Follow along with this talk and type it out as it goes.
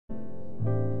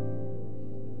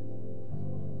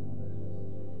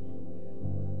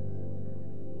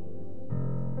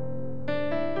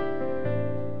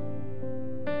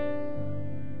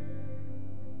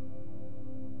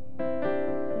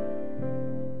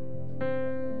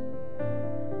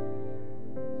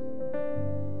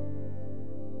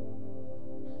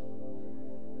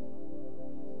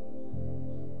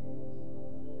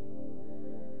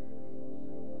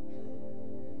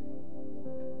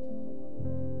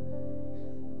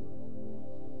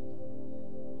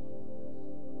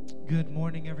Good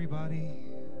morning, everybody.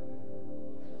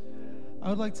 I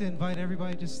would like to invite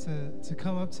everybody just to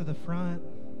come up to the front.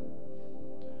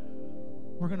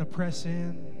 We're going to press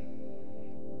in.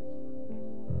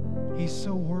 He's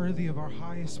so worthy of our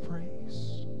highest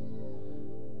praise.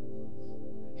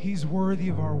 He's worthy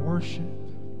of our worship.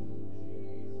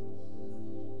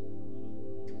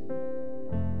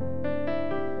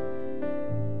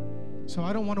 So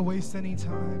I don't want to waste any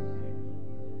time.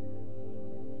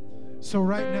 So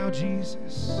right now,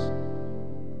 Jesus,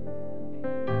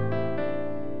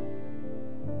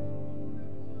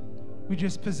 we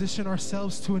just position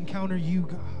ourselves to encounter you,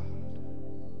 God.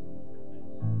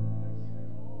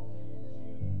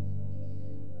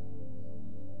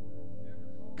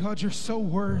 God, you're so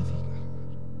worthy,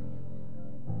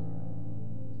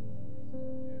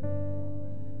 God.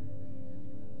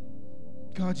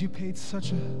 God, you paid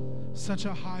such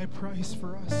a high price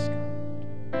for us, God.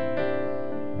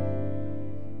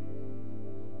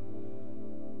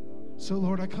 So,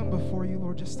 Lord, I come before you,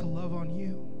 Lord, just to love on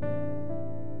you.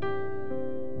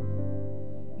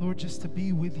 Lord, just to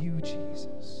be with you,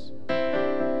 Jesus.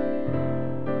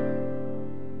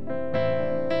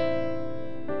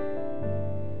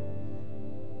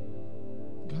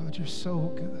 God, you're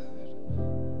so good.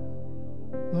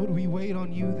 Lord, we wait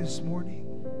on you this morning.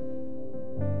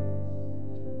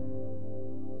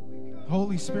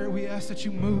 Holy Spirit, we ask that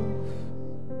you move.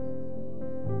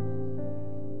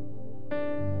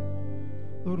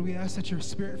 Lord, we ask that your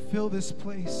Spirit fill this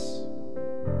place.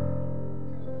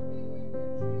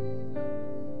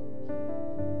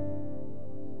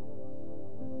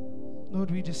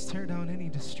 Lord, we just tear down any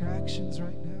distractions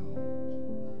right now.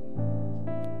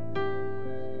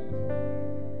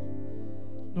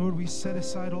 Lord, we set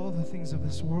aside all the things of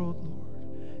this world, Lord.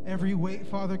 Every weight,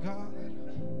 Father God.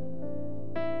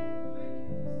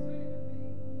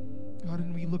 God,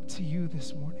 and we look to you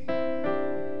this morning.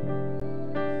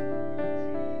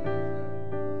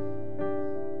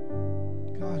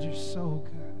 God, you're so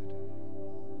good.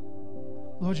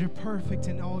 Lord, you're perfect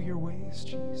in all your ways,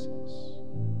 Jesus.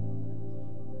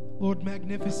 Lord,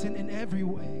 magnificent in every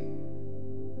way.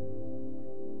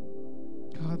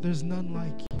 God, there's none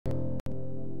like you.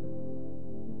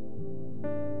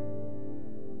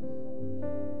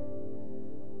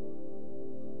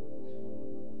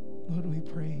 Lord, we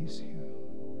praise you.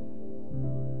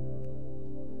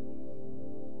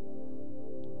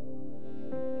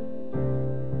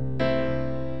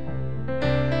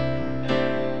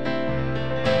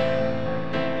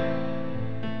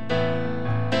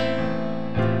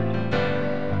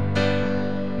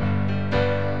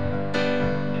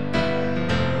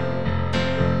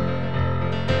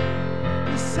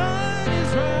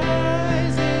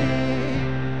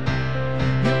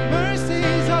 Your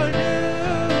mercies are new.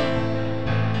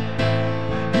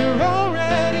 You're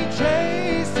already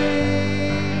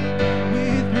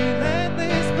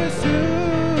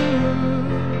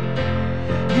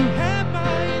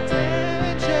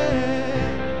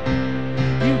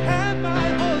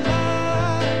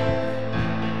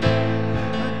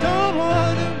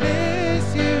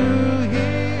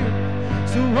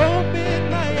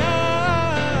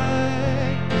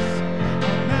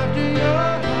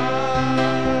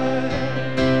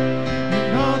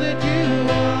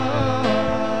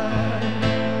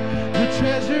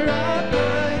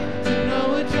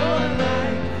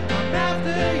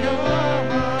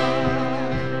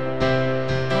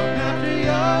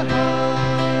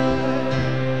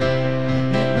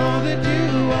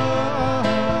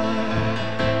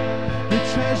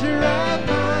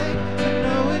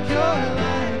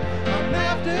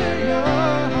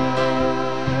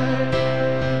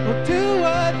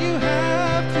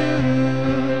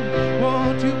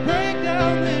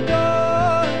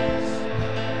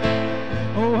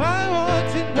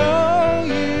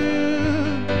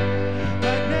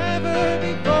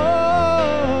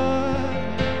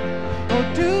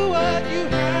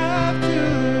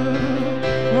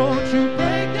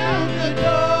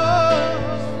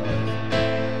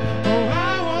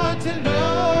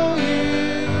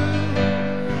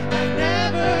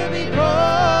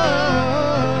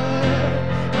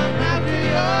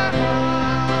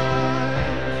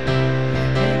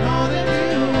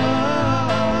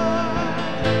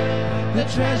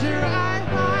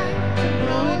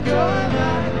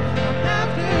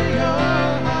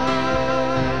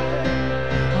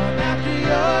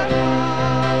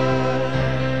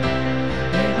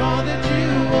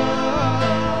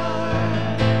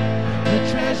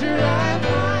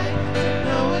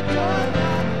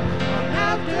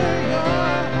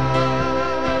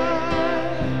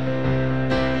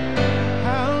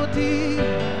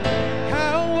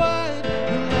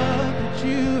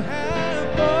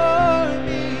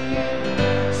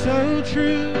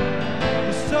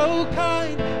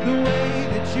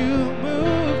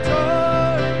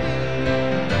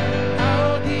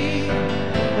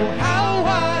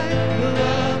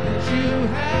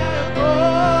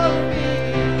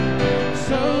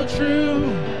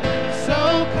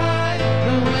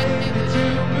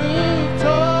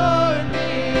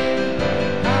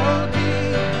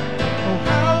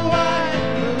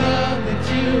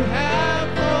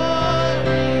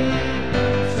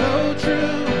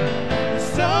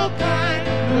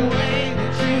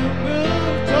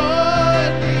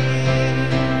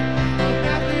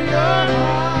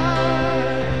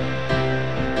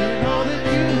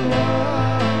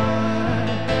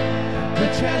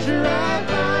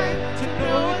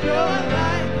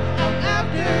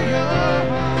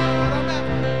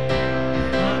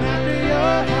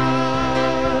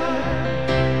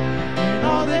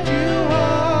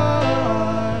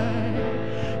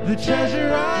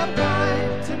treasure I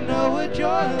find to know what you're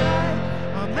like.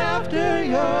 I'm after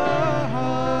your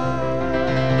heart.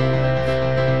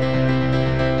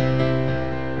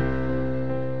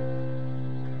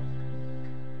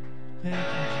 Thank you,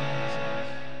 Jesus.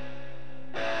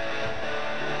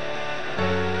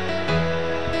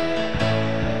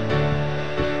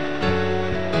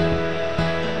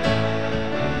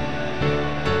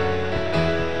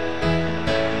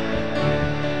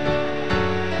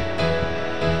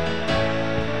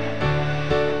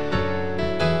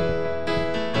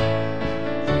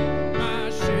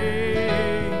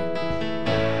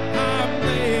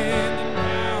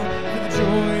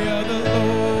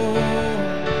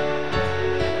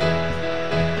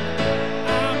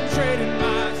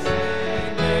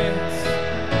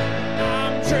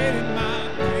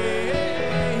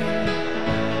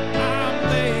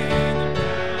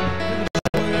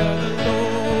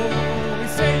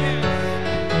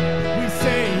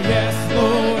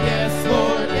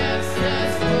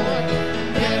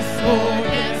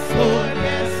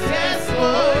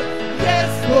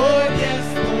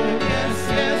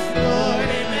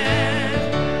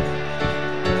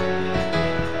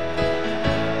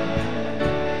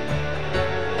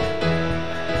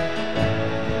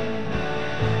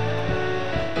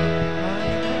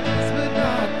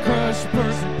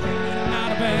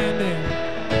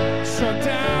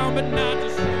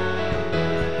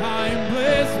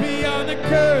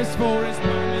 For his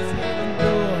promise will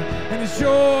endure, and his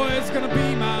joy is gonna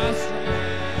be my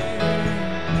strength.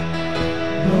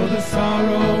 Though the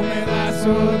sorrow may last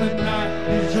for the night,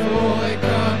 his joy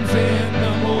comes in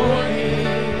the morning.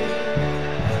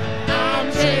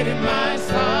 I'm trading my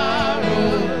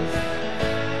sorrows,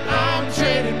 I'm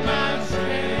trading my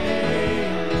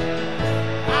shame,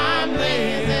 I'm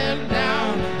laying them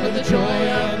down for the joy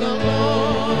of the Lord.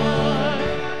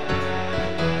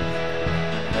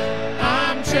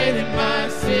 Trading my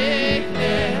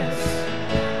sickness,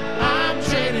 I'm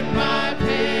trading my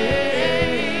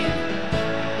pain,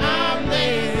 I'm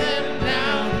laying them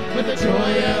down for the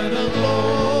joy of the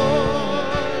Lord.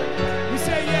 We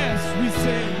say yes,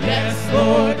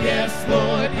 Lord, yes,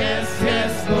 Lord, yes,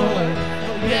 yes, Lord,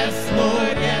 yes,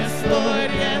 Lord, yes,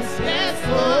 Lord, yes, yes,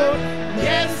 Lord,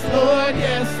 yes, Lord,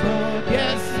 yes, Lord,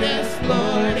 yes, yes,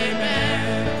 Lord, amen.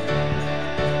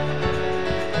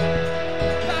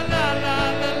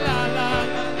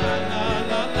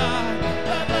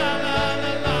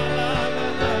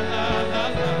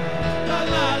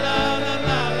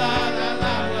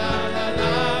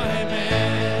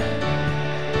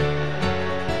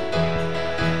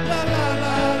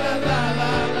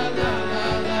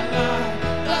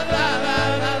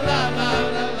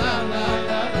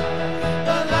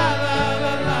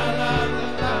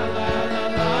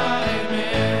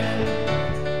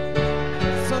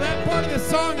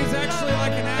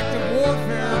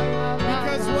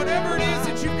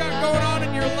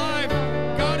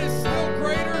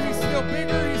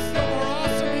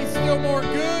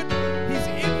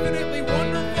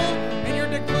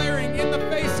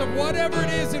 Whatever it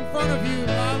is in front of you,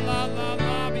 la, la, la,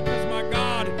 la, because my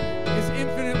God is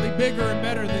infinitely bigger and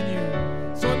better than you.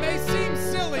 So it may seem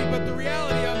silly, but the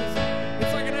reality of it is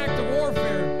it's like an act of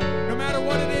warfare. No matter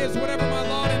what it is, whatever my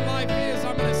lot in life is,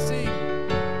 I'm going to sing,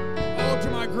 oh, to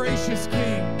my gracious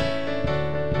King.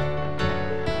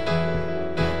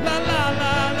 La, la,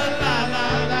 la, la, la, la,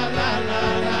 la, la, la,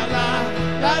 la, la,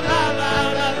 la, la, la.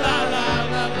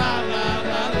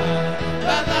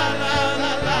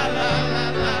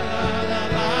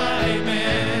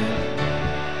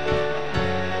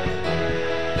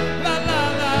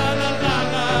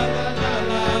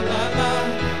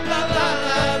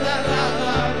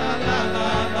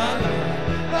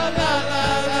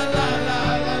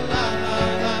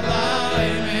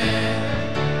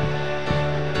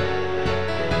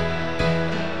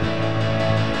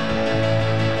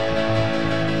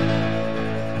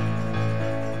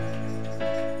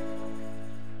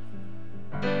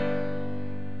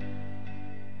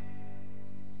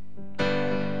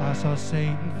 I saw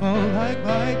Satan fall like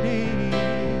lightning.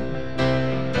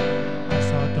 I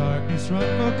saw darkness run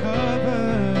for cover.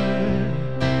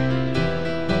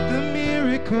 But the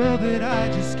miracle that I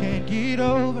just can't get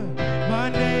over, my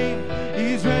name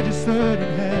is registered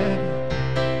in heaven.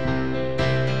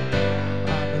 I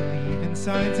believe in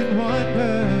signs and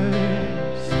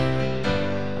wonders.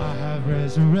 I have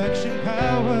resurrection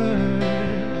power.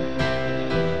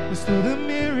 But still the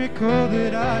miracle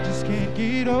that I just can't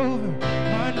get over,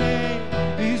 my name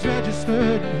is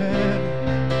registered in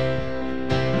heaven.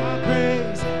 My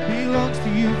praise belongs to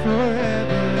you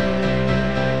forever.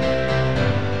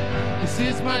 This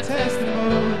is my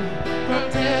testimony from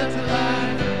death to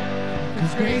life.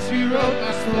 His grace rewrote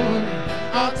my story.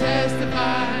 I'll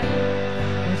testify.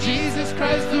 Jesus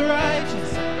Christ the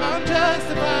righteous, I'm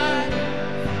justified.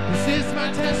 This is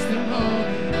my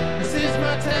testimony. This is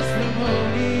my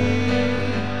testimony.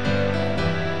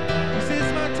 This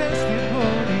is my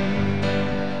testimony.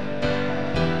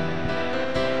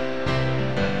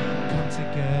 Come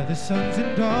together, sons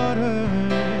and daughters,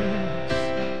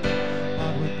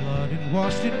 bought with blood and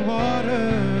washed in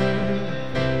water.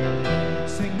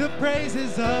 Sing the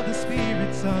praises of the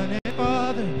Spirit, Son, and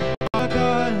Father. Our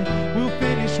God will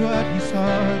finish what He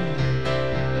started.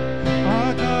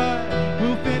 Our God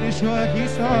will finish what He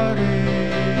started.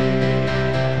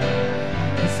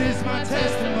 This is my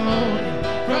testimony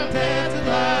from death to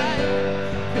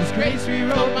life. His grace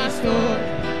rewrote my story.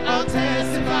 I'll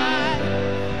testify.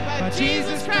 By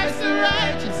Jesus Christ the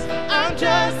righteous, I'm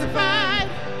justified.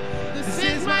 This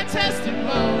is my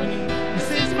testimony.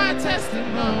 This is my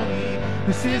testimony.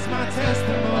 This is my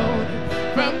testimony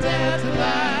from death to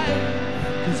life.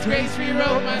 His grace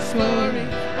rewrote my story.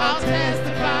 I'll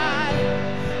testify.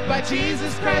 By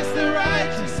Jesus Christ the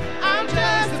righteous, I'm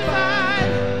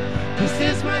justified. This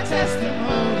is my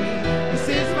testimony. This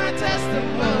is my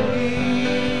testimony.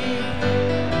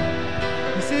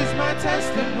 This is my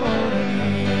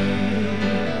testimony.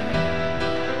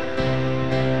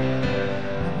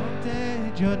 I'm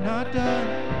dead, you're not done.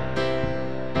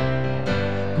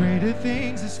 Greater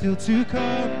things are still to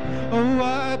come. Oh,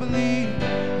 I believe.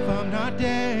 If I'm not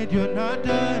dead, you're not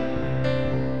done.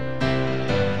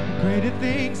 Greater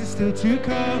things are still to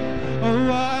come.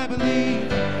 Oh, I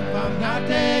believe. If I'm not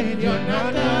dead, you're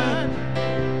not done.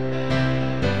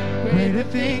 Greater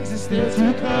things are still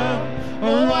to come.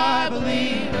 Oh, I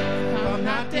believe. If I'm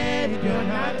not dead, you're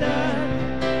not done.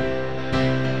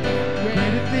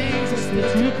 Greater things are still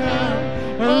to come.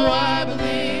 Oh, I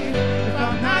believe. If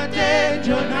I'm not dead,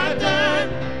 you're not done.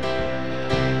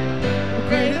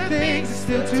 Greater things are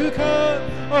still to come.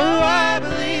 Oh, I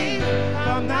believe. If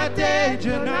I'm not dead,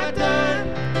 you're not done.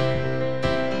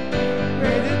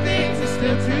 Greater things are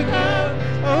still to come.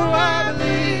 Oh, I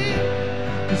believe.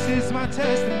 This is my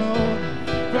testimony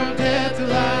from death to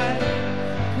life.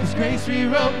 His grace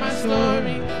rewrote my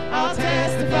story. I'll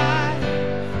testify.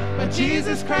 By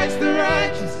Jesus Christ the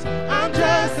righteous, I'm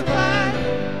justified.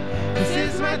 This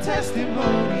is my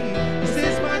testimony. This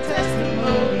is my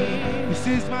testimony. This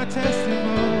is my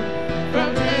testimony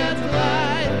from death to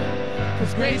life.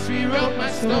 His grace rewrote my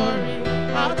story.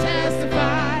 I'll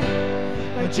testify.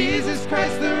 By Jesus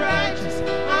Christ the righteous,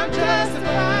 I'm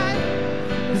justified.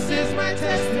 This is my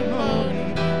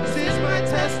testimony. This is my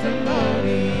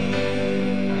testimony.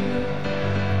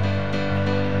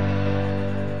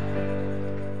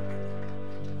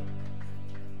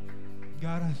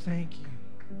 God, I thank you.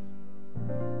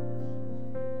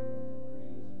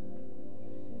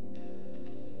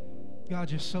 God,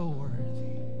 you're so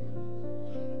worthy.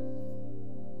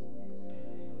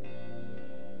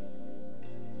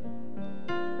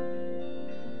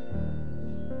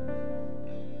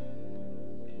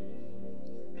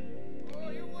 Oh,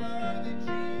 you're worthy,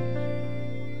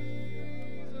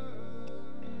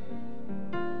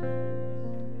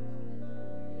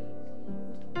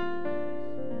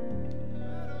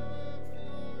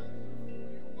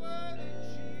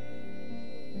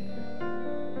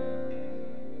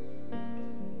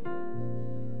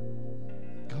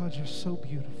 God, you're so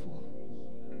beautiful.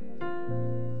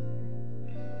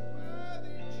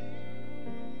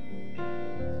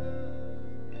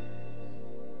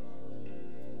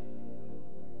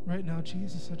 Right now,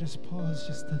 Jesus, I just pause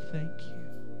just to thank you.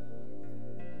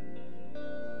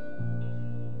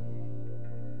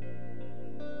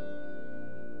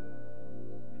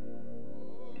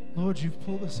 Lord, you've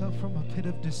pulled us up from a pit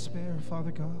of despair,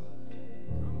 Father God.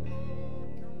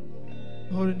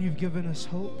 Lord, and you've given us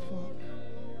hope, Father.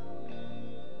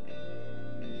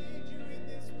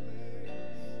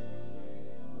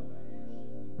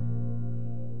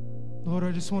 Lord,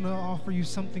 I just want to offer you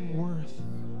something of worth,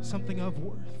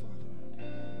 Father.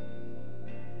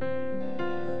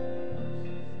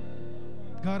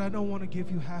 God, I don't want to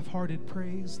give you half-hearted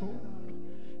praise, Lord.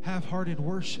 Half-hearted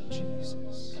worship,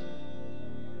 Jesus.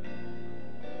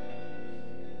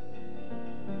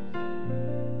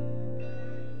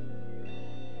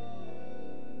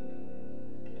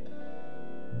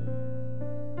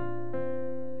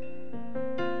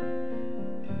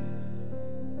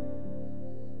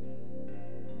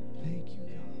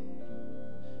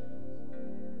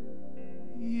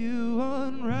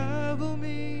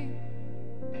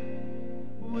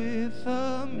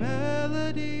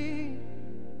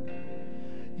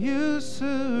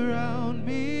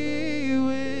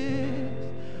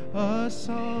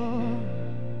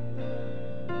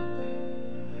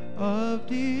 of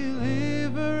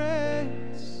deliverance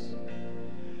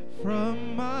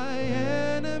from my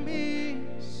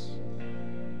enemies,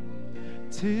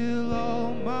 till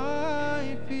all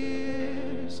my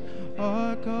fears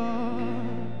are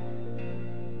gone.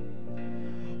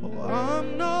 Oh,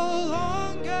 I'm no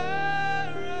longer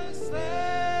a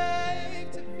slave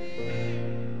to fear.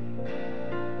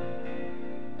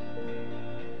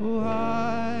 Oh,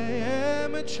 I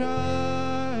am a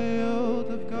child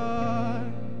of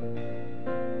God.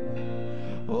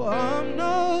 Oh, I'm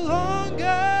no longer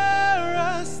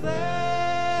a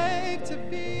slave to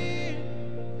fear.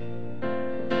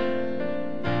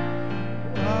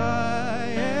 I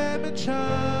am a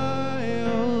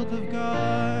child of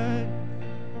God.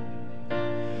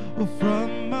 Oh,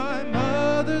 from my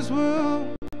mother's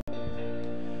womb,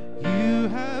 you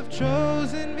have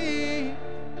chosen me.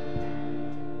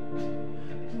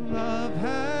 Love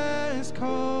has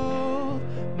called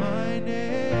my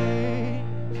name.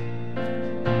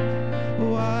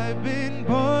 Oh, I've been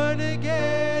born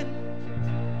again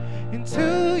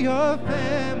into your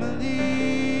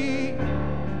family.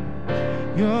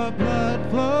 Your blood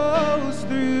flows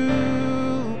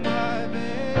through my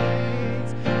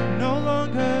veins.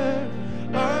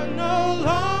 I'm no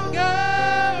longer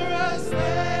a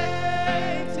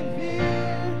slave to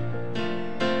fear.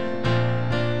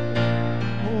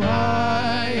 Oh,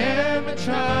 I am a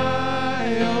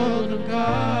child of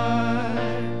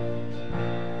God.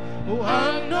 Oh,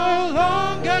 I'm no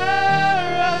longer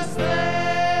a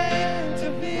slave to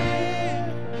fear.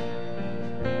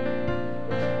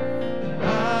 I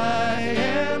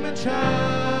am a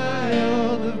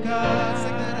child of God.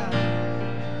 Sing that out.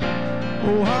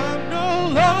 Oh, I'm no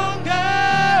longer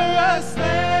a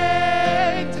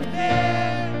slave to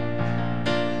fear.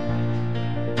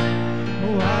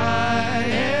 Oh, I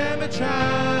am a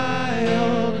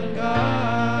child of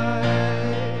God.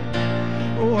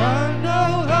 Oh, I'm no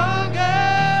longer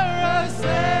a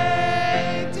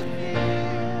slave to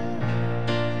fear.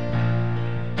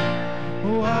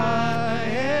 Oh, I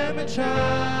am a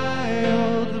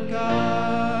child of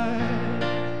God.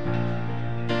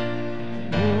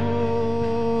 Oh,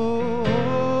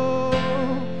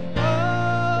 oh,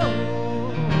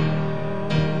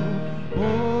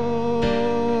 oh,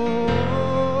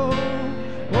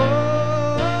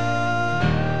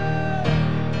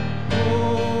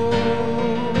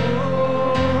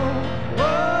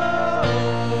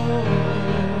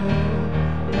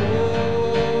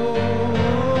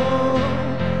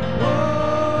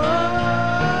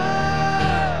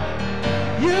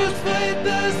 You split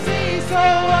the sea so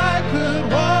I could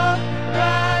walk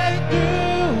right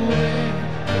through it.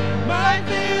 My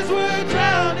fears were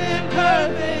drowned in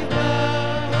perfect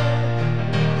love.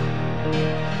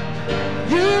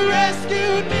 You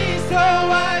rescued me so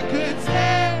I could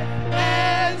stand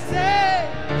and say,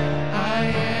 I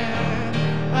am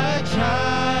a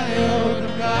child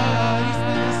of God.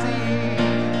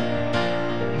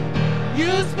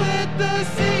 You split the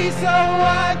sea so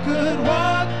I could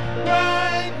walk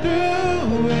right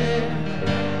through it.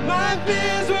 My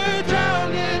fears were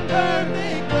drowned in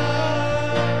perfect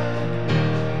love.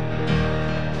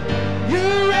 You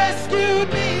rescued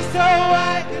me so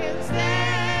I can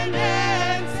stand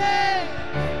and say,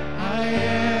 I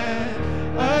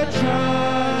am a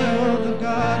child of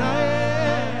God. I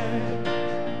am.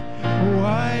 Oh, I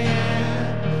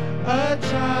am a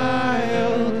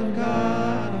child of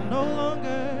God.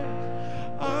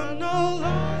 I'm no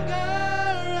longer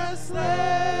a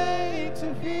slave to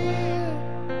fear.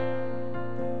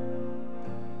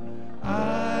 I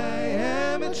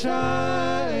am a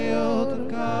child of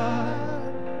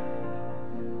God.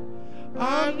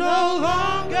 I'm no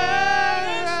longer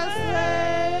a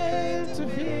slave to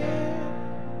fear.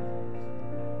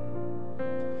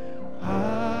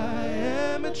 I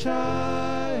am a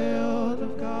child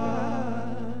of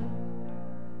God.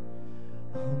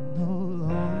 I'm no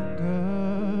longer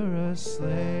a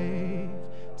slave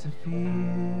to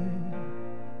fear.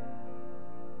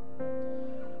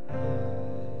 I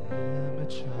am a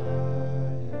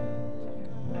child of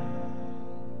God.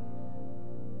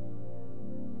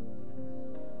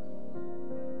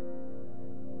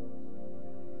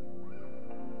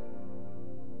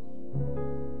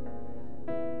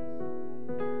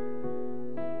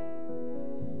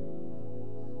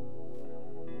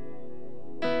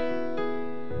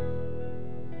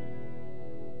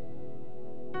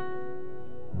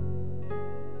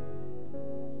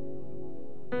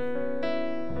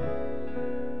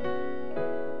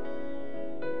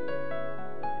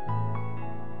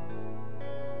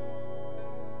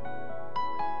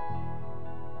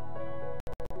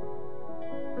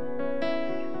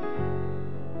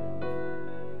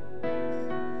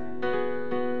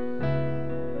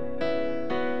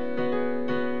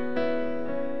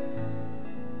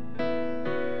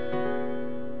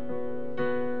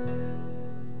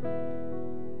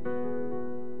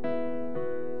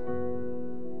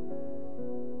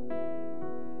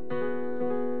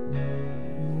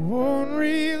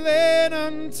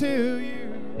 until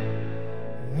you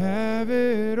have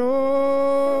it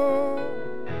all.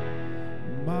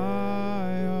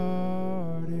 My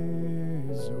heart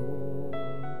is yours.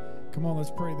 Come on,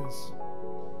 let's pray this.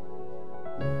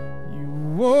 You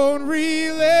won't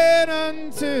relent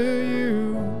until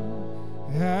you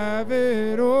have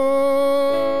it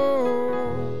all.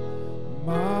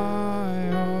 My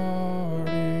heart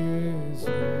is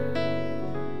yours.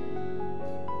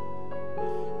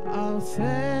 I'll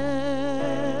set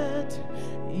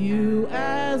you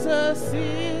as a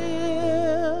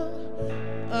seal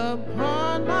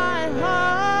upon my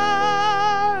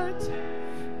heart,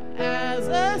 as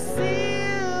a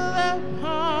seal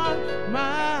upon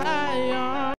my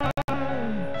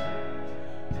arm.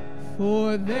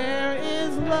 For there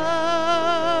is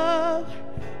love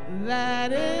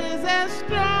that is as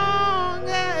strong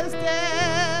as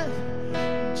death,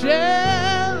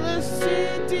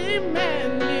 jealousy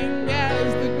demanding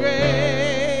as the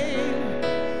grave,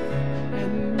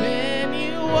 and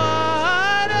many waters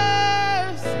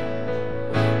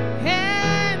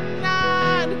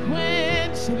cannot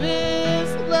quench this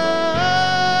love.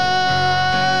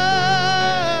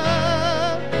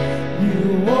 You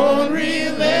won't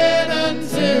relent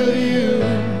until you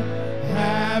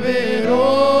have it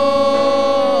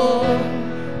all.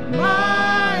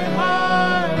 My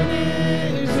heart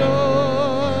is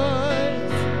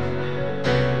yours.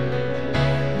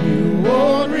 You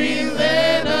won't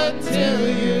relent until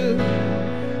you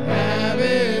have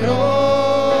it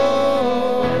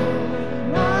all.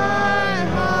 My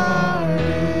heart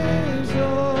is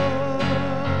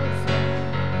yours.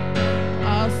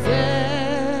 I'll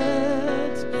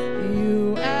set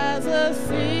you as a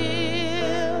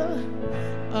seal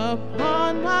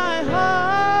upon my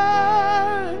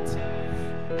heart,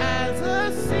 as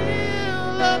a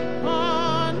seal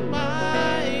upon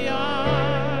my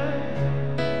arm.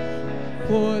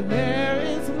 For there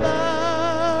is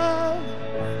love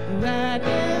that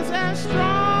is as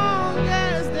strong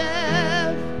as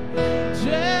death,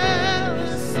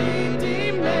 jealousy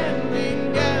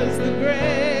demanding as the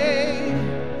grave,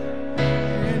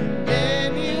 and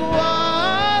many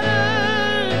waters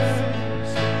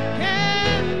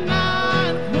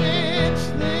cannot quench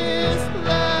this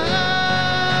love.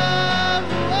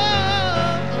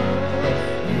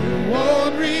 You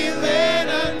won't relent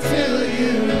until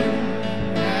you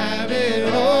have it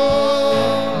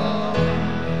all.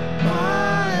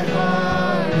 My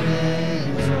heart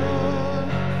is yours.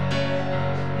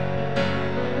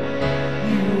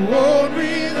 You won't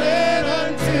relent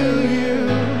until you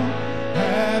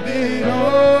have it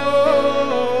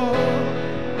all.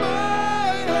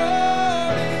 My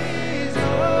heart is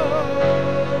yours.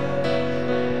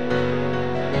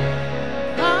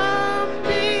 Come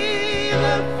be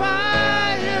the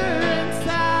fire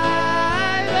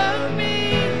inside of me.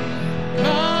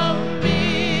 Come be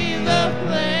the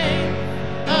flame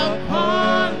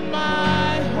upon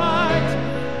my heart.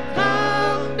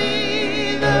 Come be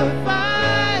the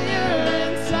fire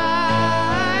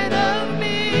inside of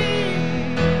me,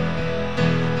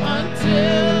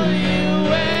 until you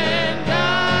and I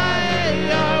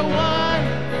are one.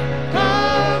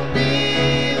 Come be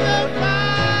the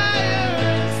fire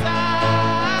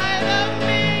inside of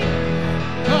me.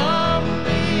 Come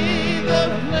be the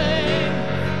flame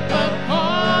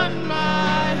upon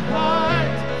my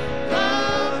heart.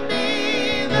 Come be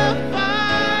the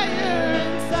fire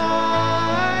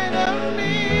inside of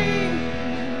me,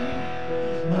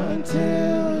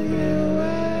 until you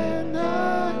and I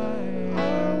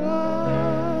are one.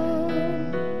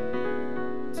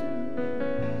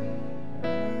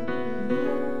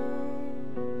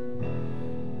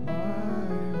 My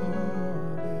heart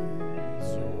is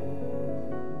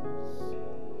yours.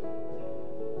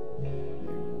 You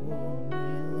won't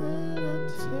relent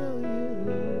until you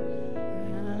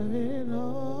have it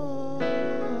all.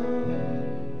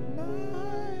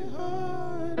 My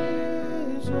heart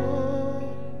is yours.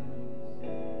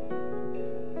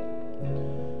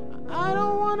 I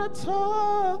don't want to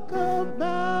talk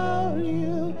about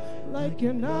you like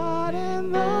you're not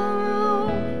in the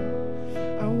room.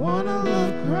 I want to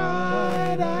look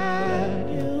right at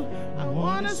you. I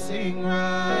want to sing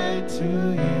right to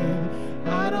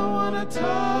you. I don't want to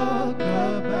talk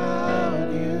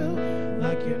about you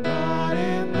like you're not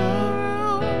in the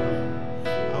room.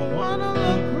 I want to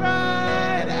look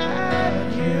right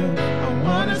at you. I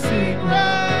want to sing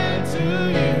right to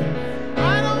you.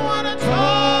 I don't want to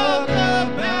talk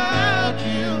about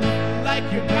you like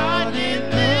you're not in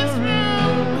this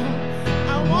room.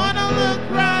 I want to look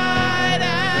right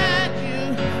at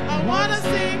you. I want to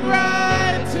sing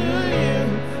right to you.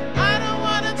 I don't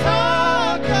want to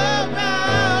talk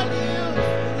about you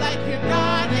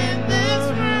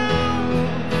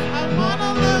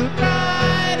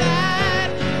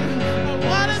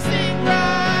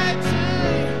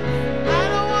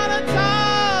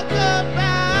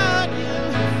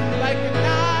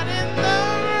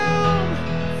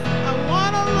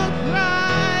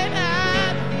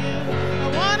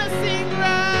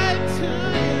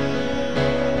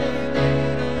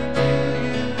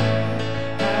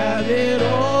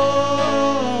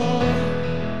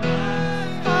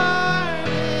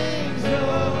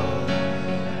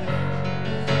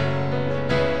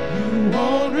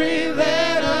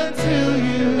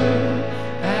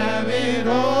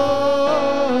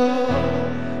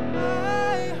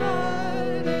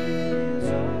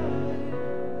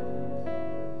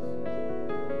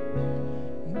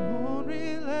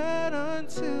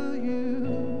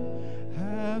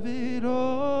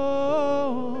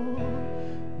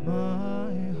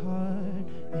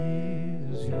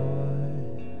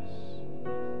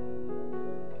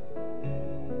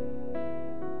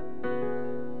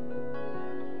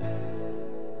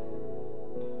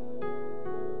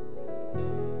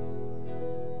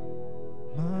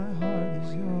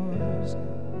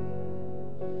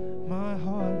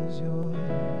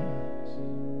yours.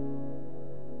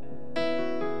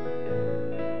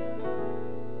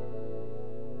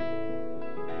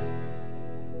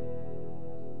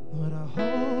 Lord, I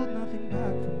hold nothing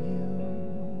back from you.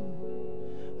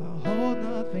 I hold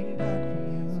nothing back from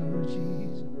you,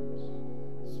 Jesus.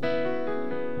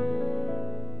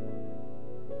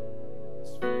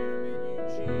 There's freedom in you,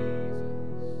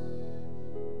 Jesus.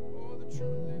 Oh, the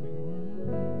true living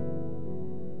word.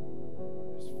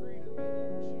 There's freedom in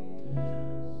you, Jesus.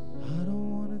 I don't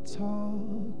want to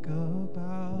talk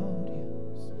about you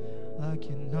like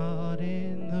you're not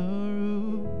in the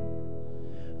room.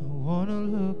 I want to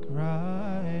look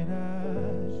right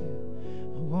at you.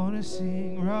 I want to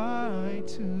sing right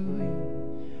to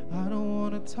you. I don't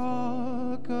want to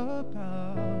talk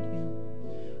about you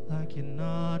like you're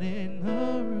not in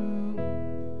the room.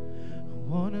 I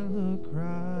want to look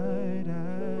right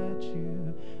at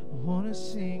you. I want to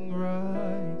sing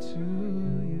right to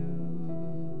you.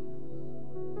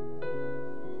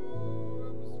 Oh,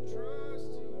 help us to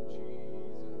trust you,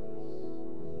 Jesus.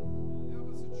 Help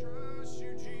us to trust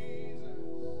you, Jesus.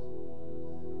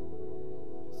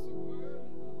 It's the word of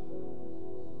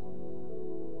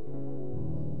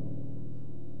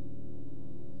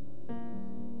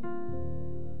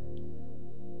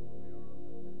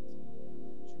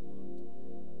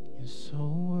You're so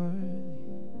worthy.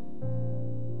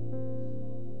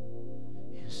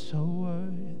 You're so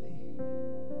worthy.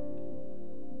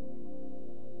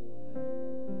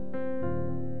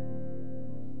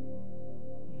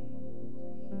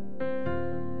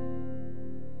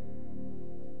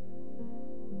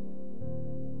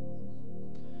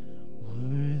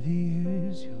 Worthy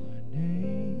is your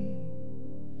name,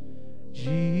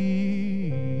 Jesus.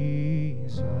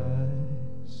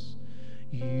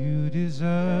 You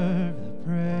deserve the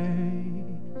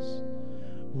praise.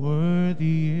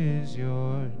 Worthy is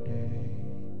your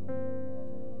name.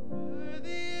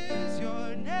 Worthy is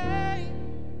your name,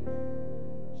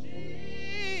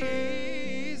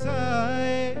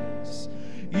 Jesus.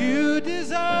 You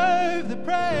deserve the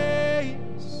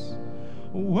praise.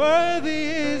 Worthy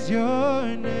is your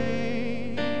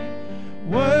name.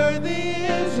 Worthy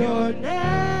is your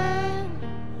name,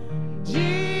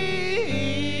 Jesus.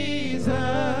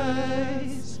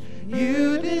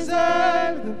 You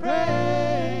deserve the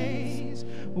praise.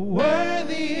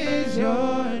 Worthy is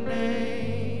your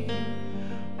name.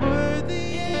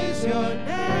 Worthy is your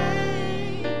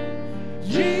name,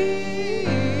 Jesus.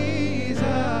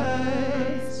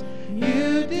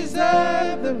 You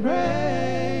deserve the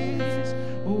praise.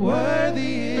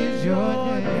 Worthy is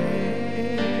your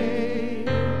name.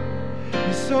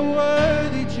 You're so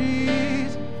worthy,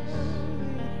 Jesus.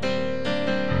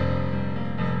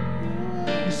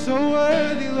 You're so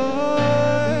worthy,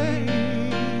 Lord.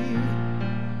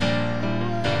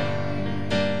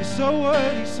 You're so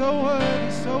worthy, so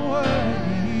worthy, so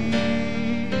worthy.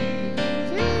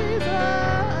 Jesus.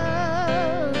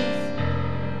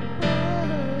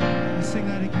 Let's sing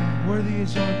that again. Worthy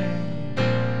is your name.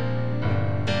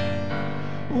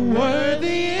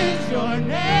 Worthy is your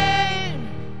name,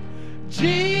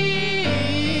 Jesus.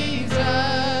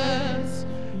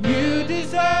 You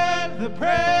deserve the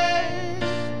praise.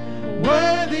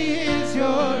 Worthy is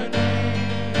your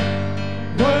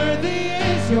name. Worthy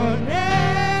is your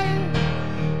name,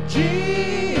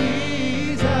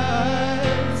 Jesus.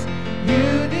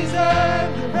 You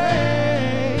deserve the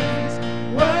praise.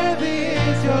 Worthy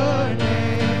is your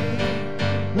name.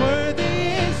 Worthy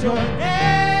is your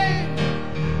name,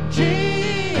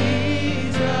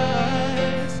 Jesus.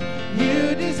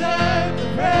 You deserve the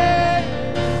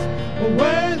praise.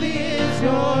 Worthy is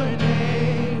your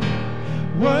name.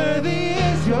 Worthy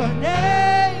is your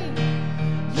name,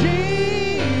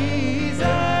 Jesus.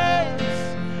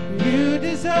 You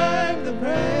deserve the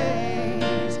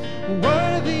praise.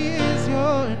 Worthy is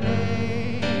your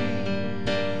name.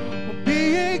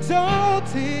 Be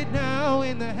exalted now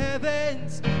in the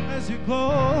heavens as your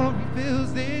glory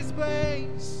fills this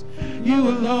place. You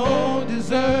alone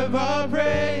deserve our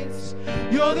praise.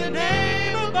 You're the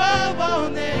name above all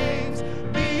names.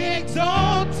 Be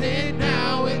exalted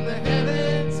now in the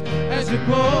heavens as your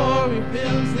glory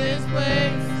fills this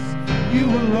place. You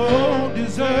alone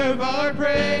deserve our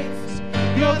praise.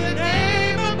 You're the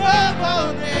name above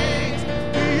all names.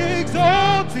 Be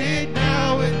exalted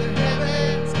now in the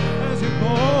heavens as your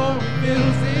glory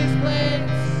fills this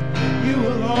place. You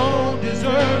alone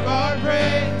deserve our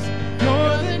praise.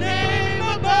 You're the name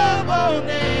above all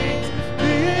names.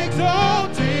 Be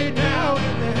exalted now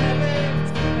in the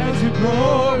heavens as your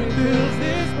glory fills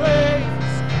this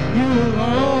place. You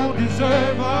alone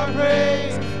deserve our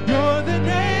praise. You're the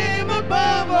name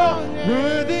above all names.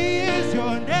 Worthy is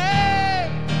your name.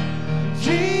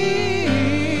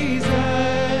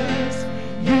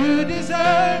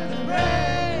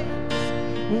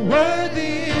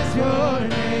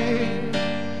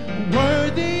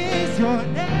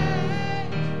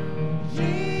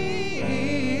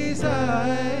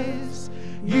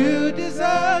 You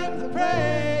deserve the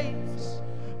praise.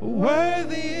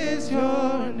 Worthy is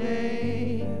your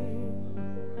name.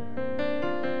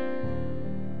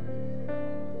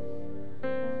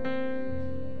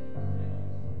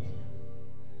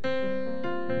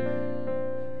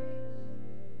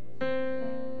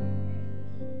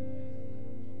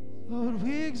 Lord,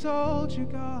 we exalt you,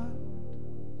 God.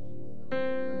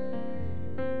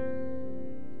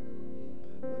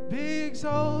 Be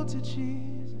exalted, Jesus.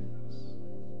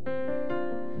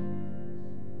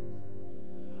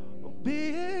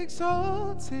 Be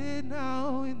exalted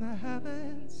now in the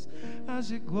heavens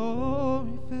as your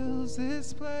glory fills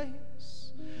this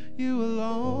place. You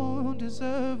alone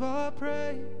deserve our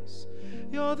praise.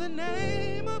 You're the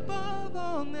name above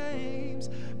all names.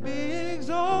 Be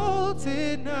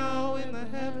exalted now in the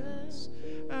heavens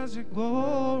as your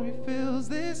glory fills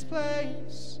this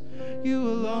place. You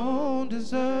alone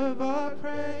deserve our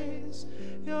praise.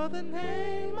 You're the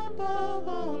name above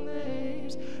all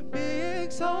names. Be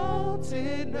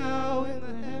exalted now in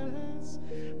the heavens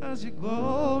as your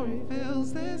glory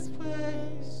fills this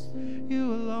place.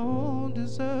 You alone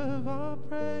deserve our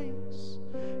praise.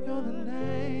 You're the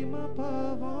name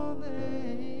above all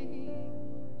names.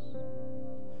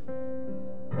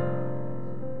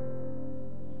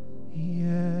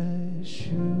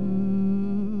 Yeshua.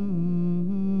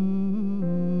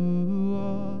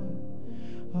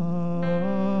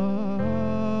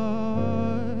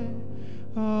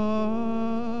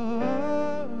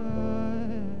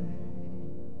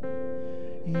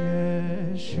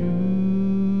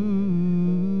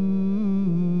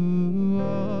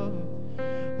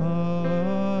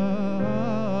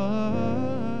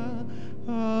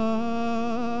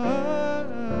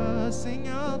 Sing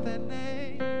out that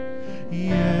name,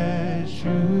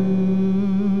 Yeshua.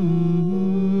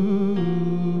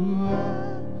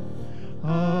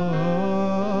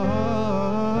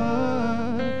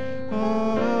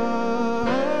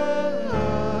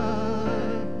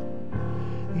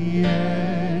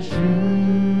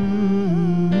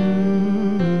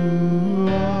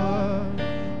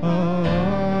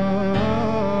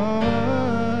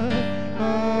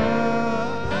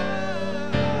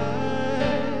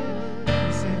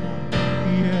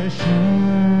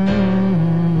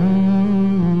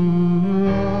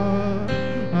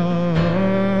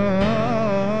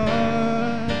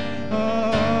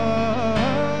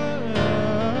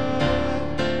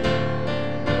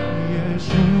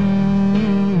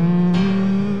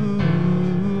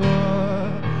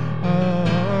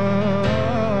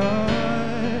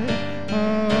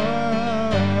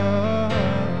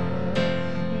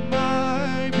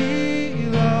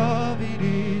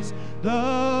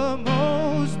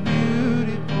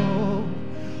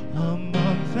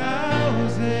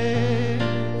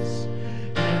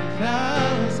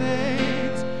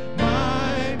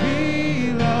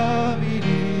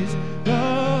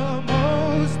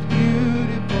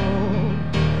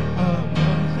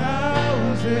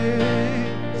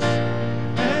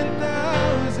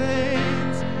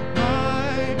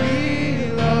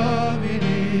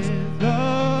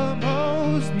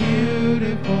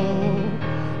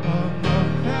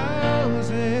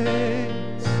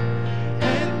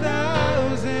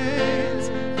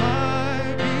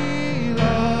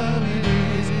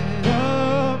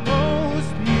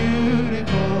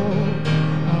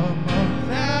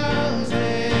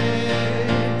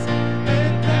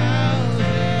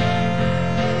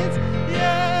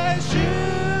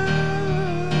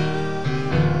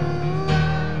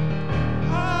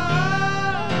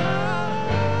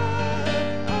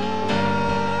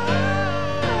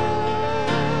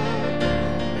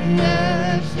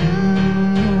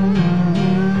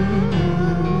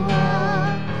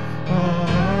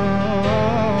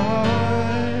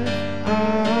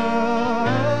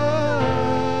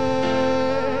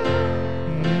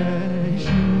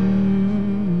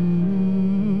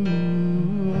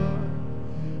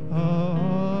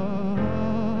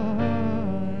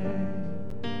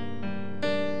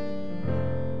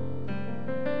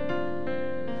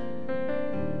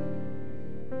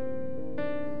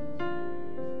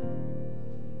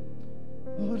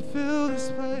 Lord, fill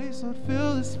this place. Lord,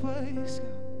 fill this place.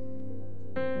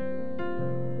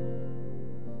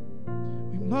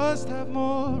 We must have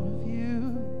more of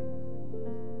you.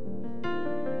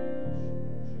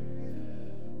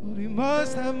 Lord, we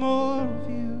must have more of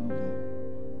you.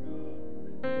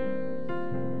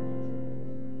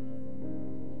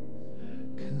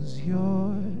 'Cause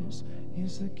yours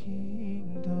is the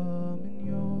kingdom, and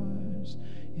yours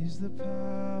is the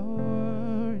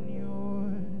power, and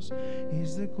yours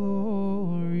is the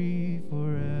glory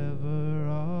forever.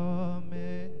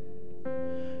 Amen.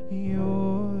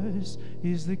 Yours yours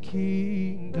is the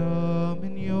kingdom,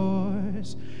 and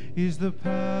yours is the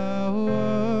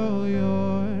power,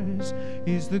 yours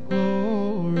is the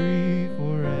glory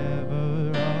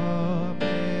forever.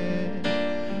 Amen.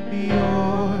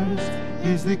 Yours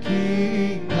is the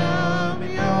kingdom,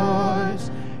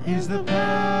 yours is the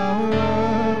power,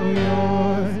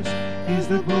 yours is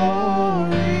the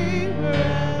glory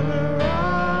forever.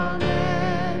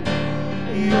 Amen.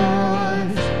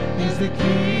 Yours is the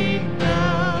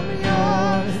kingdom,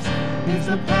 yours is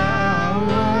the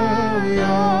power,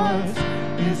 yours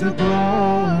is the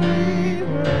glory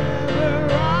forever.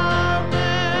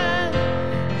 Amen.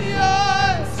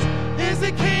 Yours is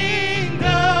the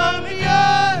kingdom,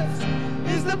 yours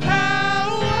is the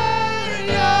power,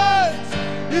 yours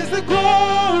is the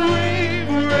glory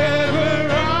forever.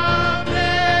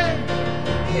 Amen.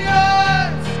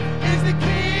 Yours is the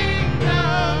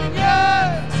kingdom,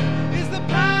 yours is the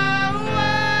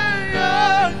power,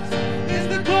 yours is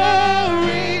the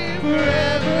glory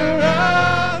forever.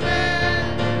 Amen.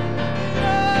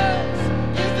 Yours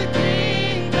is the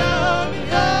kingdom,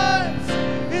 yours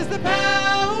is the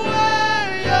power,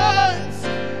 yours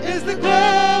is the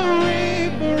glory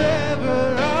forever.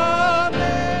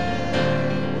 Amen.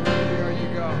 Worthy are you,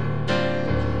 God.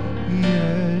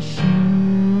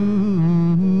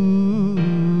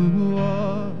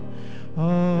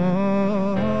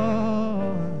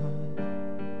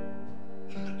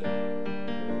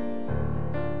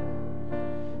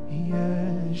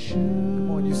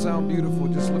 Come on, you sound beautiful.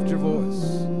 Just lift your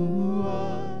voice.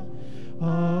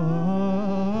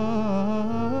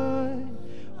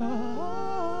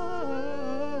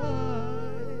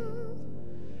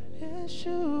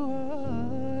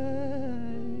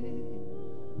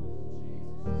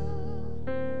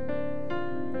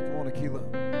 Come on, Aquila.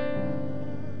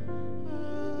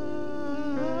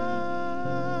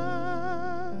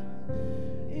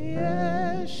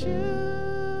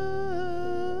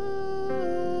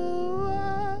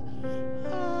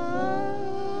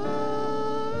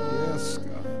 Yes,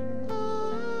 God.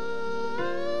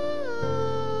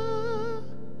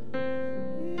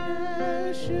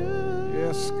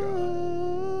 Yes, God.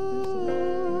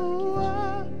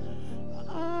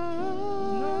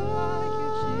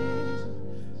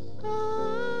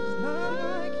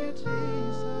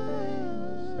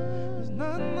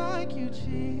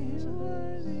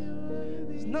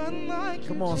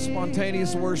 Come on,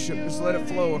 spontaneous worship. Just let it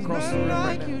flow across the room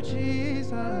right now.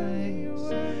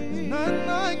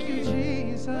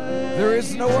 There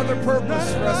is no other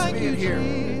purpose for us being here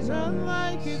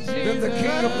than the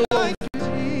King of Glory.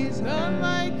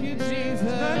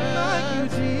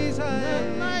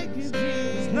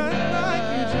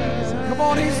 Come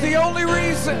on, He's the only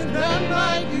reason. None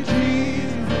like you,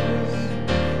 Jesus.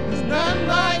 There's none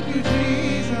like you,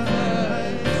 Jesus.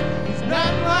 There's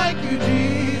none like you,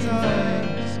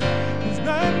 Jesus. There's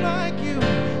none like you.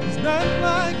 There's none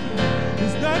like you.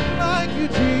 There's none like you,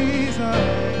 Jesus.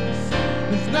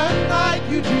 There's none like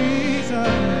you, Jesus.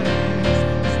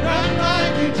 There's none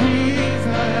like you,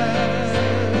 Jesus.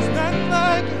 There's none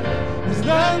like you. There's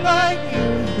none like you.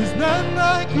 There's none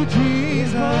like you,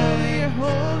 Jesus.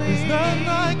 There's none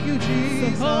like you,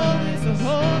 Jesus. So holy, so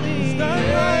holy. There's none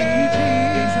like you,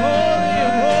 Jesus. Holy,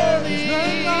 holy.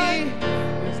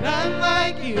 There's none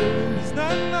like you. There's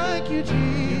none like you,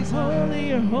 Jesus. Holy,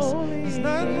 you're holy. There's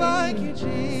none like you,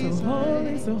 Jesus. So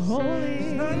holy, so holy.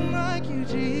 There's none like you,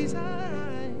 Jesus.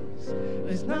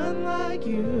 There's none like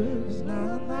you. There's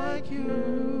none like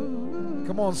you.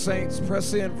 Come on, saints,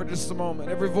 press in for just a moment.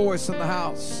 Every voice in the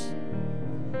house,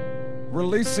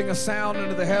 releasing a sound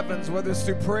into the heavens, whether it's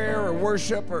through prayer or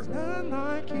worship or None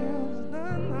like you.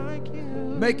 None like you.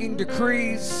 making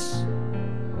decrees.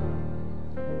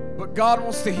 But God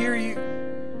wants to hear you.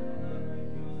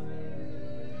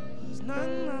 There's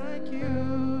none like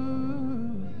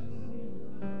you.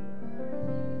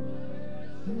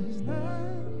 There's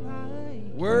none like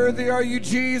you. Worthy are you,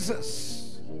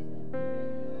 Jesus. There's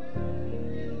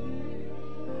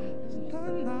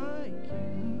none like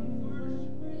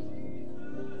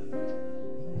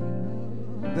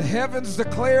you. The heavens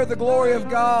declare the glory of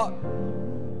God,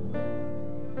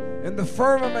 and the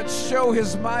firmaments show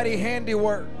His mighty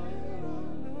handiwork.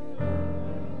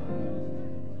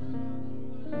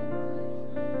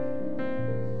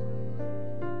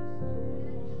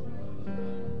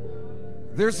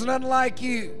 There's none like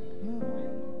you.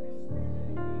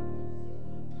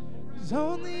 Cause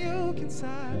only you can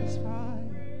satisfy.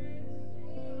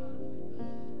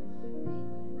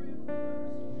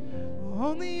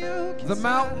 Only you can The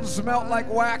mountains melt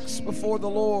like wax before the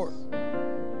Lord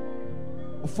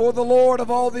of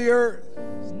all the earth.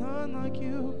 There's none like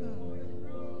you,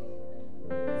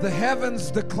 God. The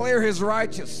heavens declare his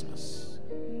righteousness.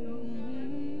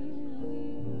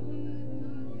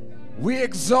 We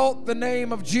exalt the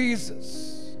name of Jesus.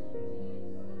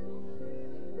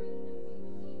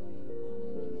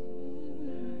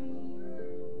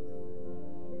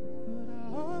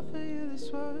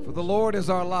 For the Lord is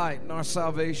our light and our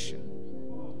salvation.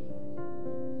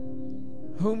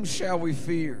 Whom shall we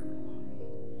fear?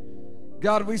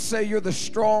 God, we say you're the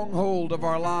stronghold of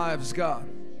our lives, God.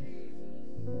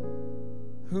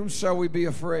 Whom shall we be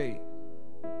afraid?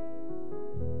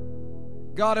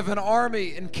 God, if an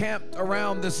army encamped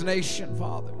around this nation,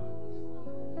 Father,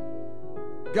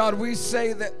 God, we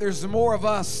say that there's more of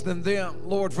us than them,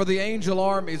 Lord, for the angel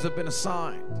armies have been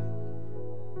assigned.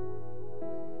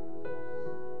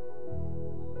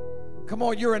 Come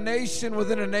on, you're a nation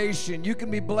within a nation. You can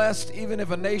be blessed even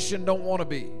if a nation don't want to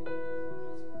be.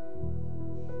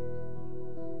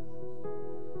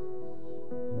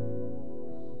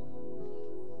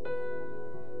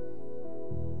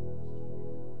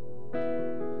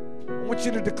 I want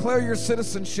you to declare your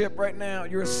citizenship right now.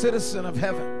 You're a citizen of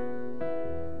heaven.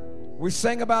 We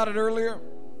sang about it earlier.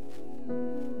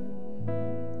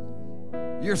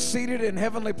 You're seated in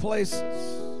heavenly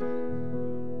places.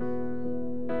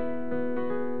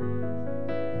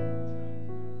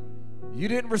 You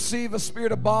didn't receive a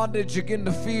spirit of bondage again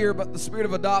to fear, but the spirit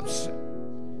of adoption,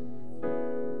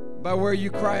 by where you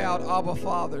cry out, Abba,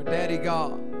 Father, Daddy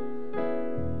God.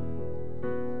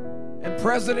 And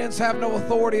presidents have no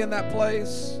authority in that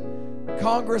place.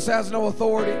 Congress has no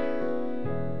authority.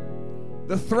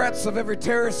 The threats of every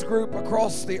terrorist group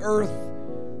across the earth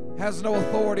has no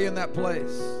authority in that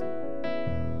place.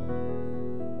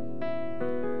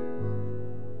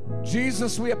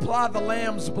 Jesus, we apply the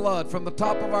Lamb's blood from the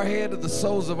top of our head to the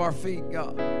soles of our feet,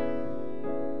 God.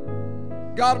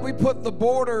 God, we put the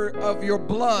border of your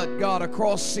blood, God,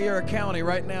 across Sierra County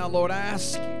right now, Lord. I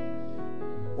ask you,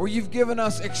 where you've given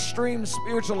us extreme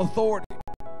spiritual authority,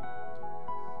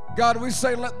 God, we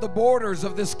say let the borders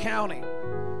of this county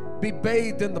be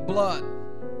bathed in the blood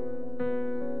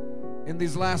in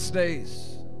these last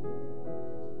days.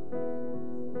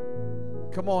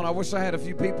 Come on, I wish I had a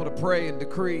few people to pray and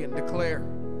decree and declare.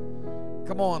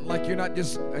 Come on, like you're not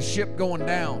just a ship going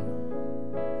down.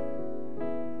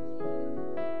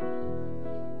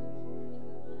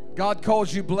 God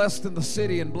calls you blessed in the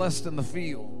city and blessed in the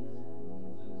field.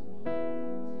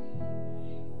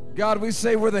 God, we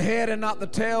say we're the head and not the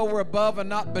tail. We're above and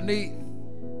not beneath.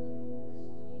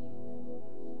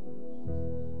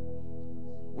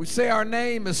 We say our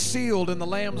name is sealed in the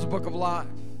Lamb's Book of Life.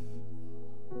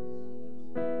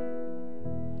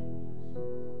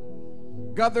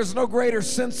 God, there's no greater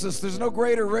census, there's no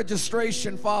greater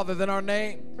registration, Father, than our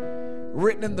name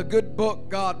written in the good book,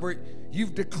 God, where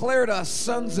you've declared us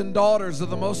sons and daughters of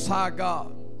the Most High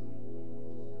God.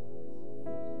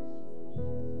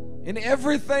 And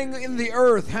everything in the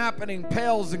earth happening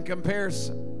pales in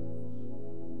comparison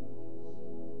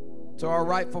to our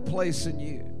rightful place in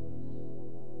you.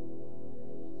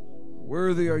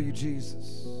 Worthy are you,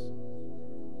 Jesus.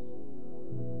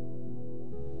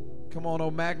 Come on,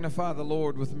 oh, magnify the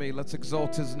Lord with me. Let's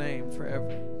exalt his name forever.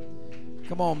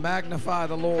 Come on, magnify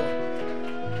the Lord.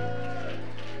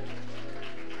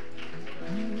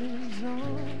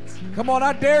 Come on,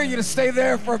 I dare you to stay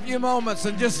there for a few moments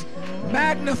and just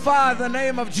magnify the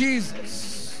name of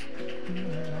Jesus.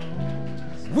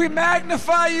 We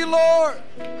magnify you, Lord.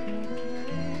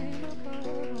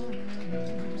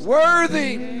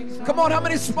 Worthy. Come on, how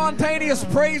many spontaneous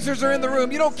praisers are in the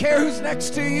room? You don't care who's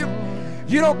next to you.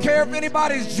 You don't care if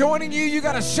anybody's joining you. You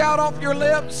got to shout off your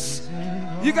lips.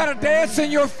 You got to dance in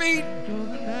your feet.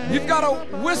 You've got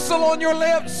to whistle on your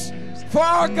lips. For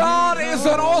our God is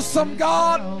an awesome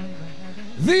God.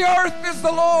 The earth is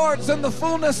the Lord's and the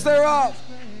fullness thereof.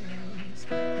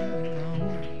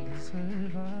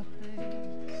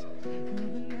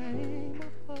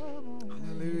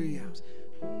 Hallelujah.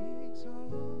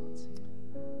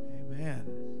 Amen.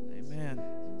 Amen.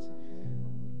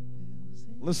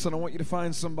 Listen, I want you to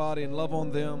find somebody and love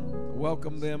on them.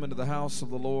 Welcome them into the house of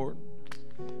the Lord.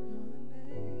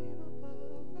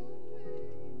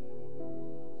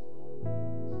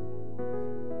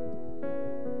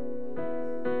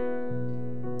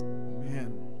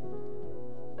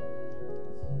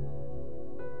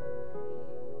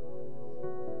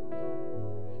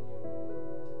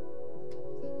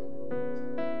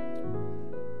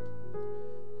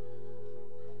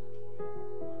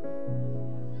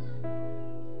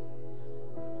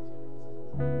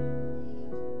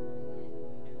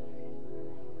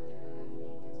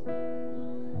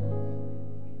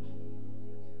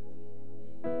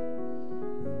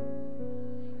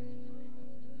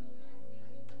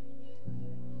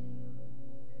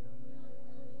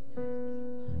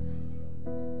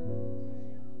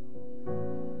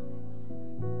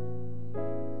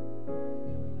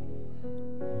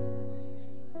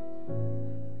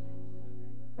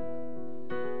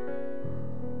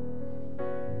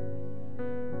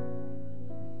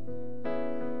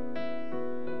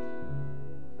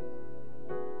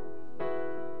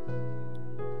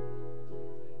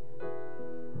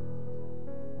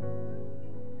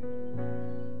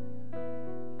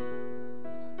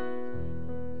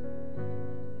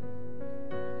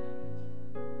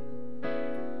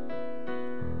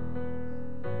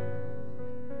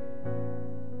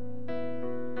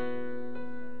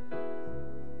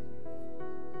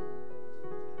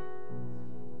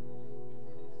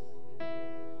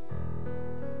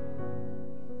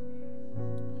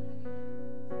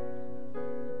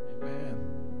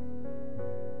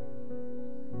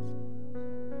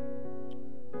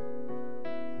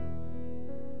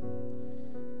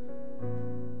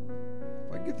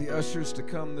 the ushers to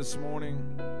come this morning.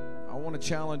 I want to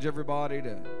challenge everybody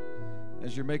to,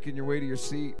 as you're making your way to your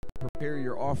seat, prepare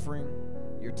your offering,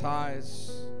 your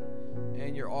tithes,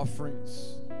 and your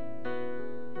offerings.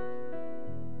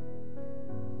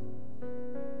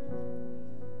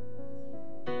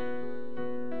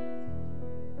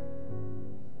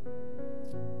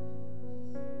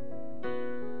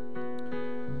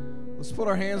 Let's put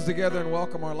our hands together and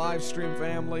welcome our live stream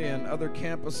family and other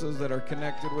campuses that are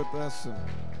connected with us. And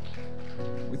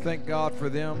we thank God for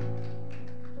them.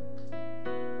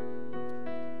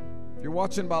 If you're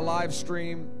watching by live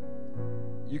stream,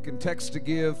 you can text to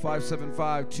give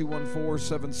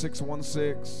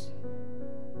 575-214-7616.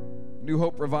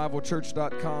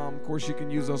 NewHopeRevivalChurch.com. Of course, you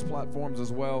can use those platforms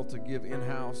as well to give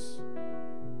in-house.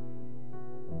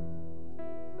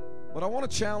 But I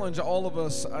want to challenge all of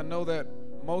us. I know that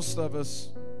most of us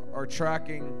are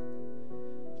tracking.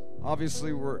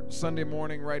 Obviously, we're Sunday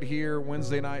morning right here,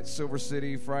 Wednesday night, Silver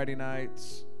City, Friday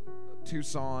nights,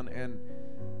 Tucson. And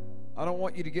I don't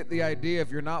want you to get the idea, if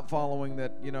you're not following,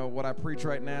 that, you know, what I preach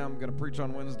right now, I'm going to preach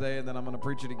on Wednesday, and then I'm going to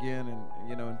preach it again, and,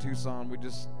 you know, in Tucson.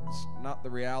 It's not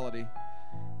the reality.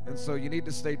 And so you need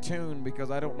to stay tuned, because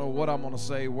I don't know what I'm going to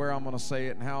say, where I'm going to say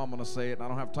it, and how I'm going to say it, and I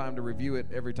don't have time to review it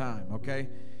every time, okay?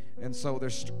 And so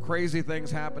there's crazy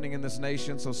things happening in this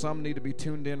nation, so some need to be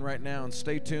tuned in right now and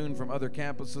stay tuned from other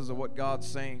campuses of what God's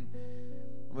saying.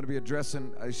 I'm going to be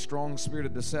addressing a strong spirit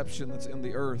of deception that's in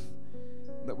the earth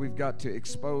that we've got to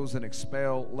expose and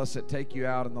expel, lest it take you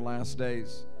out in the last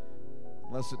days.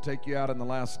 Lest it take you out in the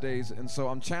last days. And so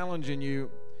I'm challenging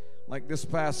you, like this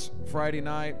past Friday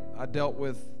night, I dealt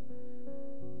with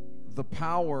the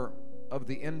power of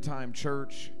the end-time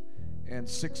church and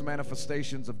 6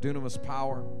 manifestations of dunamis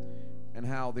power, and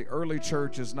how the early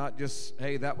church is not just,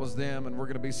 hey, that was them and we're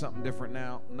going to be something different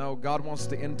now. No, God wants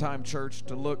the end-time church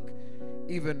to look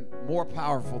even more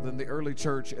powerful than the early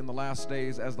church in the last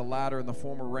days as the latter and the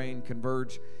former rain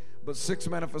converge. But 6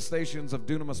 manifestations of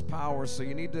dunamis power, so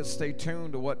you need to stay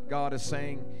tuned to what God is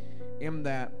saying in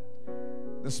that.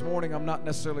 This morning, I'm not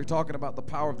necessarily talking about the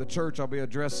power of the church. I'll be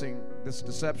addressing this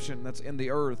deception that's in the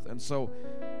earth. And so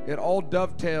it all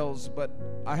dovetails, but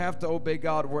I have to obey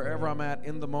God wherever I'm at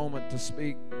in the moment to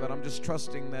speak. But I'm just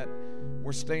trusting that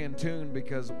we're staying tuned,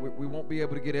 because we won't be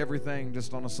able to get everything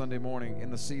just on a Sunday morning in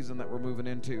the season that we're moving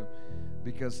into,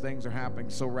 because things are happening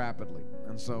so rapidly.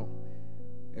 And so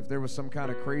if there was some kind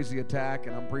of crazy attack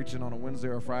and I'm preaching on a Wednesday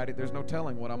or a Friday, there's no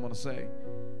telling what I'm going to say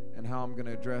and how I'm going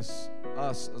to address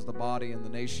us as the body and the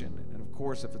nation. And of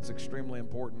course, if it's extremely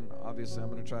important, obviously I'm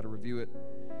going to try to review it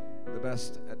the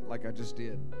best, like I just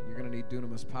did. You're going to need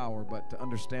dunamis power, but to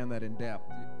understand that in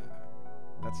depth,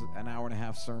 that's an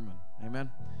hour-and-a-half sermon. Amen?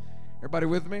 Everybody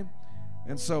with me?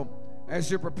 And so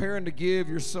as you're preparing to give,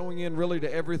 you're sowing in really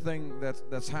to everything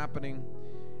that's happening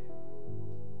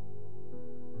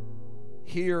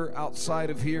here,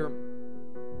 outside of here.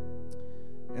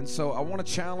 And so I want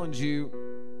to challenge you,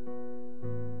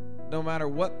 no matter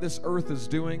what this earth is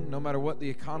doing, no matter what the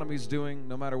economy is doing,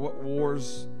 no matter what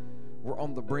wars we're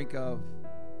on the brink of,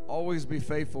 always be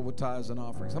faithful with tithes and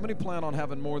offerings. How many plan on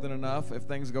having more than enough if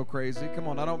things go crazy? Come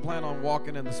on, I don't plan on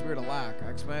walking in the spirit of lack.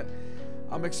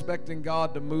 I'm expecting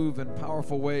God to move in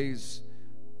powerful ways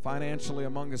financially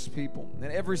among His people. And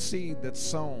every seed that's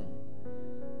sown,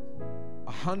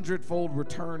 100-fold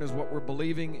return is what we're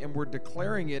believing, and we're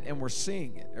declaring it, and we're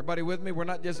seeing it. Everybody with me?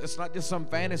 It's not just some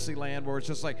fantasy land where it's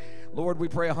just like, Lord, we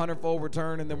pray 100-fold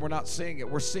return, and then we're not seeing it.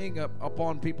 We're seeing it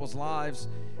upon people's lives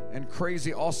and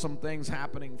crazy, awesome things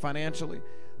happening financially.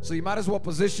 So you might as well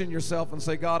position yourself and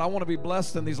say, God, I want to be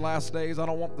blessed in these last days. I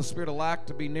don't want the spirit of lack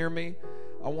to be near me.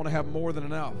 I want to have more than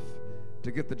enough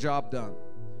to get the job done.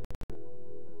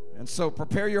 And so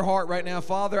prepare your heart right now.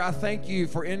 Father, I thank you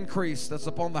for increase that's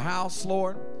upon the house,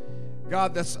 Lord.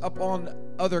 God, that's upon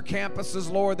other campuses,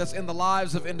 Lord, that's in the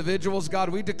lives of individuals. God,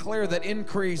 we declare that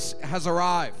increase has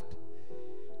arrived.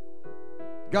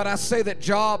 God, I say that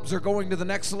jobs are going to the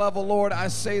next level, Lord. I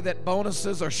say that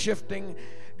bonuses are shifting.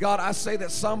 God, I say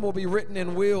that some will be written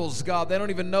in wills, God. They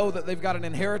don't even know that they've got an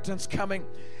inheritance coming.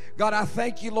 God, I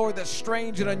thank you, Lord, that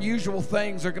strange and unusual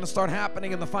things are going to start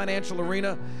happening in the financial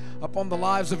arena upon the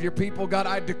lives of your people. God,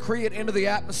 I decree it into the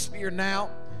atmosphere now.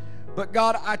 But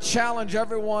God, I challenge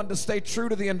everyone to stay true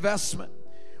to the investment.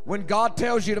 When God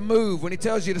tells you to move, when He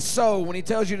tells you to sow, when He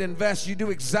tells you to invest, you do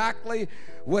exactly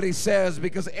what He says,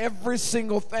 because every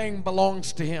single thing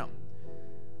belongs to Him.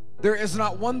 There is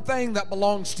not one thing that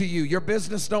belongs to you. Your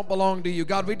business don't belong to you.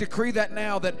 God, we decree that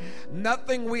now, that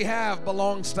nothing we have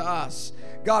belongs to us.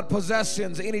 God,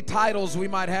 possessions, any titles we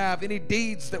might have, any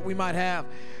deeds that we might have.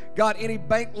 God, any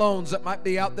bank loans that might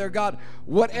be out there, God,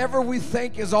 whatever we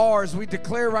think is ours, we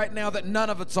declare right now that none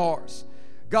of it's ours.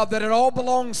 God, that it all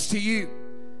belongs to you.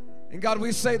 And God,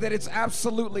 we say that it's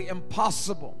absolutely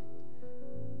impossible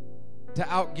to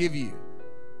outgive you.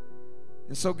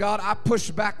 And so, God, I push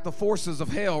back the forces of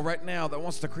hell right now that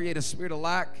wants to create a spirit of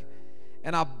lack,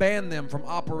 and I ban them from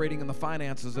operating in the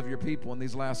finances of your people in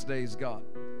these last days, God.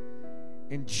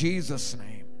 In Jesus'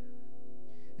 name.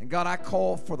 And God, I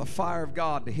call for the fire of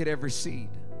God to hit every seed.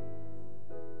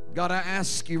 God, I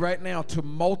ask you right now to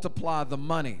multiply the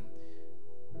money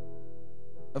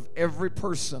of every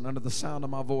person under the sound of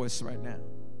my voice right now.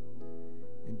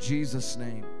 In Jesus'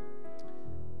 name.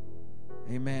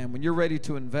 Amen. When you're ready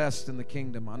to invest in the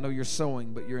kingdom, I know you're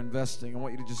sowing, but you're investing. I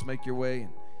want you to just make your way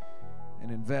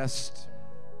and invest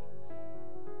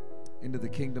into the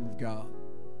kingdom of God.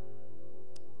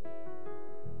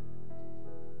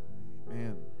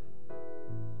 Amen.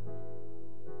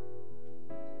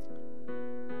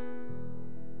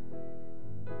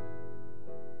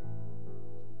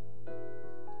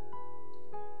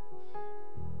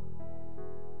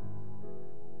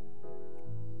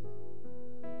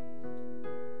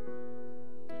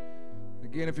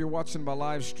 Again, if you're watching by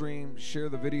live stream, share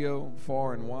the video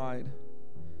far and wide.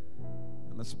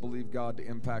 And let's believe God to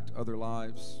impact other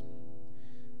lives.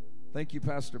 Thank you,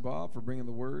 Pastor Bob, for bringing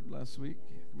the word last week.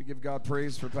 Let me give God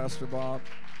praise for Pastor Bob.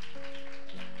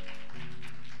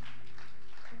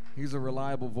 He's a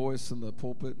reliable voice in the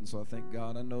pulpit, and so I thank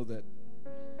God. I know that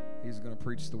he's going to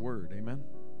preach the word. Amen?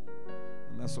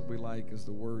 And that's what we like, is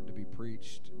the word to be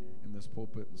preached in this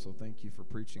pulpit. And so thank you for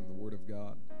preaching the word of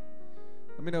God.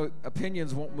 Let me know,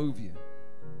 opinions won't move you.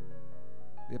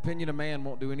 The opinion of man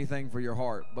won't do anything for your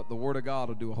heart, but the word of God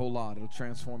will do a whole lot. It'll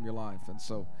transform your life. And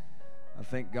so I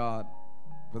thank God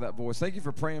for that voice. Thank you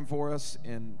for praying for us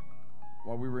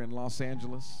while we were in Los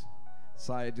Angeles.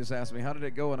 Syed just asked me, how did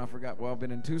it go? And I forgot. Well, I've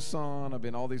been in Tucson. I've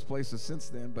been all these places since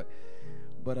then.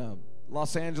 But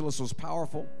Los Angeles was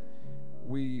powerful.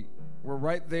 We were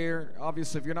right there.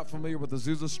 Obviously, if you're not familiar with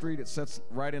Azusa Street, it sits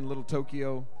right in Little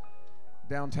Tokyo,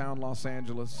 downtown Los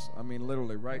Angeles. I mean,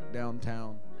 literally right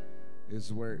downtown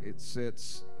is where it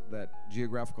sits, that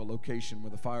geographical location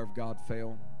where the fire of God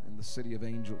fell in the city of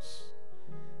angels.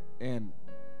 And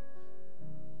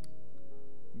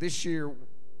this year,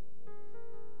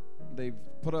 they've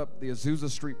put up the Azusa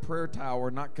Street Prayer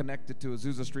Tower, not connected to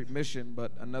Azusa Street Mission,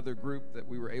 but another group that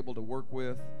we were able to work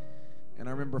with. And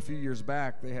I remember a few years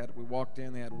back, we walked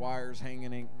in, they had wires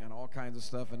hanging and all kinds of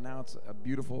stuff, and now it's a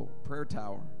beautiful prayer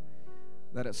tower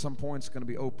that at some point is going to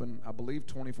be open, I believe,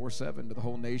 24/7 to the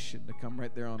whole nation, to come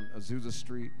right there on Azusa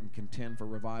Street and contend for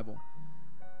revival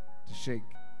to shake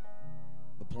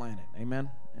the planet.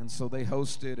 Amen? And so they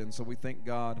hosted, and so we thank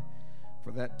God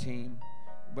for that team.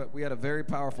 But we had a very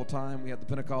powerful time. We had the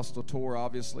Pentecostal tour,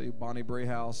 obviously, Bonnie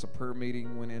Brayhouse, a prayer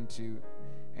meeting, went into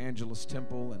Angela's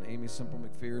Temple and Amy Simple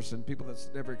McPherson. People that's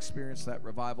never experienced that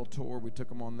revival tour, we took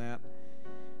them on that.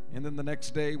 And then the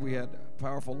next day, we had a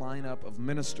powerful lineup of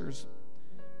ministers.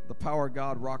 The power of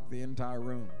God rocked the entire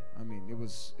room. I mean, it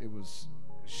was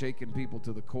shaking people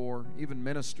to the core, even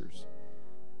ministers.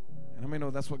 And I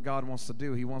mean, that's what God wants to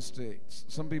do. He wants to,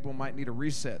 some people might need a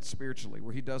reset spiritually,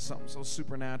 where he does something so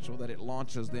supernatural that it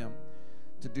launches them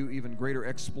to do even greater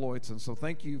exploits. And so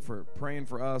thank you for praying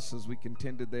for us as we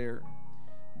contended there.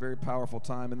 Very powerful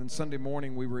time. And then Sunday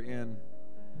morning, we were in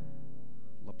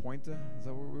La Puente. Is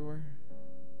that where we were?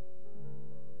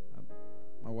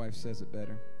 My wife says it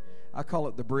better. I call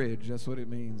it the bridge. That's what it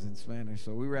means in Spanish.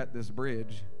 So we were at this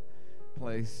bridge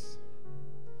place,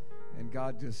 and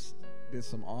God just did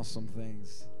some awesome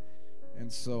things. And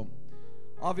so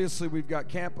obviously we've got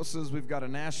campuses, we've got a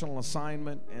national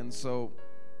assignment, and so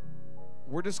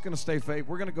we're just going to stay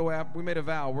faithful. We're going to go after, we made a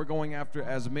vow, we're going after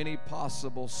as many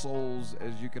possible souls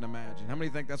as you can imagine. How many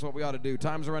think that's what we ought to do?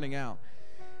 Time's running out.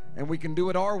 And we can do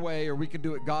it our way, or we can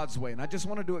do it God's way. And I just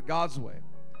want to do it God's way.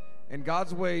 And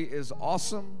God's way is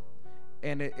awesome,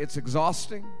 and it's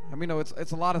exhausting. I mean, no,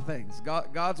 it's a lot of things.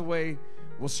 God's way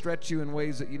will stretch you in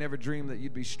ways that you never dreamed that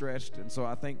you'd be stretched. And so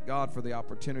I thank God for the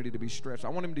opportunity to be stretched. I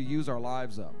want him to use our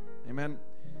lives up. Amen.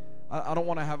 I don't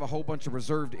want to have a whole bunch of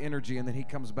reserved energy and then he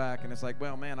comes back and it's like,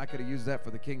 well, man, I could have used that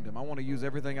for the kingdom. I want to use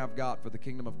everything I've got for the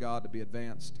kingdom of God to be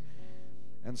advanced.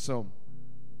 And so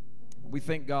we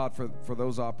thank God for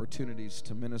those opportunities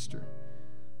to minister.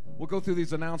 We'll go through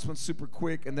these announcements super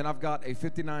quick, and then I've got a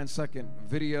 59-second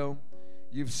video.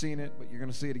 You've seen it, but you're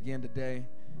going to see it again today,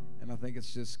 and I think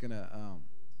it's just going to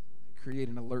create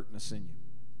an alertness in you.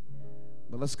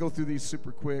 But let's go through these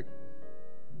super quick.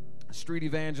 Street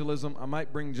evangelism. I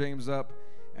might bring James up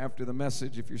after the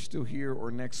message if you're still here,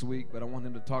 or next week, but I want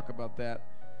him to talk about that.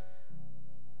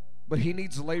 But he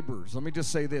needs laborers. Let me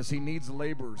just say this. He needs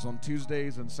laborers on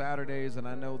Tuesdays and Saturdays. And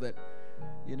I know that,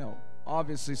 you know,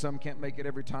 obviously some can't make it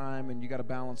every time, and you got to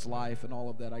balance life and all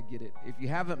of that. I get it. If you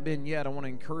haven't been yet, I want to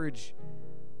encourage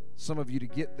some of you to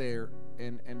get there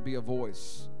and be a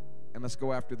voice. And let's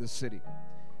go after this city.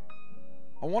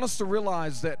 I want us to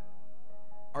realize that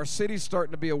our city's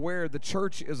starting to be aware the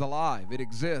church is alive. It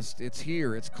exists. It's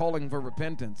here. It's calling for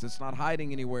repentance. It's not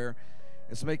hiding anywhere.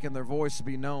 It's making their voice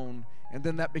be known. And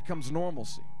then that becomes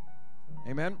normalcy.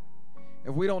 Amen?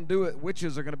 If we don't do it,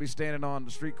 witches are going to be standing on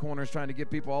the street corners trying to get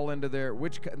people all into their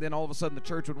witch. And then all of a sudden the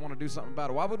church would want to do something about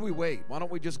it. Why would we wait? Why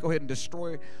don't we just go ahead and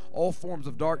destroy all forms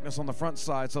of darkness on the front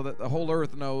side so that the whole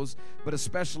earth knows, but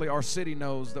especially our city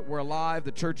knows that we're alive,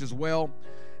 the church is well,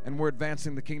 and we're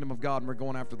advancing the kingdom of God, and we're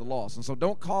going after the lost. And so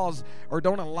don't cause or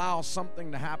don't allow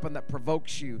something to happen that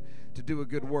provokes you to do a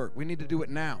good work. We need to do it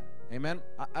now. Amen?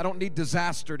 I don't need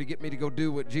disaster to get me to go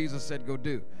do what Jesus said go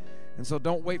do. And so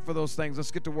don't wait for those things.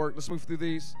 Let's get to work. Let's move through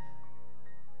these.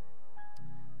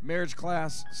 Marriage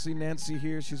class. See Nancy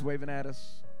here. She's waving at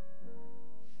us.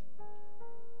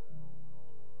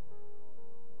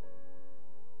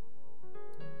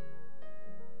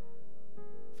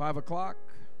 Five o'clock.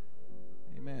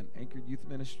 Amen. Anchored Youth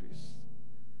Ministries.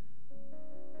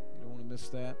 You don't want to miss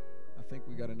that. I think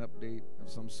we got an update of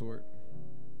some sort.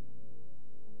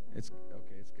 It's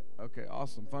okay.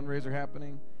 Awesome. Fundraiser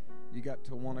happening. You got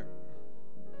to want to.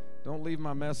 Don't leave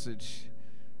my message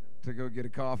to go get a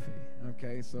coffee.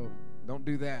 Okay, so don't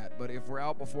do that. But if we're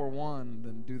out before 1,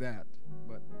 then do that.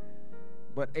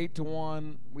 But 8 to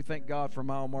 1, we thank God for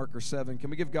mile marker 7. Can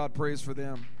we give God praise for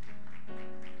them?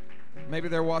 Maybe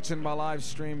they're watching my live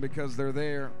stream because they're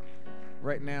there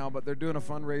right now, but they're doing a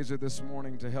fundraiser this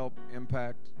morning to help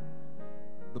impact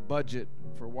the budget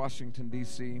for Washington,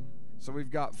 D.C. So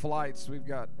we've got flights, we've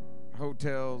got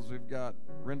hotels, we've got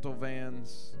rental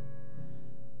vans,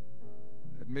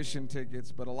 admission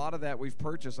tickets, but a lot of that we've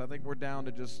purchased. I think we're down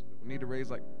to just, we need to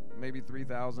raise like maybe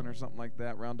 $3,000 or something like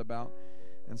that, roundabout.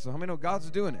 And so how many know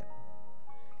God's doing it?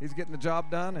 He's getting the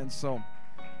job done, and so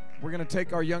we're going to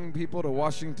take our young people to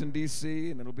Washington,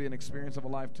 D.C., and it'll be an experience of a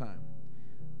lifetime.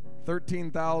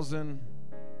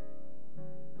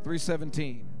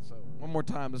 13,317. So one more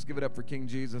time, let's give it up for King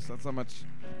Jesus. That's how much.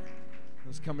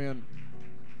 Let's come in.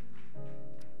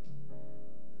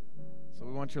 So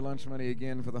we want your lunch money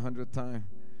again for the 100th time.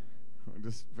 I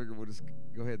just figured we'll just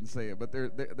go ahead and say it. But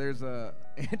there's a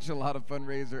enchilada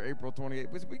fundraiser April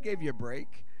 28th. We gave you a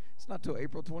break. It's not till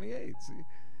April 28th. See?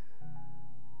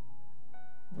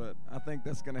 But I think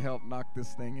that's going to help knock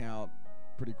this thing out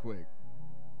pretty quick.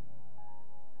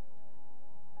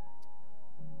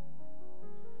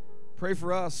 Pray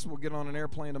for us. We'll get on an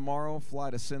airplane tomorrow, fly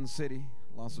to Sin City,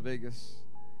 Las Vegas.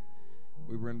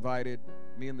 We were invited,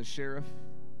 me and the sheriff,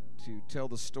 to tell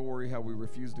the story how we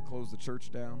refused to close the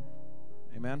church down.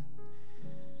 Amen.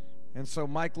 And so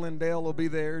Mike Lindale will be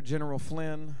there, General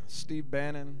Flynn, Steve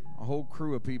Bannon, a whole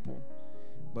crew of people.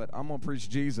 But I'm going to preach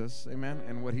Jesus, amen,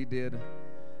 and what he did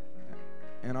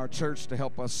in our church to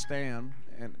help us stand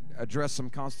and address some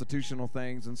constitutional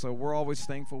things. And so we're always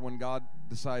thankful when God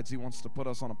decides he wants to put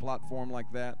us on a platform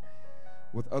like that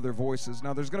with other voices.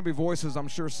 Now, there's going to be voices, I'm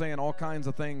sure, saying all kinds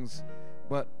of things,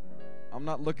 but I'm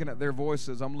not looking at their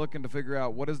voices. I'm looking to figure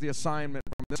out what is the assignment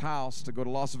from this house to go to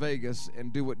Las Vegas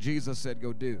and do what Jesus said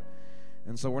go do.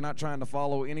 And so we're not trying to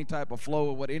follow any type of flow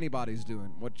of what anybody's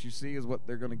doing. What you see is what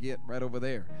they're going to get right over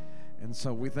there. And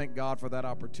so we thank God for that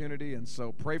opportunity. And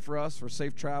so pray for us for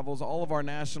safe travels. All of our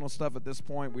national stuff at this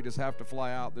point, we just have to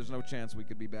fly out. There's no chance we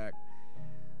could be back.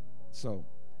 So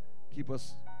keep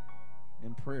us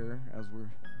in prayer as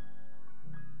we're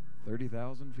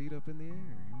 30,000 feet up in the air,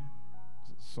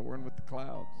 soaring with the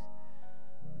clouds.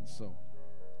 And so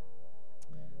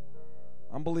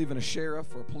I'm believing a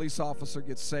sheriff or a police officer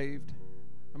gets saved.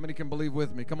 How many can believe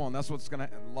with me? Come on, that's what's going to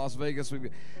happen. Las Vegas.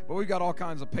 But we've got all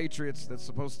kinds of patriots that's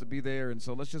supposed to be there, and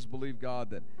so let's just believe God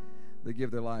that they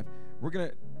give their life. We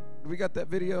got that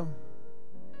video?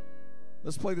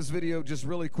 Let's play this video just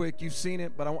really quick. You've seen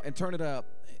it, but and turn it up.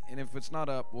 And if it's not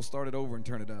up, we'll start it over and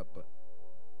turn it up. But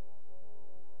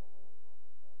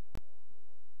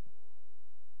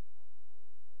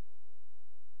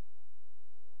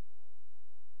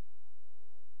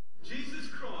Jesus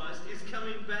Christ is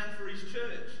coming back for his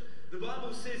church. The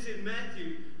Bible says in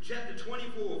Matthew chapter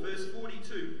 24 verse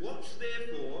 42, "Watch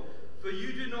therefore, for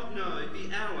you do not know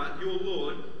the hour your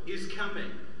Lord is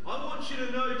coming." I want you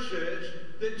to know, church,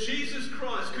 that Jesus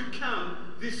Christ could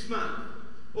come this month,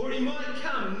 or he might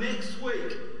come next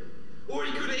week, or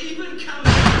he could even come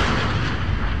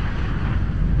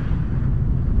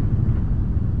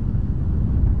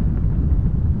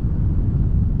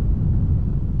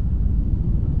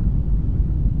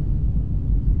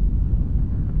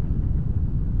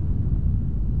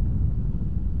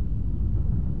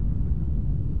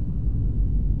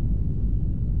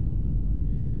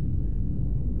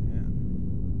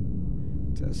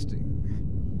Testing.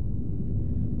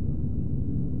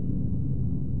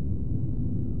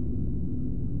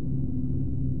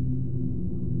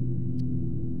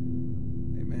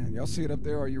 Amen. Y'all see it up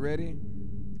there? Are you ready?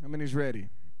 How many's ready?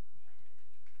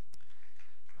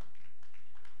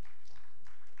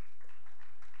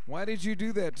 Why did you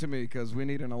do that to me? Because we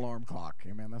need an alarm clock.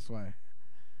 Amen. That's why.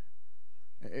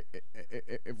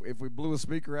 If we blew a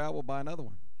speaker out, we'll buy another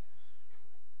one.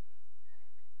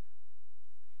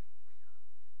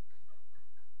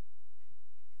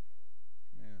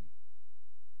 Man.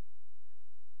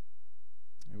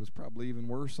 It was probably even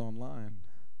worse online.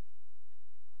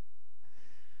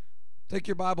 Take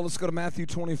your Bible. Let's go to Matthew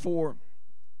 24.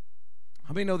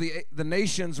 How many know the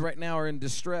nations right now are in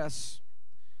distress?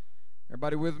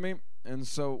 Everybody with me? And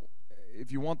so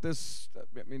if you want this,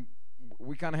 I mean,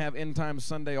 we kind of have End Time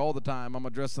Sunday all the time. I'm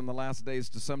addressing the last days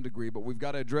to some degree, but we've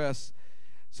got to address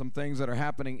some things that are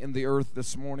happening in the earth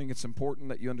this morning. It's important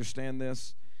that you understand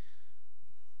this.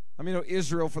 I mean,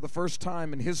 Israel, for the first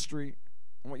time in history,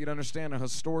 I want you to understand a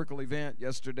historical event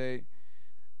yesterday,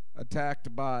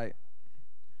 attacked by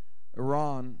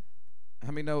Iran.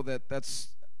 How many know that that's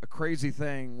a crazy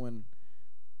thing when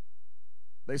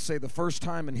they say the first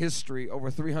time in history over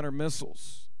 300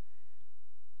 missiles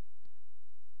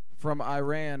from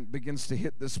Iran begins to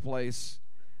hit this place,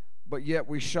 but yet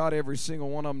we shot every single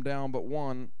one of them down but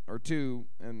one or two,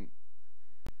 and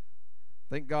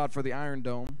thank God for the Iron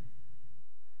Dome.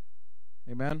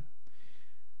 Amen.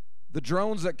 The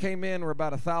drones that came in were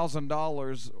about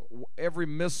 $1,000. Every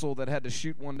missile that had to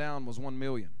shoot one down was $1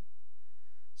 million.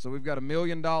 So we've got $1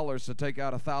 million to take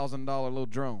out a $1,000 little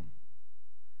drone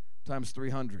times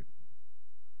 300.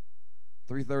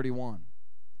 331.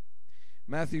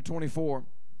 Matthew 24.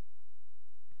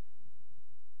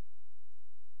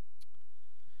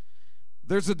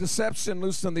 There's a deception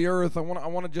loosed in the earth. I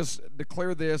want to just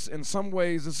declare this. In some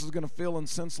ways, this is going to feel and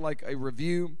sense like a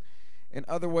review. In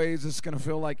other ways, it's going to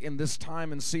feel like in this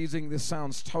time and season, this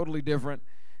sounds totally different.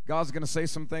 God's going to say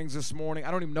some things this morning.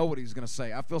 I don't even know what he's going to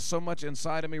say. I feel so much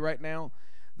inside of me right now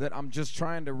that I'm just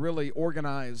trying to really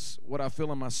organize what I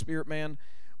feel in my spirit, man.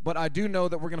 But I do know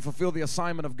that we're going to fulfill the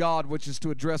assignment of God, which is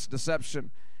to address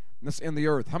deception that's in the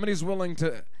earth. How many is willing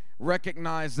to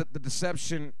recognize that the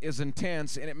deception is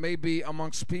intense, and it may be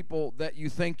amongst people that you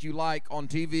think you like on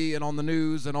TV and on the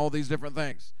news and all these different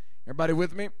things? Everybody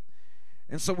with me?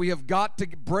 And so we have got to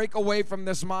break away from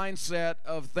this mindset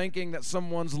of thinking that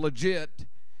someone's legit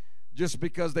just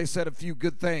because they said a few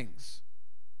good things.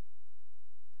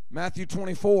 Matthew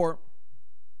 24.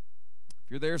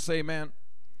 If you're there, say amen.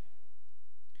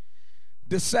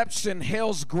 Deception,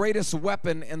 hell's greatest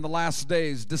weapon in the last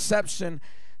days. Deception,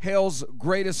 hell's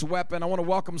greatest weapon. I want to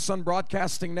welcome Sun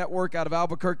Broadcasting Network out of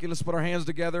Albuquerque. Let's put our hands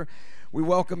together. We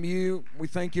welcome you. We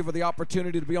thank you for the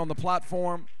opportunity to be on the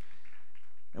platform.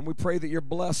 And we pray that you're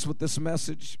blessed with this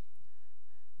message.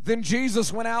 Then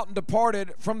Jesus went out and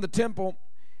departed from the temple,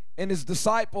 and his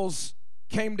disciples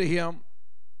came to him.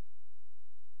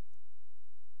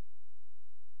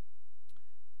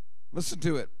 Listen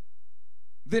to it.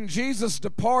 Then Jesus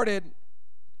departed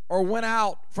or went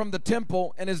out from the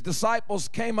temple, and his disciples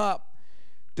came up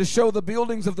to show the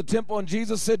buildings of the temple. And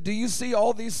Jesus said, "Do you see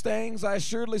all these things? I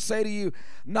assuredly say to you,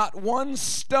 not one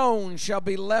stone shall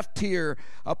be left here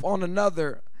upon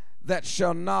another that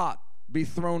shall not be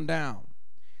thrown down."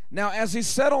 Now, as he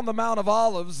sat on the Mount of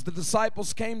Olives, the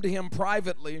disciples came to him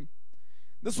privately.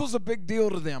 This was a big deal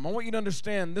to them. I want you to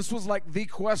understand, this was like the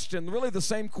question, really the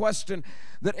same question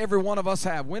that every one of us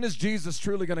have. When is Jesus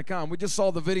truly going to come? We just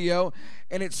saw the video,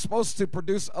 and it's supposed to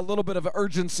produce a little bit of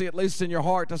urgency, at least in your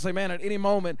heart, to say, man, at any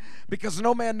moment, because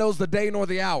no man knows the day nor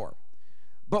the hour.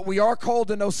 But we are called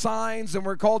to know signs, and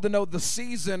we're called to know the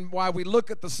season why we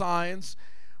look at the signs.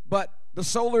 But the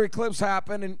solar eclipse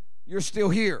happened, and you're still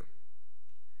here.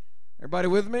 Everybody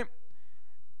with me?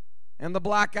 And the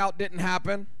blackout didn't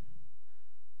happen.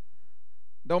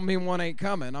 Don't mean one ain't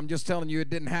coming. I'm just telling you it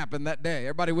didn't happen that day.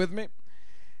 Everybody with me?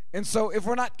 And so if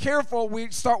we're not careful,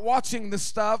 we start watching this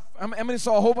stuff. I mean,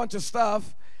 saw a whole bunch of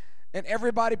stuff, and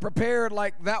everybody prepared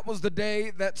like that was the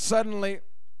day that suddenly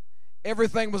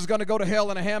everything was going to go to hell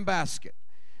in a handbasket.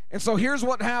 And so here's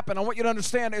what happened. I want you to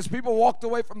understand, as people walked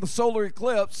away from the solar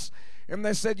eclipse, and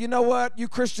they said, you know what, you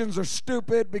Christians are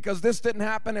stupid because this didn't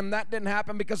happen and that didn't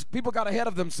happen, because people got ahead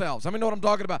of themselves. I mean, know what I'm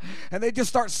talking about? And they just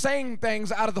start saying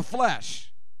things out of the flesh.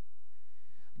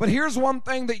 But here's one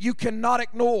thing that you cannot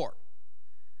ignore.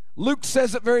 Luke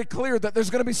says it very clear that there's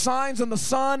going to be signs in the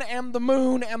sun and the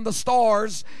moon and the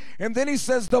stars, and then he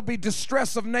says there'll be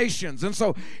distress of nations. And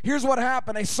so here's what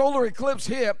happened. A solar eclipse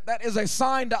hit. That is a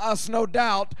sign to us, no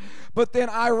doubt. But then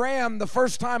Iran, the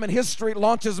first time in history,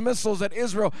 launches missiles at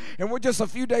Israel, and we're just a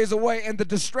few days away, and the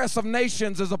distress of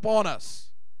nations is upon us.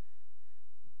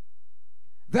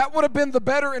 That would have been the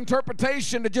better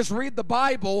interpretation, to just read the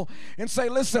Bible and say,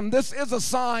 listen, this is a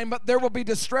sign, but there will be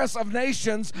distress of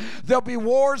nations. There'll be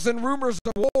wars and rumors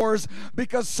of wars,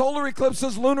 because solar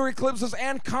eclipses, lunar eclipses,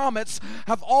 and comets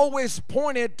have always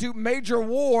pointed to major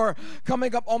war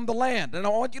coming up on the land. And I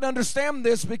want you to understand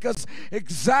this, because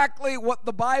exactly what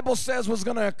the Bible says was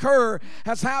going to occur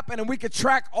has happened. And we could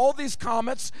track all these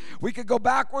comets. We could go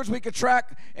backwards. We could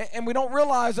track, and we don't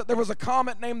realize that there was a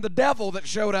comet named the Devil that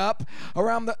showed up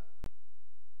around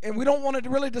and we don't want to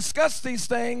really discuss these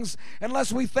things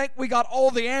unless we think we got all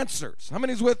the answers. How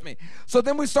many's with me? So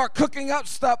then we start cooking up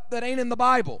stuff that ain't in the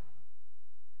Bible.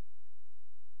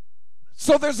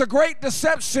 So there's a great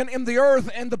deception in the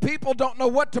earth, and the people don't know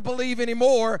what to believe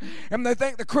anymore, and they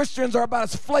think the Christians are about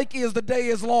as flaky as the day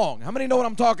is long. How many know what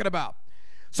I'm talking about?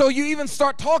 So you even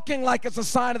start talking like it's a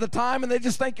sign of the time, and they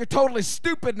just think you're totally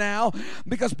stupid now,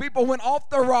 because people went off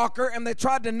their rocker and they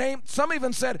tried to name, some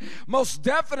even said, most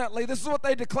definitely, this is what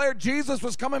they declared, Jesus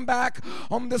was coming back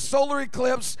on this solar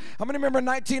eclipse. How many remember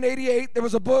 1988? There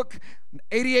was a book,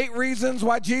 88 Reasons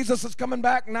Why Jesus is Coming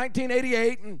Back,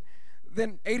 1988, and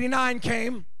then 89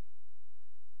 came.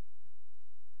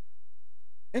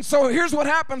 And so here's what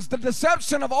happens. The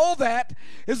deception of all that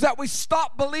is that we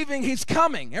stop believing he's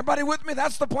coming. Everybody with me?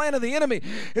 That's the plan of the enemy,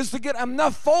 is to get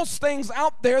enough false things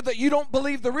out there that you don't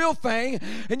believe the real thing,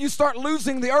 and you start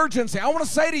losing the urgency. I want to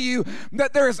say to you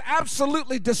that there is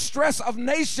absolutely distress of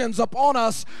nations upon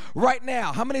us right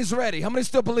now. How many's ready? How many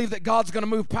still believe that God's going to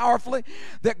move powerfully,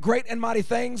 that great and mighty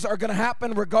things are going to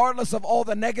happen regardless of all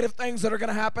the negative things that are going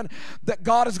to happen, that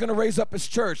God is going to raise up his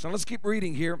church? Now let's keep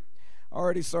reading here. I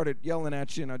already started yelling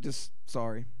at you, and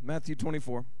sorry. Matthew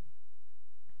 24.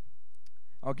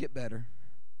 I'll get better.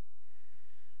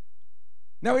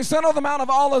 Now he sent on the Mount of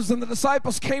Olives, and the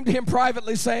disciples came to him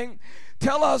privately, saying,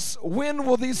 tell us, when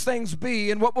will these things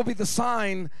be, and what will be the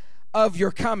sign of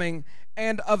your coming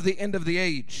and of the end of the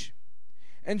age?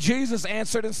 And Jesus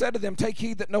answered and said to them, take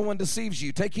heed that no one deceives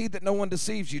you. Take heed that no one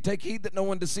deceives you. Take heed that no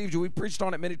one deceives you. We've preached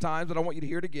on it many times, but I want you to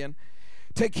hear it again.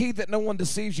 Take heed that no one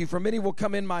deceives you, for many will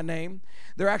come in my name.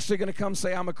 They're actually going to come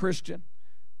say, I'm a Christian.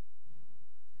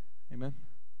 Amen.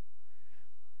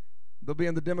 They'll be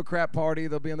in the Democrat Party.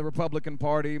 They'll be in the Republican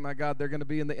Party. My God, they're going to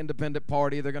be in the Independent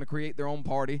Party. They're going to create their own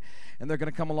party, and they're going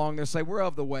to come along and say, we're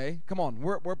of the way. Come on,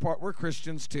 we're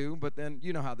Christians too, but then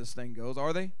you know how this thing goes,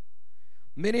 are they?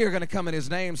 Many are going to come in his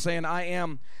name saying, I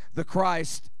am the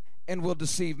Christ, and will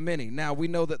deceive many. Now, we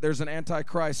know that there's an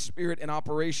antichrist spirit in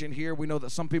operation here. We know that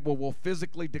some people will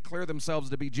physically declare themselves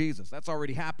to be Jesus. That's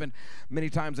already happened many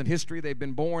times in history. They've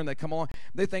been born, they come along,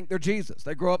 they think they're Jesus.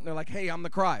 They grow up and they're like, hey, I'm the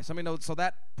Christ. I mean, so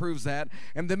that proves that.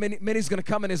 And then many's going to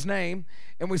come in his name,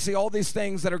 and we see all these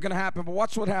things that are going to happen. But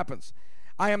watch what happens.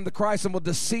 I am the Christ and will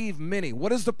deceive many.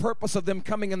 What is the purpose of them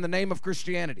coming in the name of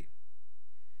Christianity?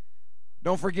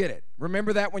 Don't forget it.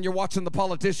 Remember that when you're watching the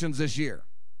politicians this year.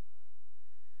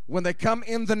 When they come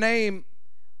in the name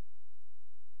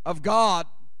of God,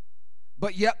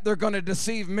 but yet they're going to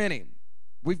deceive many.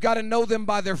 We've got to know them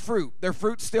by their fruit. Their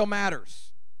fruit still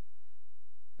matters.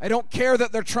 I don't care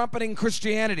that they're trumpeting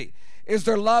Christianity. Is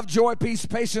there love, joy, peace,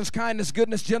 patience, kindness,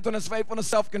 goodness, gentleness, faithfulness,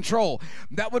 self-control?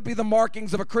 That would be the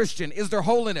markings of a Christian. Is there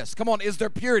holiness? Come on, is there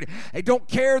purity? I don't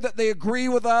care that they agree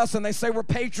with us and they say we're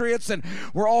patriots and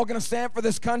we're all going to stand for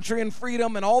this country and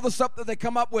freedom and all the stuff that they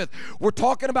come up with. We're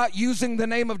talking about using the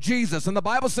name of Jesus. And the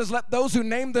Bible says, let those who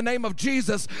name the name of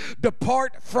Jesus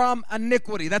depart from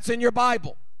iniquity. That's in your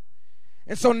Bible.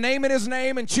 And so naming his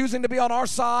name and choosing to be on our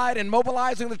side and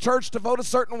mobilizing the church to vote a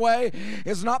certain way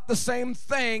is not the same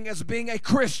thing as being a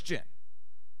Christian.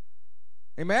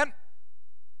 Amen?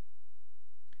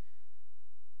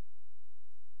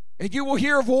 And you will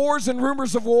hear of wars and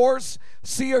rumors of wars.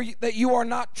 See that you are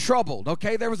not troubled.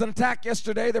 Okay, there was an attack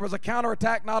yesterday. There was a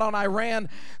counterattack not on Iran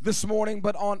this morning,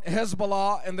 but on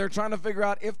Hezbollah. And they're trying to figure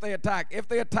out if they attack. If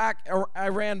they attack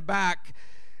Iran back,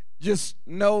 just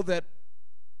know that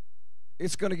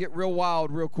it's going to get real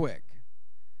wild real quick.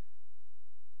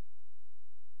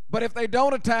 But if they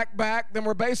don't attack back, then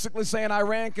we're basically saying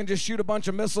Iran can just shoot a bunch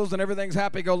of missiles and everything's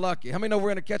happy-go-lucky. How many know we're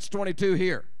in a catch-22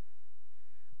 here?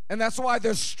 And that's why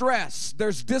there's stress,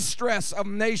 there's distress of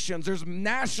nations, there's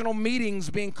national meetings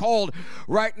being called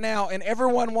right now, and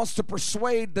everyone wants to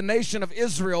persuade the nation of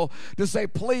Israel to say,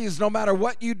 please, no matter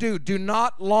what you do, do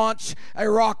not launch a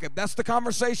rocket. That's the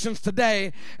conversations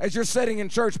today as you're sitting in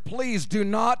church. Please do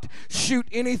not shoot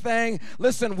anything.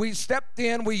 Listen, we stepped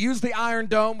in, we used the Iron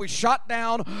Dome, we shot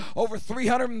down over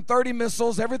 330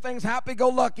 missiles. Everything's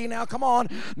happy-go-lucky now. Come on,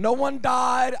 no one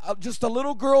died, just a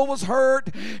little girl was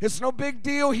hurt. It's no big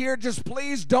deal here. Just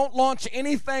please don't launch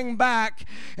anything back.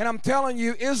 And I'm telling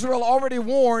you, Israel already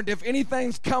warned, if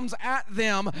anything comes at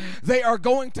them, they are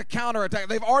going to counterattack.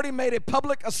 They've already made a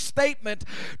public statement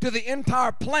to the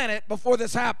entire planet before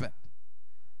this happened.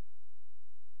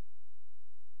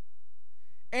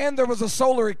 And there was a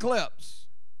solar eclipse.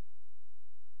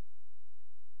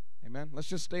 Amen. Let's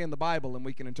just stay in the Bible and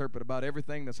we can interpret about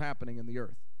everything that's happening in the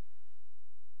earth.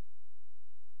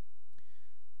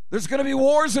 There's going to be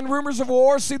wars and rumors of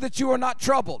wars. See that you are not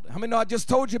troubled. I mean, I just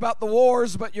told you about the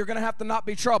wars, but you're going to have to not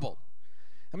be troubled.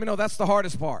 I mean, no, that's the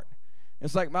hardest part.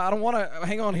 It's like, I don't want to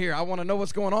hang on here. I want to know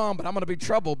what's going on, but I'm going to be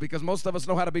troubled because most of us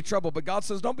know how to be troubled. But God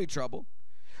says, don't be troubled.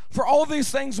 For all these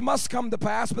things must come to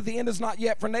pass, but the end is not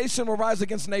yet. For nation will rise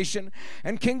against nation,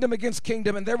 and kingdom against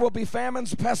kingdom, and there will be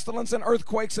famines, pestilence, and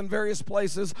earthquakes in various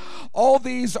places. All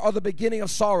these are the beginning of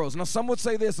sorrows. Now, some would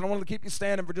say this, and I want to keep you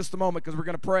standing for just a moment because we're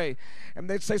going to pray. And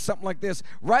they'd say something like this.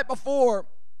 Right before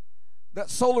that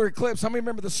solar eclipse, how many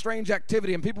remember the strange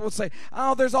activity? And people would say,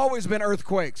 oh, there's always been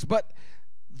earthquakes. But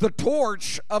the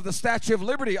torch of the Statue of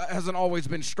Liberty hasn't always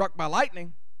been struck by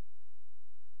lightning.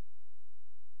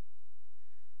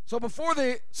 So before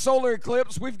the solar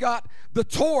eclipse, we've got the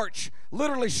torch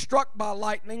literally struck by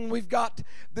lightning. We've got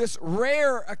this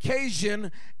rare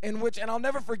occasion in which, and I'll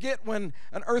never forget when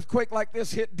an earthquake like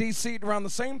this hit D.C. around the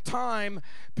same time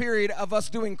period of us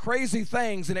doing crazy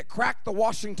things, and it cracked the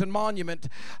Washington Monument,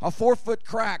 a 4-foot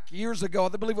crack years ago. I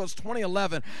believe it was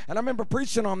 2011. And I remember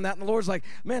preaching on that, and the Lord's like,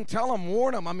 man, tell them,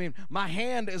 warn them. I mean, my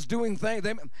hand is doing things.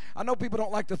 I know people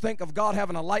don't like to think of God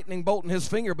having a lightning bolt in his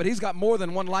finger, but he's got more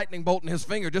than one lightning bolt in his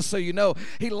finger. Just so you know,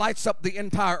 he lights up the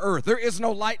entire earth. There is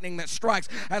no lightning that strikes.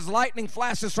 As lightning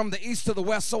flashes from the east to the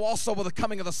west, so also will the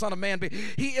coming of the Son of Man be.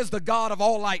 He is the God of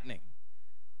all lightning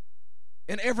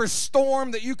in every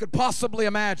storm that you could possibly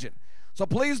imagine. So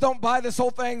please don't buy this whole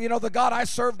thing. You know, the God I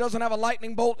serve doesn't have a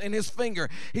lightning bolt in his finger.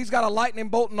 He's got a lightning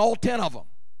bolt in all 10 of them,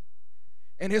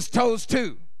 and his toes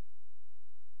too.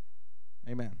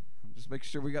 Amen. Just make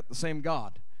sure we got the same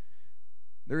God.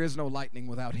 There is no lightning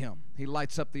without him. He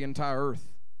lights up the entire earth.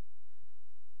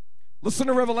 Listen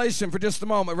to Revelation for just a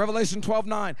moment. Revelation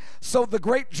 12:9. So the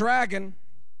great dragon,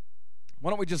 why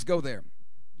don't we just go there?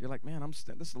 You're like, man,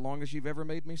 this is the longest you've ever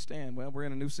made me stand. Well, we're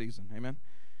in a new season. Amen.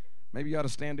 Maybe you ought to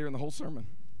stand during the whole sermon.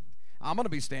 I'm going to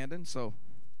be standing, so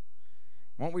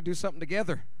why don't we do something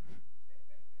together?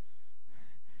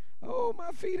 Oh,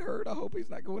 my feet hurt. I hope he's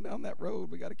not going down that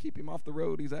road. We got to keep him off the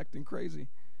road. He's acting crazy.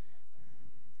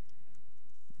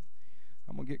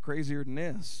 I'm going to get crazier than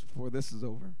this before this is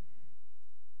over.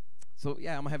 So,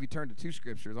 yeah, I'm going to have you turn to 2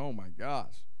 scriptures. Oh, my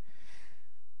gosh.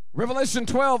 Revelation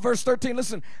 12, verse 13.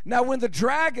 Listen. Now, when the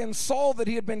dragon saw that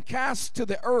he had been cast to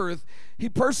the earth, he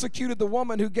persecuted the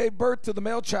woman who gave birth to the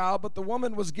male child. But the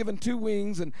woman was given 2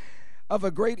 wings and of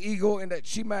a great eagle, and that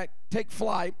she might take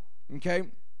flight. Okay?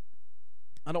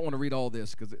 I don't want to read all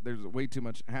this because there's way too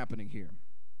much happening here.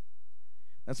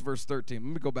 That's verse 13.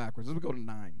 Let me go backwards. Let me go to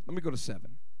 9. Let me go to 7.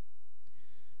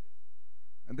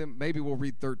 And then maybe we'll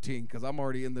read 13 because I'm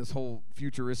already in this whole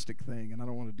futuristic thing, and I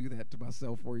don't want to do that to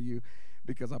myself or you,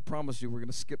 because I promise you we're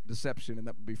going to skip deception, and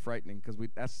that would be frightening because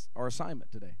that's our assignment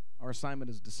today. Our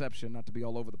assignment is deception, not to be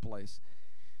all over the place.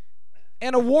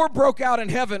 And a war broke out in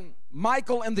heaven.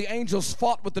 Michael and the angels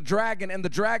fought with the dragon, and the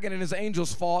dragon and his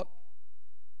angels fought.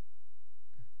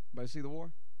 Everybody see the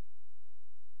war?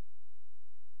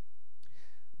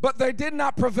 But they did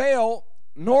not prevail,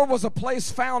 nor was a place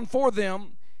found for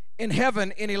them in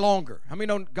heaven any longer. How many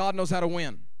know God knows how to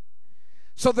win?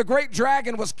 So the great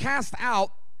dragon was cast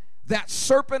out, that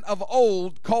serpent of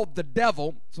old called the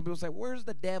devil. Some people say, where's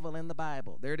the devil in the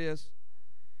Bible? There it is.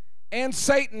 And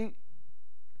Satan,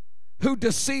 who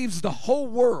deceives the whole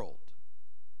world.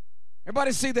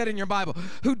 Everybody see that in your Bible?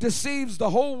 Who deceives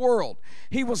the whole world.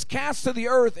 He was cast to the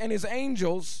earth, and his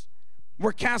angels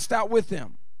were cast out with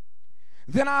him.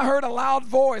 Then I heard a loud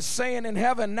voice saying in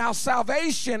heaven, now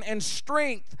salvation and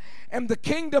strength and the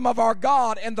kingdom of our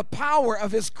God and the power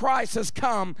of his Christ has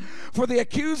come. For the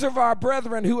accuser of our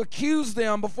brethren who accused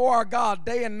them before our God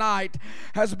day and night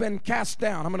has been cast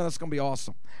down. I mean, that's going to be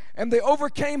awesome. And they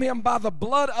overcame him by the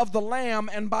blood of the Lamb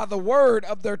and by the word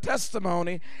of their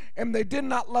testimony, and they did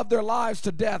not love their lives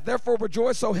to death. Therefore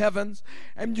rejoice, O heavens,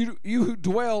 and you who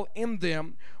dwell in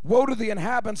them. Woe to the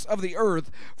inhabitants of the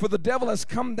earth, for the devil has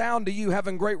come down to you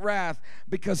having great wrath,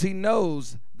 because he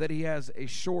knows that he has a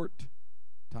short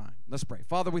time. Let's pray.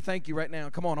 Father, we thank you right now.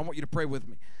 Come on, I want you to pray with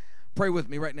me. Pray with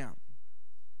me right now.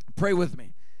 Pray with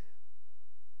me.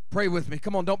 Pray with me.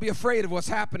 Come on, don't be afraid of what's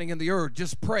happening in the earth.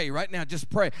 Just pray right now. Just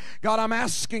pray. God, I'm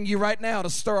asking you right now to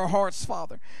stir our hearts,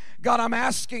 Father. God, I'm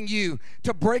asking you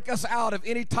to break us out of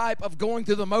any type of going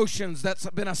through the motions that's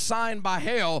been assigned by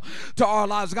hell to our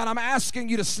lives. God, I'm asking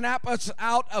you to snap us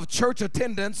out of church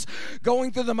attendance,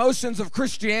 going through the motions of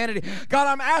Christianity. God,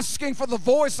 I'm asking for the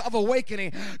voice of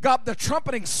awakening. God, the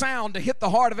trumpeting sound to hit the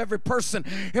heart of every person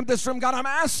in this room. God, I'm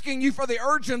asking you for the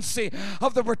urgency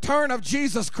of the return of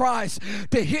Jesus Christ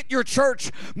to hit your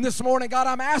church this morning. God,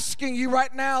 I'm asking you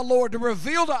right now, Lord, to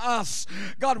reveal to us,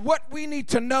 God, what we need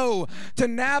to know to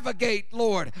navigate,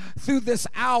 Lord, through this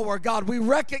hour. God, we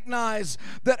recognize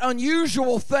that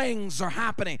unusual things are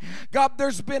happening. God,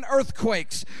 there's been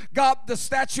earthquakes. God, the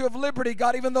Statue of Liberty,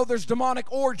 God, even though there's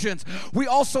demonic origins, we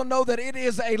also know that it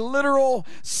is a literal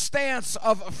stance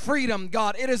of freedom,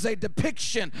 God. It is a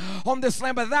depiction on this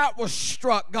land, but that was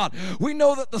struck, God. We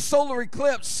know that the solar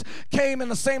eclipse came in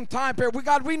the same time period.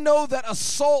 God, we know that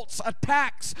assaults,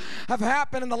 attacks have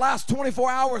happened in the last 24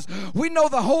 hours. We know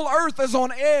the whole earth is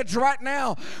on edge right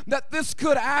now, that this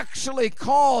could actually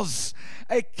cause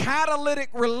a catalytic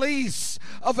release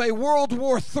of a World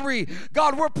War III.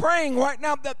 God, we're praying right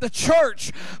now that the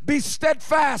church be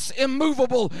steadfast,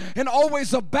 immovable, and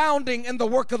always abounding in the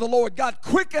work of the Lord. God,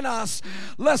 quicken us,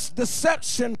 lest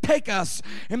deception take us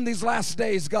in these last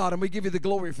days, God, and we give you the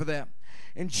glory for that.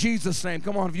 In Jesus' name.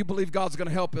 Come on, if you believe God's going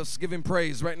to help us, give him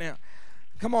praise right now.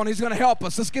 Come on, he's going to help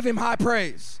us. Let's give him high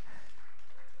praise.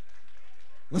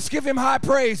 Let's give him high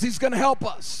praise. He's going to help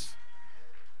us.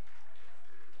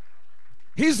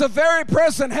 He's a very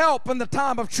present help in the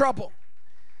time of trouble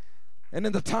and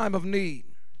in the time of need.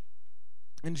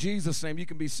 In Jesus' name, you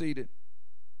can be seated.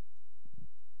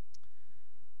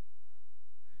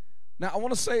 Now, I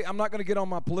want to say, I'm not going to get on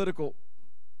my political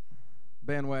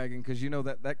bandwagon, because you know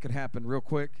that could happen real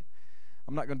quick.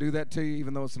 I'm not going to do that to you,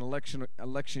 even though it's an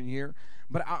election year.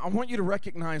 But I want you to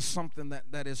recognize something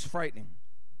that is frightening.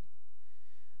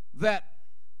 That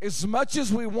as much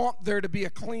as we want there to be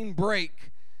a clean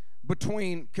break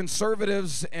between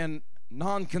conservatives and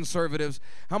non-conservatives,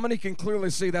 how many can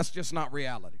clearly see that's just not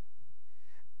reality?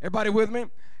 Everybody with me?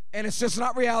 And it's just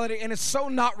not reality, and it's so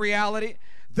not reality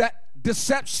that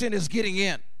deception is getting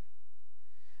in.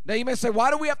 Now you may say, why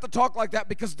do we have to talk like that?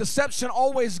 Because deception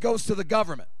always goes to the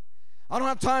government. I don't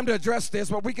have time to address this,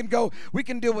 but we can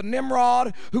deal with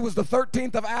Nimrod, who was the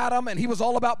 13th of Adam, and he was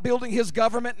all about building his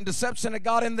government, and deception had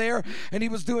got in there, and he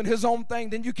was doing his own thing.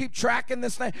 Then you keep tracking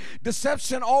this thing.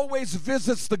 Deception always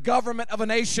visits the government of a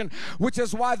nation, which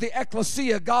is why the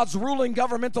ecclesia, God's ruling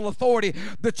governmental authority,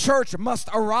 the church, must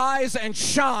arise and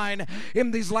shine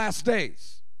in these last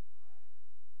days.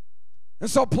 And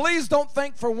so please don't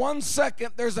think for 1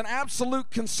 second there's an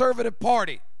absolute conservative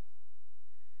party.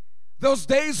 Those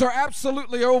days are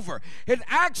absolutely over. It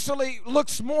actually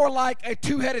looks more like a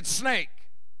two-headed snake.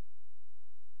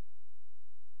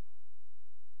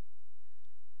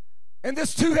 And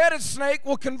this two-headed snake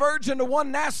will converge into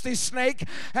one nasty snake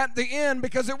at the end,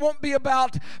 because it won't be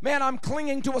about, man, I'm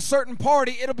clinging to a certain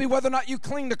party. It'll be whether or not you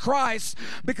cling to Christ,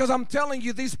 because I'm telling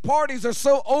you, these parties are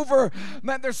so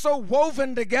they're so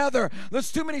woven together.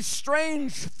 There's too many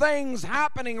strange things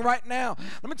happening right now.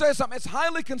 Let me tell you something. It's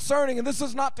highly concerning, and this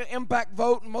is not to impact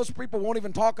vote, and most people won't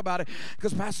even talk about it,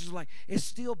 because pastors are like, it's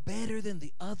still better than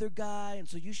the other guy, and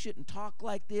so you shouldn't talk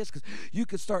like this, because you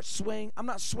could start swaying. I'm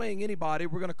not swaying anybody.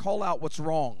 We're going to call out what's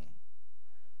wrong.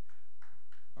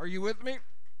 Are you with me?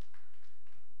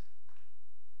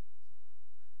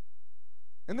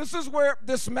 And this is where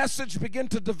this message began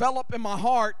to develop in my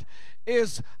heart.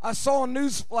 Is I saw a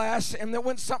news flash, and it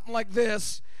went something like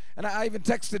this, and I even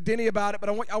texted Denny about it, but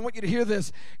I want you to hear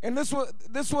this. And this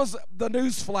was the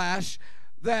news flash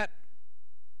that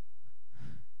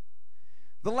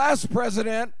the last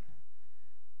president,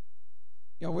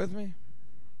 y'all with me?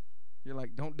 You're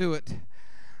like, don't do it.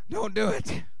 Don't do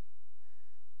it.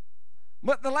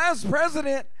 But the last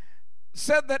president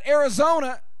said that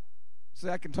Arizona, see,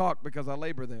 I can talk because I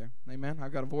labor there. Amen.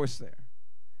 I've got a voice there.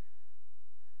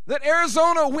 That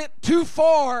Arizona went too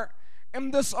far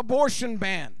in this abortion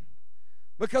ban.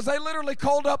 because they literally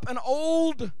called up an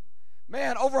old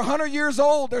man, over 100 years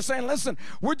old. They're saying, listen,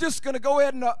 we're just going to go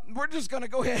ahead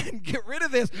and get rid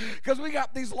of this because we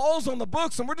got these laws on the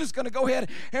books, and we're just going to go ahead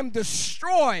and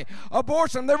destroy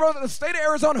abortion. They wrote that the state of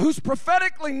Arizona, who's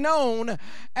prophetically known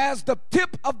as the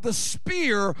tip of the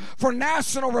spear for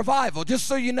national revival, just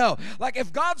so you know. Like,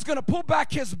 if God's going to pull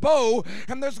back his bow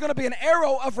and there's going to be an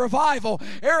arrow of revival,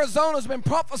 Arizona's been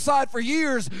prophesied for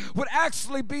years would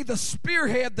actually be the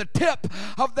spearhead, the tip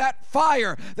of that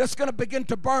fire that's going to begin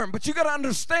to burn. But you got to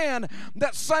understand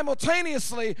that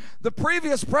simultaneously the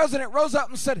previous president rose up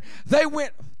and said they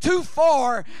went too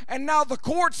far and now the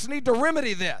courts need to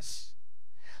remedy this.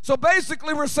 So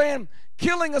basically we're saying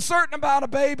killing a certain amount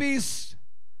of babies,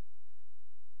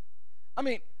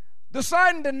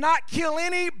 deciding to not kill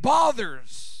any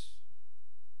bothers.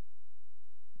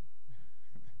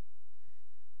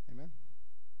 Amen.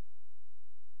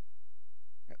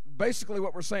 Basically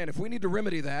what we're saying, if we need to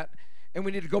remedy that and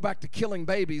we need to go back to killing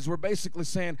babies, we're basically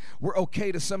saying we're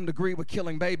okay to some degree with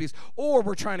killing babies, or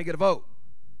we're trying to get a vote.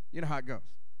 You know how it goes.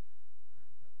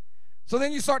 So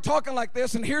then you start talking like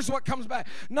this, and here's what comes back.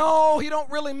 No, he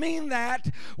don't really mean that.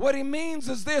 What he means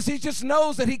is this. He just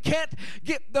knows that he can't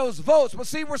get those votes. But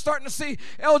see, we're starting to see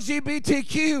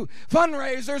LGBTQ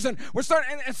fundraisers, and we're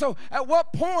starting. And so at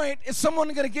what point is someone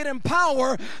going to get in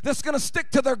power that's going to stick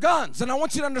to their guns? And I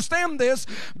want you to understand this,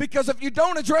 because if you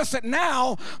don't address it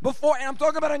now, before, and I'm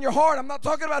talking about in your heart, I'm not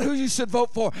talking about who you should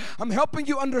vote for. I'm helping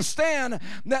you understand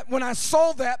that when I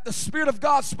saw that, the Spirit of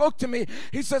God spoke to me.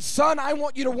 He said, son, I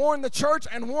want you to warn the church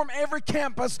and warn every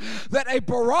campus that a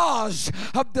barrage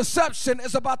of deception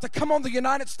is about to come on the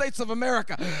United States of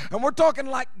America. And we're talking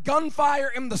like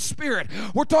gunfire in the spirit.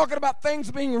 We're talking about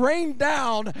things being rained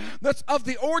down that's of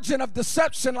the origin of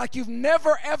deception like you've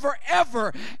never, ever,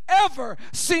 ever, ever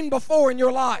seen before in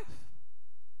your life.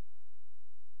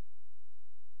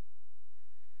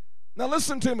 Now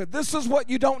listen to me. This is what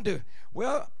you don't do.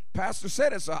 Well, Pastor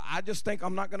said it, so I just think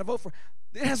I'm not going to vote for it.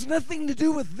 It has nothing to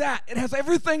do with that. It has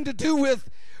everything to do with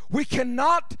we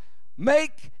cannot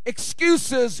make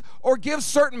excuses or give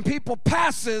certain people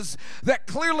passes that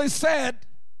clearly said,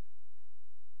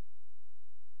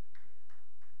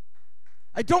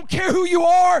 I don't care who you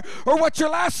are or what your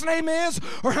last name is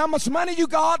or how much money you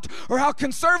got or how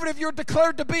conservative you're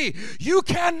declared to be. You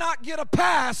cannot get a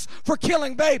pass for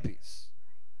killing babies.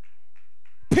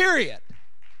 Period.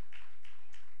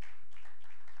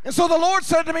 And so the Lord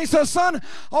said to me, he says, son,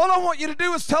 all I want you to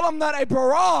do is tell them that a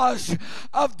barrage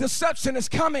of deception is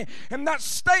coming. And that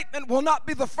statement will not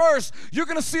be the first. You're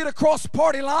going to see it across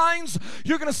party lines.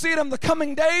 You're going to see it in the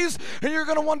coming days. And you're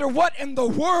going to wonder what in the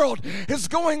world is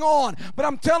going on. But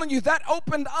I'm telling you, that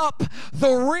opened up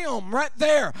the realm right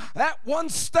there. That one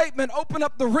statement opened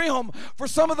up the realm for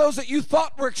some of those that you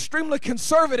thought were extremely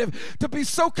conservative to be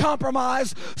so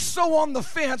compromised, so on the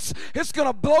fence. It's going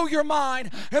to blow your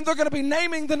mind. And they're going to be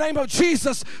naming the name of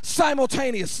Jesus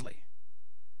simultaneously.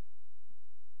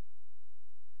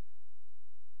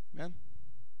 Amen.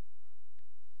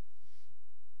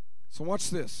 So watch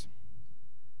this.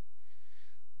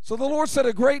 So the Lord said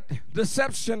a great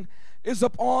deception is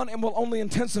upon and will only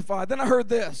intensify. Then I heard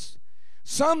this.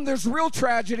 Son, there's real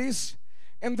tragedies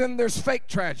and then there's fake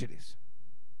tragedies.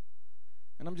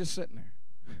 And I'm just sitting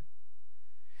there.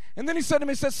 And then he said to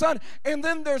me, he said, son, and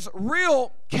then there's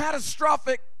real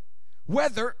catastrophic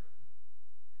weather,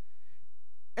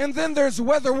 and then there's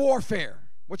weather warfare,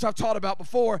 which I've taught about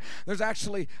before. There's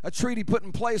actually a treaty put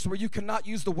in place where you cannot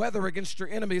use the weather against your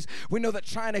enemies. We know that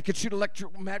China could shoot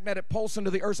electromagnetic pulse into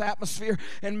the Earth's atmosphere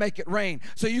and make it rain.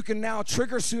 So you can now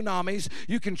trigger tsunamis,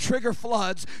 you can trigger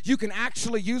floods, you can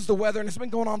actually use the weather, and it's been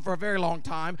going on for a very long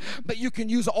time, but you can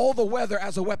use all the weather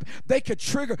as a weapon. They could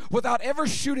trigger, without ever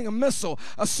shooting a missile,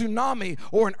 a tsunami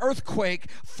or an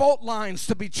earthquake, fault lines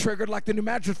to be triggered, like the New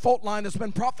Madrid fault line that's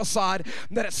been prophesied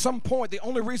that at some point, the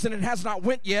only reason it has not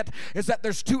went yet is that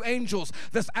there's two angels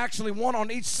that's actually one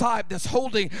on each side that's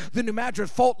holding the New Madrid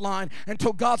fault line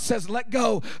until God says, let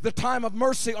go. The time of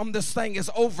mercy on this thing is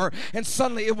over, and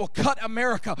suddenly it will cut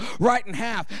America right in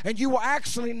half. And you will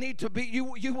actually need to be,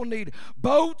 you will need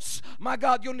boats. My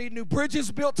God, you'll need new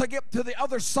bridges built to get to the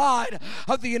other side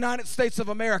of the United States of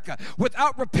America.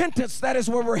 Without repentance, that is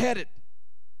where we're headed.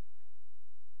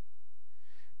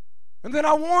 And then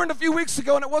I warned a few weeks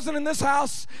ago, and it wasn't in this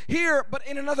house here, but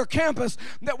in another campus,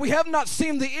 that we have not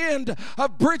seen the end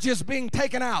of bridges being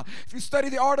taken out. If you study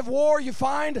the art of war, you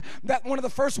find that one of the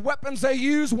first weapons they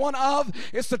use,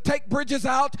 is to take bridges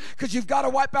out, because you've got to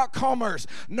wipe out commerce.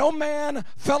 No man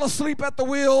fell asleep at the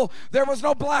wheel. There was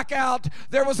no blackout.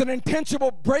 There was an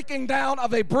intentional breaking down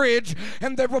of a bridge,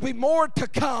 and there will be more to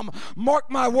come.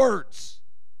 Mark my words.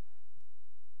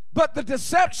 But the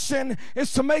deception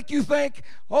is to make you think,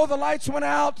 oh, the lights went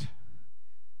out,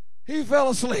 he fell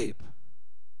asleep,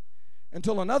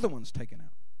 until another one's taken out.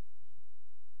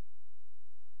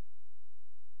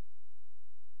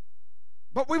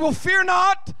 But we will fear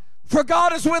not, for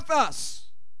God is with us.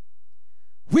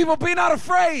 We will be not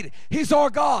afraid. He's our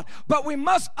God. But we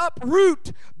must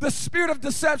uproot the spirit of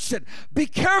deception. Be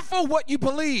careful what you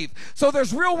believe. So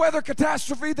there's real weather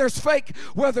catastrophe. There's fake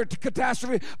weather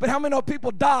catastrophe. But how many know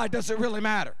people die? Does it really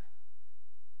matter?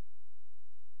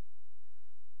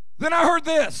 Then I heard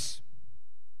this.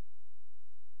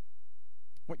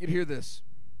 I want you to hear this.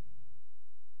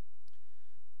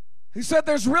 He said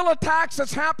there's real attacks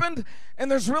that's happened, and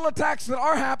there's real attacks that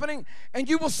are happening, and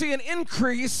you will see an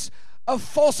increase of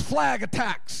false flag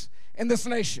attacks in this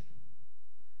nation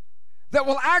that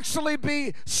will actually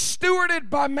be stewarded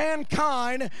by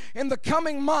mankind in the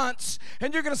coming months.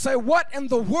 And you're going to say, what in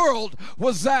the world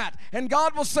was that? And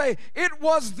God will say, it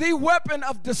was the weapon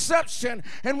of deception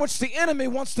in which the enemy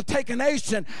wants to take a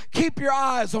nation. Keep your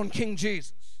eyes on King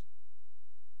Jesus.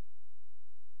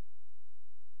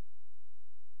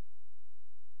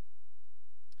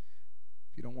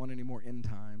 If you don't want any more end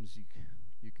times,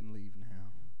 you can leave now,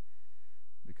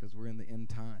 because we're in the end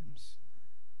times.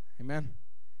 Amen?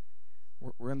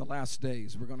 We're in the last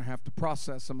days. We're going to have to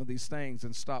process some of these things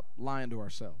and stop lying to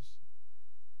ourselves.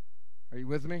 Are you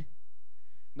with me?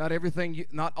 Not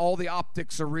all the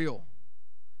optics are real.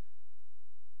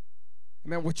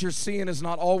 Amen. What you're seeing is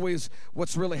not always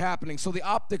what's really happening. So the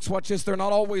optics, watch this, they're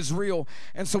not always real.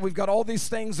 And so we've got all these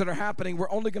things that are happening.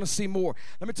 We're only going to see more.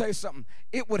 Let me tell you something.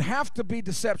 It would have to be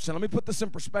deception. Let me put this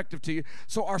in perspective to you.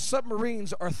 So our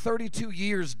submarines are 32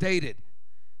 years dated.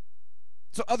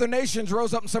 So other nations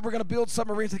rose up and said, we're going to build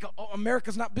submarines. They go, oh,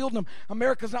 America's not building them.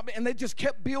 America's not. And they just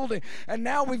kept building. And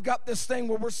now we've got this thing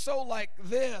where we're so like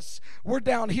this. We're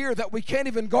down here that we can't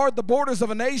even guard the borders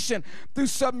of a nation through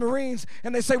submarines.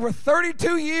 And they say we're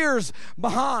 32 years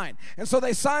behind. And so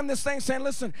they signed this thing saying,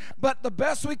 listen, but the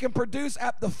best we can produce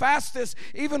at the fastest,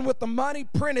 even with the money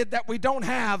printed that we don't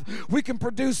have, we can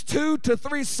produce 2 to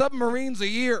 3 submarines a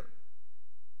year.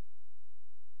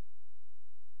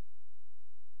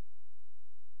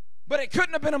 But it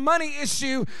couldn't have been a money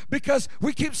issue because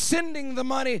we keep sending the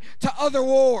money to other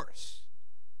wars.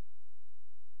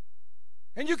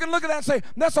 And you can look at that and say,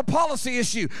 that's a policy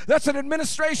issue. That's an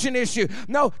administration issue.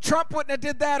 No, Trump wouldn't have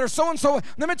did that or so-and-so.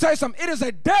 Let me tell you something. It is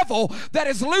a devil that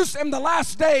is loose in the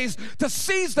last days to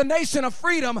seize the nation of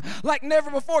freedom like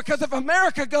never before. Because if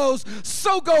America goes,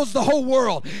 so goes the whole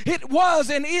world. It was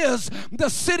and is the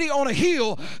city on a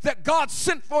hill that God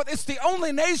sent forth. It's the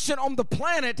only nation on the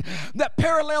planet that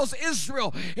parallels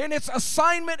Israel in its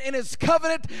assignment, in its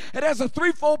covenant. It has a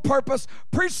threefold purpose: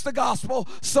 preach the gospel,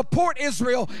 support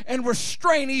Israel, and restrain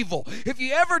evil. If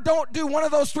you ever don't do one of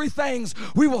those three things,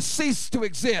 we will cease to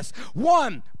exist.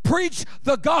 1, preach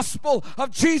the gospel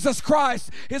of Jesus Christ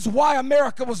is why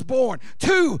America was born.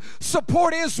 2,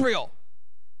 support Israel.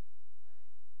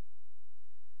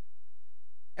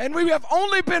 And we have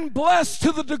only been blessed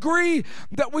to the degree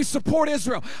that we support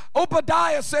Israel.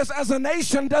 Obadiah says, as a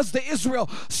nation does to Israel,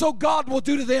 so God will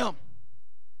do to them.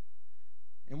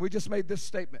 And we just made this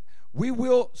statement. We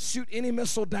will shoot any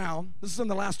missile down, this is in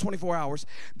the last 24 hours,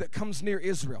 that comes near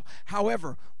Israel.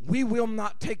 However, we will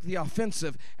not take the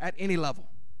offensive at any level.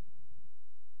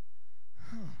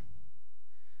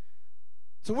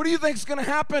 So what do you think is going to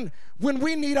happen when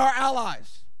we need our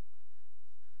allies?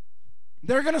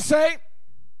 They're going to say,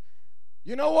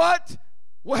 you know what?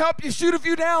 We'll help you shoot a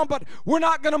few down, but we're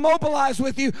not going to mobilize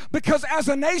with you, because as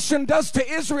a nation does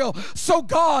to Israel, so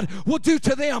God will do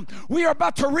to them. We are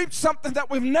about to reap something that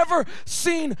we've never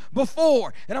seen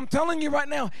before. And I'm telling you right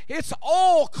now, it's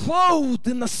all clothed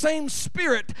in the same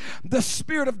spirit, the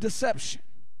spirit of deception.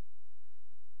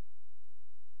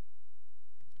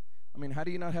 I mean, how do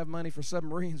you not have money for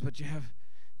submarines, but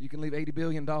you can leave $80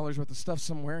 billion worth of stuff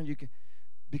somewhere, and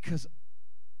because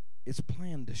it's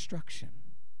planned destruction.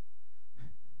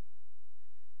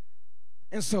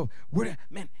 And so,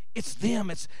 it's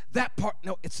them, it's that part.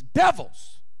 No, it's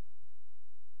devils.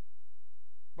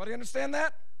 Everybody understand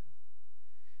that?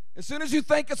 As soon as you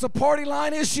think it's a party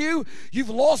line issue, you've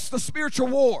lost the spiritual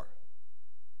war.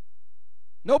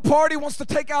 No party wants to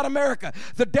take out America.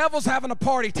 The devil's having a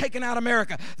party taking out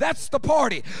America. That's the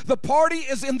party. The party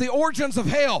is in the origins of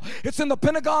hell. It's in the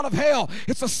Pentagon of hell.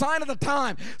 It's a sign of the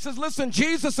time. It says, listen,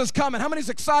 Jesus is coming. How many's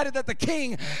excited that the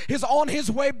King is on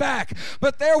his way back?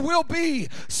 But there will be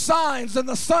signs in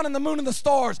the sun and the moon and the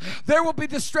stars. There will be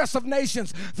distress of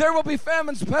nations. There will be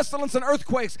famines, pestilence, and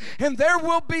earthquakes. And there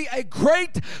will be a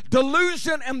great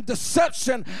delusion and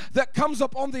deception that comes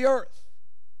up on the earth.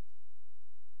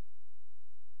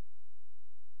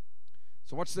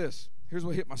 So watch this. Here's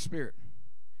what hit my spirit.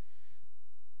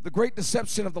 The great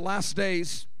deception of the last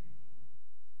days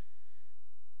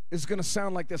is going to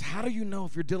sound like this. How do you know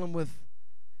if you're dealing with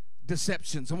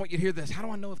deceptions? I want you to hear this. How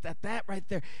do I know if that right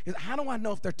there is, how do I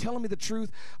know if they're telling me the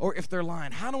truth or if they're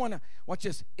lying? How do I know? Watch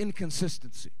this.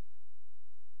 Inconsistency.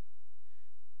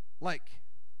 Like,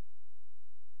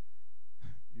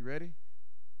 you ready?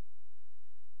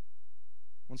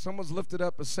 When someone's lifted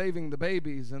up as saving the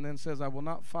babies and then says, I will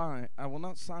not sign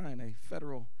a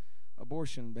federal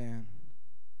abortion ban.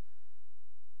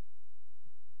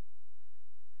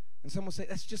 And someone say,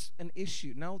 that's just an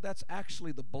issue. No, that's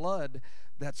actually the blood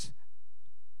that's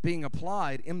being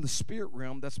applied in the spirit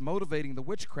realm that's motivating the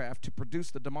witchcraft to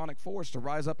produce the demonic force to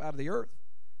rise up out of the earth.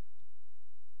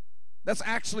 That's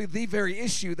actually the very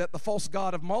issue that the false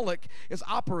god of Moloch is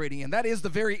operating in. That is the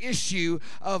very issue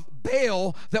of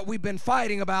Baal that we've been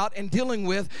fighting about and dealing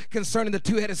with concerning the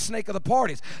two-headed snake of the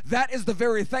parties. That is the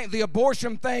very thing. The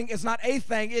abortion thing is not a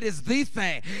thing. It is the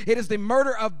thing. It is the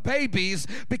murder of babies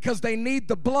because they need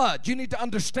the blood. You need to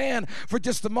understand for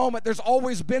just a moment, there's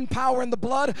always been power in the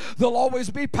blood. There'll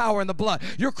always be power in the blood.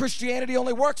 Your Christianity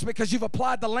only works because you've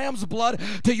applied the lamb's blood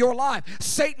to your life.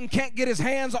 Satan can't get his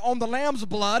hands on the lamb's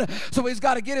blood, so he's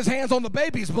got to get his hands on the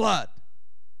baby's blood.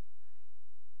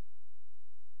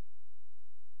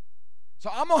 So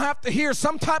I'm going to have to hear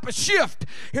some type of shift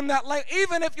in that language.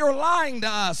 Even if you're lying to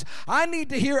us, I need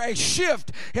to hear a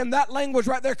shift in that language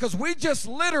right there, because we just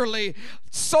literally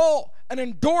saw an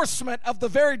endorsement of the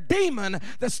very demon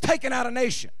that's taken out a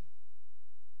nation.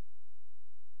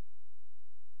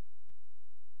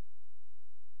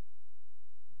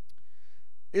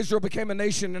 Israel became a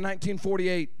nation in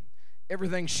 1948.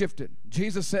 Everything shifted.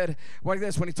 Jesus said like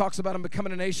this when he talks about him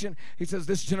becoming a nation. He says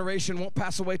this generation won't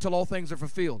pass away till all things are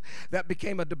fulfilled. That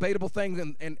became a debatable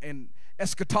thing in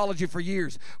eschatology for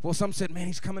years. Well, some said, man,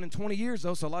 he's coming in 20 years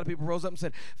though. So a lot of people rose up and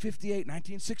said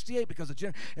 1968 because of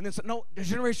and then said, no, the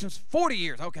generation's 40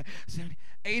 years. Okay,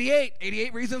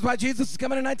 88 reasons why Jesus is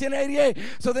coming in 1988.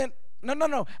 So then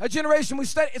no, a generation we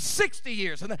study, it's 60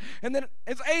 years, and then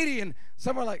it's 80, and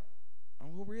some are like, oh,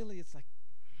 well, really, it's like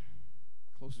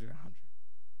closer to 100.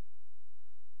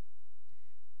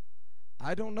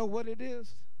 I don't know what it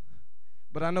is,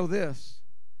 but I know this.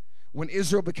 When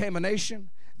Israel became a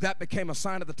nation, that became a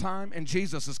sign of the time, and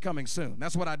Jesus is coming soon.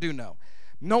 That's what I do know.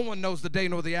 No one knows the day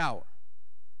nor the hour.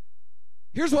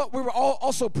 Here's what we were all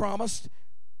also promised.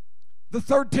 The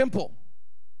third temple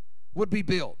would be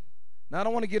built. Now, I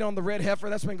don't want to get on the red heifer.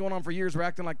 That's been going on for years. We're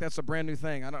acting like that's a brand new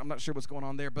thing. I'm not sure what's going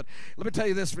on there, but let me tell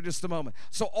you this for just a moment.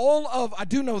 So I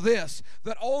do know this,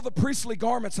 that all the priestly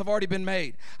garments have already been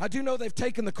made. I do know they've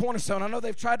taken the cornerstone. I know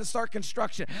they've tried to start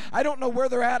construction. I don't know where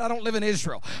they're at. I don't live in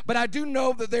Israel. But I do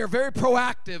know that they're very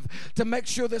proactive to make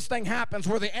sure this thing happens,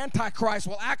 where the Antichrist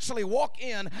will actually walk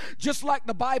in just like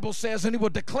the Bible says, and he will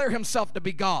declare himself to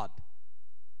be God.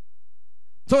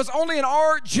 So it's only in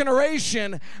our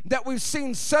generation that we've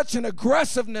seen such an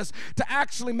aggressiveness to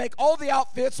actually make all the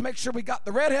outfits, make sure we got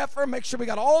the red heifer, make sure we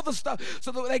got all the stuff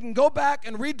so that they can go back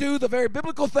and redo the very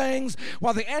biblical things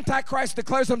while the Antichrist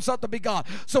declares himself to be God.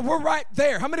 So we're right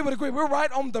there. How many would agree? We're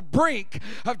right on the brink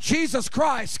of Jesus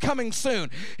Christ coming soon.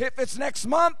 If it's next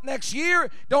month, next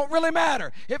year, don't really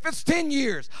matter. If it's 10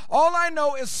 years, all I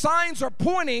know is signs are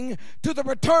pointing to the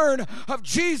return of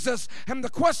Jesus, and the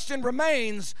question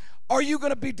remains, are you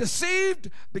going to be deceived?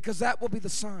 Because that will be the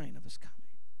sign of his coming.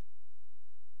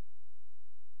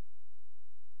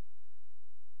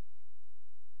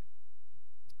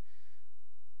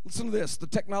 Listen to this. The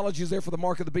technology is there for the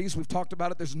mark of the beast. We've talked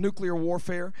about it. There's nuclear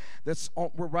warfare.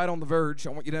 We're right on the verge. I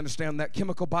want you to understand that.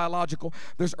 Chemical, biological.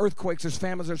 There's earthquakes. There's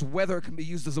famines. There's weather. It can be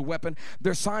used as a weapon.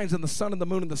 There's signs in the sun and the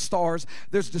moon and the stars.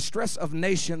 There's distress of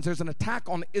nations. There's an attack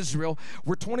on Israel.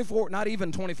 We're not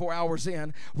even 24 hours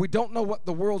in. We don't know what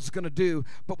the world's going to do,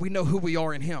 but we know who we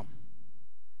are in him.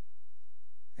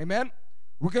 Amen?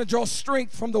 We're going to draw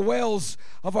strength from the wells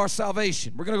of our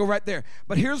salvation. We're going to go right there.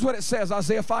 But here's what it says,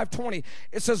 Isaiah 5:20.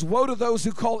 It says, woe to those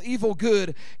who call evil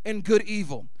good and good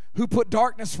evil, who put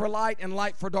darkness for light and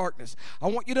light for darkness. I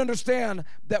want you to understand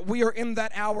that we are in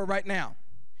that hour right now.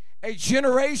 A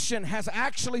generation has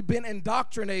actually been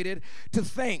indoctrinated to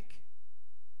think,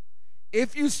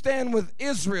 if you stand with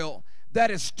Israel, that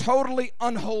is totally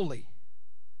unholy.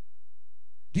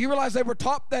 Do you realize they were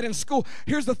taught that in school?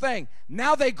 Here's the thing.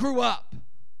 Now they grew up.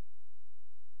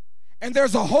 And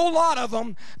there's a whole lot of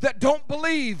them that don't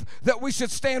believe that we should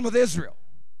stand with Israel.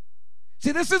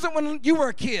 See, this isn't when you were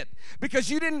a kid, because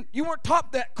you weren't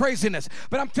taught that craziness.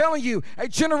 But I'm telling you, a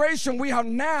generation we have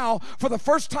now, for the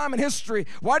first time in history.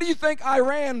 Why do you think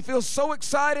Iran feels so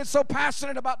excited, so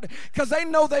passionate about it? Because they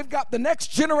know they've got the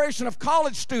next generation of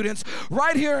college students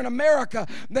right here in America,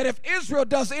 that if Israel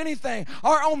does anything,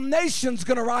 our own nation's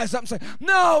going to rise up and say,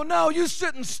 no, you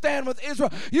shouldn't stand with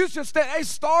Israel. You should stand. They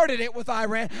started it with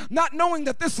Iran, not knowing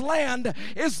that this land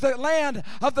is the land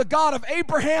of the God of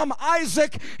Abraham,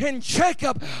 Isaac, and Jacob.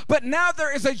 But now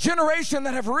there is a generation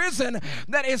that have risen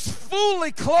that is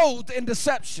fully clothed in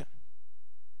deception,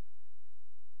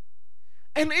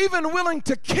 and even willing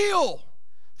to kill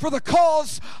for the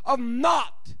cause of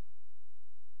not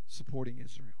supporting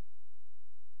Israel.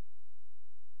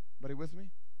 Everybody with me?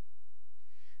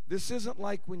 This isn't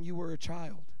like when you were a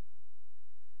child.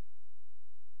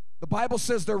 The Bible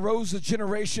says there rose a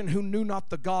generation who knew not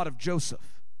the God of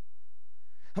Joseph.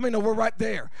 I mean, no, we're right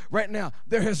there, right now.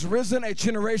 There has risen a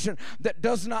generation that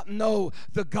does not know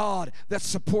the God that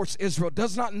supports Israel,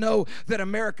 does not know that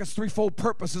America's threefold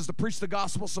purpose is to preach the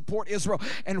gospel, support Israel,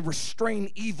 and restrain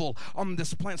evil on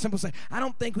this planet. Some people say, I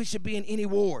don't think we should be in any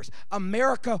wars.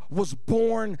 America was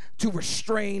born to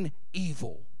restrain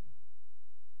evil.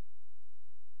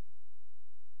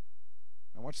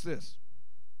 Now watch this.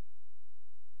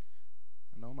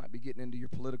 I know I might be getting into your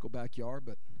political backyard,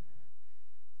 but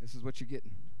this is what you're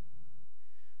getting.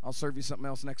 I'll serve you something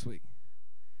else next week.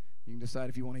 You can decide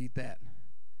if you want to eat that.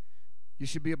 You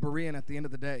should be a Berean at the end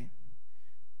of the day.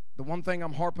 The one thing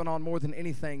I'm harping on more than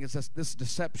anything is that this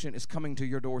deception is coming to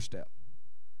your doorstep.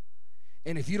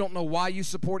 And if you don't know why you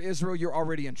support Israel, you're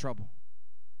already in trouble.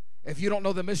 If you don't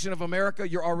know the mission of America,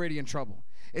 you're already in trouble.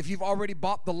 If you've already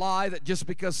bought the lie that just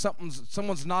because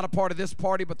someone's not a part of this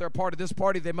party, but they're a part of this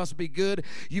party, they must be good,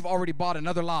 you've already bought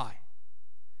another lie.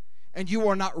 And you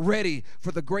are not ready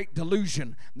for the great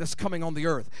delusion that's coming on the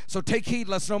earth. So take heed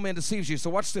lest no man deceives you. So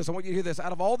watch this. I want you to hear this.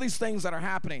 Out of all these things that are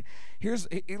happening,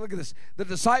 look at this. The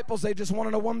disciples, they just want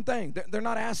to know one thing. They're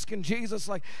not asking Jesus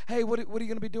like, hey, what are you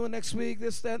going to be doing next week?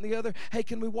 This, that, and the other. Hey,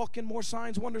 can we walk in more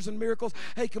signs, wonders, and miracles?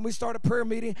 Hey, can we start a prayer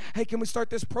meeting? Hey, can we start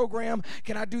this program?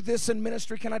 Can I do this in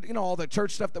ministry? Can I, all the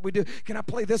church stuff that we do? Can I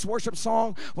play this worship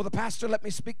song? Will the pastor let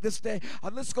me speak this day?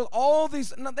 Let's go. All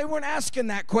these. No, they weren't asking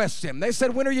that question. They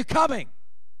said, when are you coming?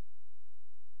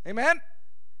 Amen?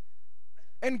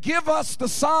 And give us the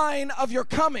sign of your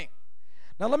coming.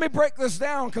 Now let me break this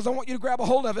down because I want you to grab a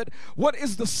hold of it. What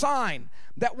is the sign?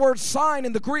 That word sign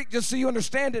in the Greek, just so you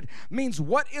understand it, means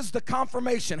what is the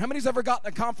confirmation? How many's ever gotten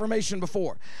a confirmation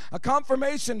before? A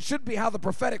confirmation should be how the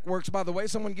prophetic works, by the way.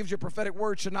 Someone gives you a prophetic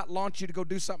word, should not launch you to go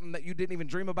do something that you didn't even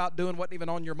dream about doing, wasn't even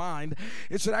on your mind.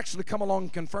 It should actually come along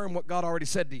and confirm what God already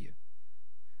said to you.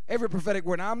 Every prophetic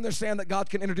word. Now, I understand that God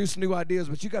can introduce new ideas,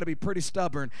 but you got to be pretty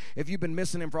stubborn if you've been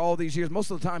missing him for all these years.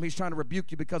 Most of the time, he's trying to rebuke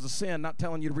you because of sin, not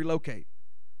telling you to relocate.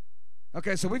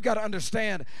 Okay, so we've got to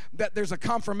understand that there's a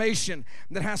confirmation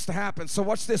that has to happen. So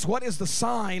watch this. What is the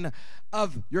sign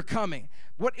of your coming?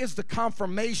 What is the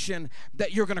confirmation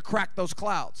that you're going to crack those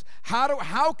clouds?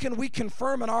 How can we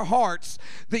confirm in our hearts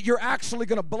that you're actually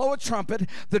going to blow a trumpet,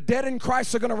 the dead in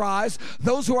Christ are going to rise,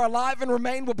 those who are alive and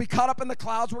remain will be caught up in the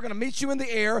clouds, we're going to meet you in the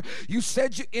air. You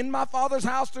said in my Father's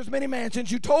house there's many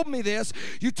mansions. You told me this.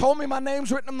 You told me my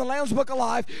name's written in the Lamb's Book of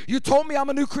Life. You told me I'm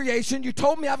a new creation. You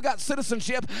told me I've got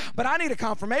citizenship, but I need a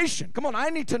confirmation. Come on, I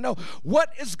need to know what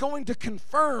is going to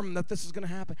confirm that this is going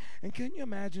to happen. And can you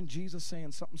imagine Jesus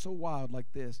saying something so wild like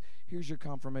this? Here's your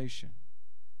confirmation.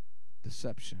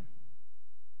 Deception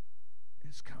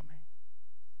is coming.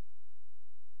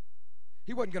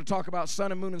 He wasn't going to talk about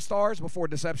sun and moon and stars before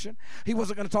deception. He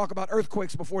wasn't going to talk about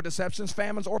earthquakes before deceptions,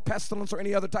 famines, or pestilence, or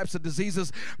any other types of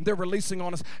diseases they're releasing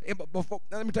on us.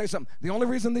 Let me tell you something. The only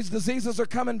reason these diseases are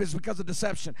coming is because of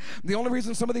deception. The only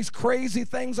reason some of these crazy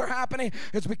things are happening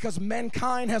is because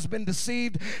mankind has been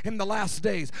deceived in the last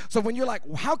days. So when you're like,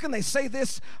 well, how can they say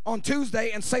this on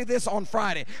Tuesday and say this on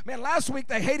Friday? Man, last week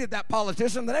they hated that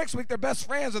politician. The next week they're best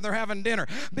friends and they're having dinner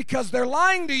because they're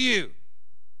lying to you.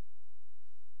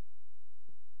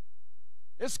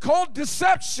 It's called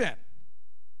deception.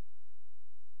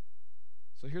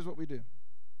 So here's what we do.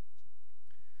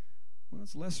 Well,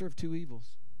 it's lesser of two evils.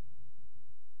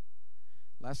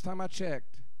 Last time I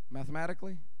checked,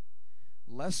 mathematically,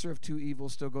 lesser of two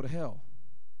evils still go to hell.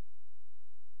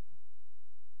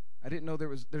 I didn't know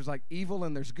there's like evil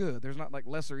and there's good. There's not like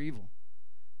lesser evil.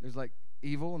 There's like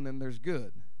evil and then there's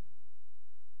good.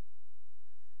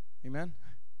 Amen?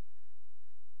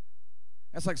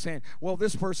 That's like saying, well,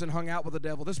 this person hung out with the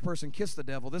devil. This person kissed the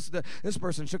devil. This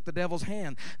person shook the devil's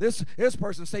hand. This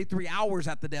person stayed 3 hours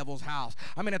at the devil's house.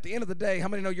 I mean, at the end of the day, how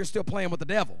many know you're still playing with the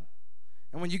devil?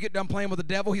 And when you get done playing with the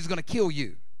devil, he's going to kill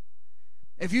you.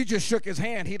 If you just shook his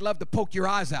hand, he'd love to poke your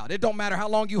eyes out. It don't matter how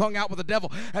long you hung out with the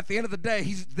devil. At the end of the day,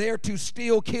 he's there to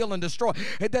steal, kill, and destroy.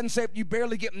 It doesn't say if you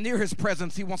barely get near his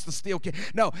presence, he wants to steal, kill.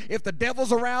 No, if the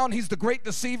devil's around, he's the great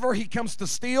deceiver. He comes to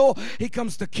steal, he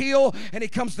comes to kill, and he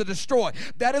comes to destroy.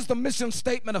 That is the mission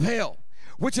statement of hell,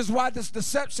 which is why this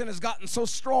deception has gotten so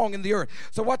strong in the earth.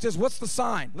 So watch this. What's the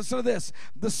sign? Listen to this.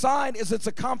 The sign is it's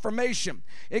a confirmation.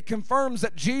 It confirms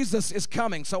that Jesus is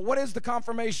coming. So what is the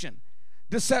confirmation?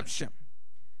 Deception.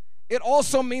 It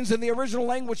also means in the original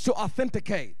language to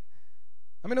authenticate.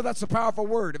 I mean, that's a powerful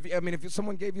word. If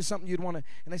someone gave you something you'd want to,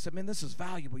 and they said, man, this is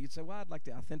valuable. You'd say, well, I'd like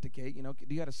to authenticate. Do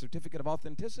you have a certificate of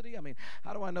authenticity? I mean,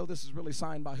 how do I know this is really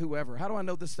signed by whoever? How do I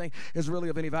know this thing is really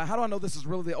of any value? How do I know this is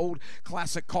really the old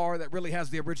classic car that really has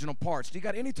the original parts? Do you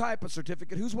got any type of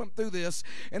certificate? Who's went through this?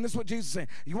 And this is what Jesus is saying.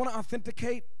 You want to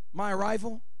authenticate my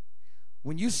arrival?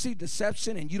 When you see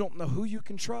deception and you don't know who you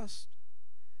can trust,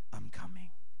 I'm coming.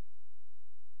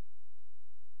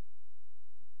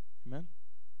 Amen.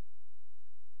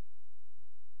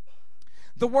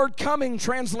 The word coming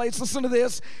translates, listen to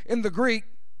this, in the Greek.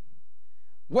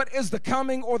 What is the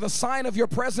coming or the sign of your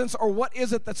presence, or what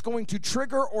is it that's going to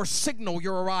trigger or signal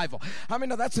your arrival? I mean,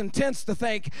 that's intense to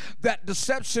think that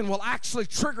deception will actually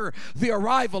trigger the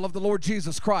arrival of the Lord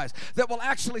Jesus Christ. That will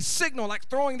actually signal, like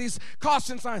throwing these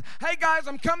caution signs. Hey guys,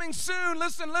 I'm coming soon.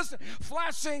 Listen.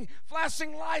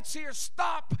 Flashing lights here.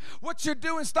 Stop what you're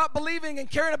doing. Stop believing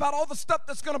and caring about all the stuff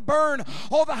that's going to burn.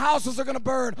 All the houses are going to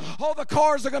burn. All the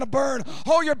cars are going to burn.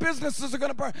 All your businesses are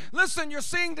going to burn. Listen, you're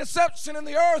seeing deception in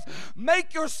the earth.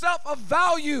 Make yourself of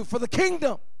value for the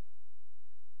kingdom.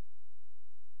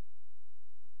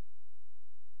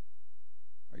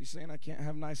 Are you saying I can't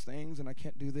have nice things and I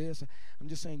can't do this? I'm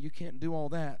just saying you can't do all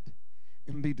that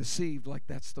and be deceived like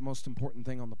that's the most important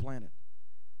thing on the planet.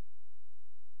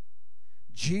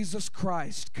 Jesus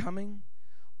Christ coming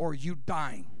or you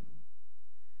dying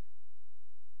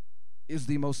is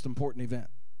the most important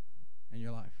event in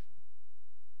your life.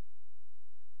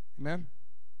 Amen?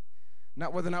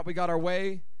 Not whether or not we got our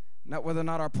way, not whether or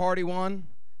not our party won,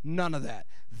 none of that.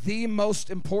 The most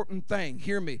important thing,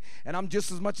 hear me, and I'm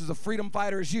just as much as a freedom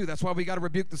fighter as you. That's why we got to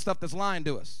rebuke the stuff that's lying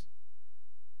to us.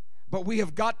 But we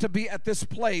have got to be at this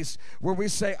place where we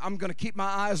say, I'm going to keep my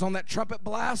eyes on that trumpet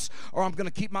blast, or I'm going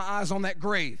to keep my eyes on that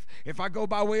grave. If I go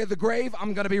by way of the grave,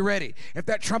 I'm going to be ready. If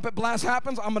that trumpet blast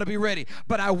happens, I'm going to be ready.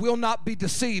 But I will not be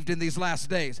deceived in these last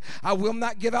days. I will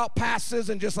not give out passes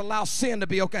and just allow sin to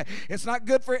be okay. It's not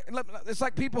good for, it's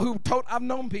like people who, I've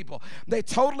known people, they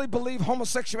totally believe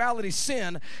homosexuality is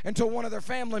sin until one of their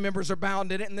family members are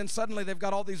bound in it, and then suddenly they've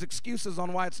got all these excuses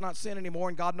on why it's not sin anymore,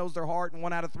 and God knows their heart, and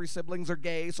 1 out of 3 siblings are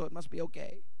gay, so it must be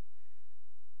okay.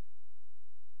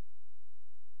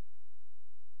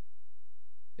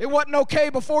 It wasn't okay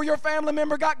before your family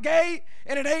member got gay,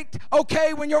 and it ain't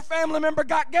okay when your family member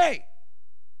got gay.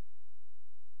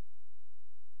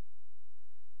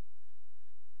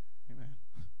 Amen.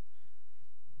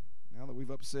 Now that we've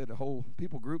upset a whole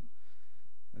people group,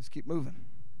 let's keep moving.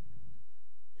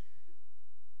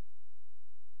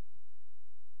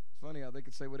 It's funny how they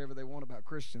could say whatever they want about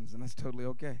Christians, and that's totally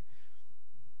okay.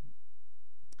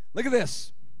 Look at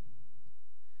this.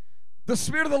 The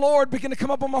Spirit of the Lord began to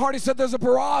come up on my heart. He said, there's a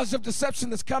barrage of deception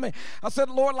that's coming. I said,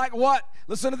 Lord, like what?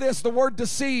 Listen to this. The word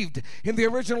deceived in the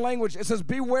original language, it says,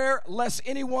 beware lest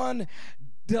anyone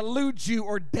delude you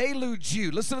or delude you.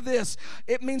 Listen to this.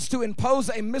 It means to impose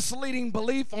a misleading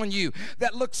belief on you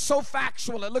that looks so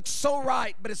factual, it looks so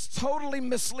right, but it's totally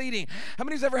misleading. How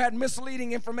many's ever had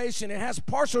misleading information? It has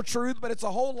partial truth, but it's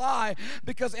a whole lie,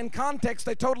 because in context,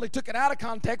 they totally took it out of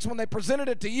context when they presented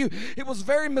it to you. It was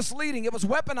very misleading. It was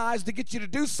weaponized to get you to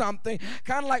do something,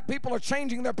 kind of like people are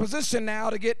changing their position now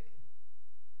to get,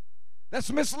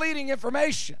 that's misleading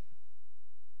information.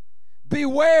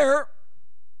 Beware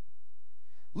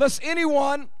lest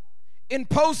anyone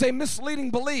impose a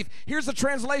misleading belief. Here's the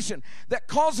translation: that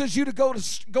causes you to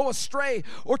go astray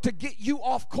or to get you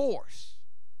off course.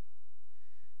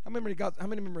 How many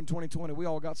remember in 2020 we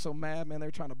all got so mad, man, they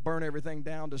were trying to burn everything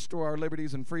down, destroy our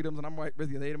liberties and freedoms, and I'm right with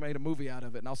you. They made a movie out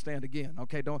of it, and I'll stand again.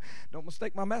 Okay, don't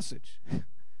mistake my message.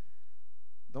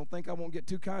 Don't think I won't get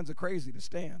two kinds of crazy to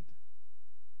stand.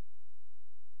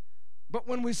 But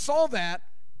when we saw that,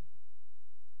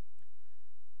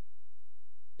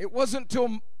 it wasn't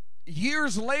till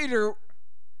years later,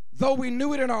 though we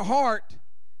knew it in our heart,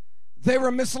 they were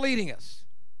misleading us.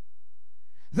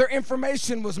 Their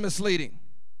information was misleading.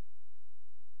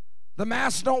 The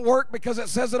masks don't work because it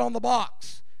says it on the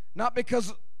box, not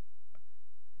because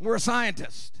we're a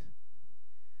scientist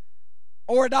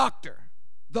or a doctor.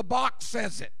 The box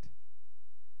says it.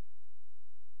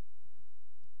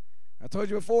 told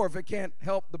you before, if it can't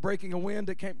help the breaking of wind,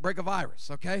 it can't break a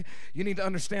virus, okay? You need to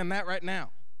understand that right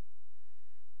now.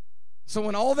 So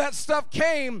when all that stuff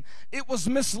came, it was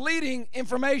misleading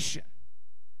information.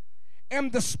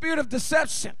 And the spirit of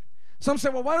deception. Some say,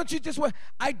 well, why don't you just wait?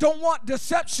 I don't want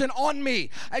deception on me.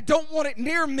 I don't want it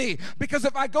near me, because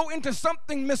if I go into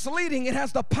something misleading, it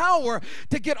has the power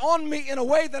to get on me in a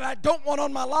way that I don't want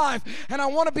on my life. And I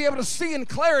want to be able to see in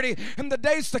clarity in the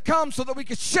days to come so that we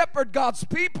can shepherd God's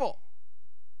people.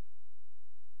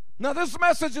 Now, this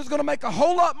message is going to make a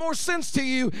whole lot more sense to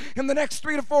you in the next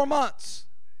 3 to 4 months.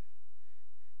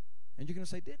 And you're going to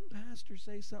say, didn't Pastor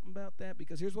say something about that?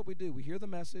 Because here's what we do. We hear the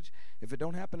message. If it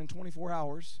don't happen in 24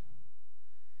 hours,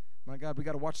 my God, we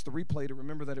got to watch the replay to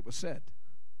remember that it was said.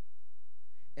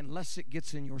 Unless it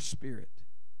gets in your spirit.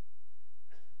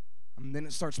 And then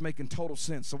it starts making total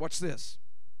sense. So watch this.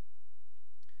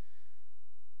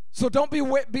 So don't be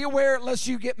aware lest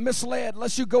you get misled,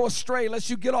 lest you go astray, lest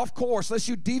you get off course, lest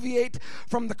you deviate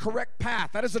from the correct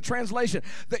path. That is the translation,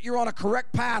 that you're on a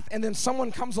correct path and then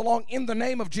someone comes along in the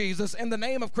name of Jesus, in the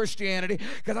name of Christianity,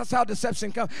 because that's how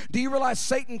deception comes. Do you realize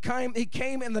Satan came? He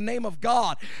came in the name of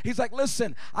God. He's like,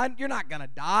 listen, you're not going to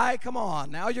die. Come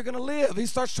on, now you're going to live. He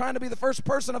starts trying to be the first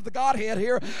person of the Godhead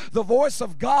here, the voice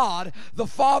of God, the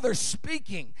Father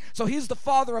speaking. So he's the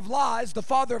father of lies. The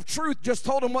father of truth just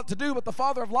told him what to do, but the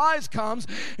father of lies comes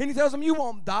and he tells him, you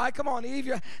won't die. Come on,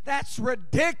 Eve. That's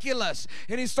ridiculous.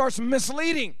 And he starts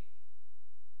misleading.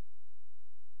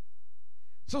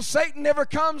 So Satan never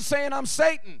comes saying, I'm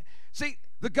Satan. See,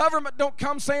 the government don't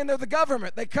come saying they're the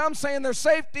government. They come saying their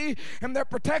safety and their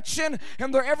protection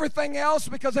and their everything else,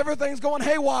 because everything's going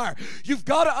haywire. You've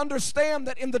got to understand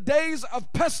that in the days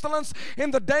of pestilence, in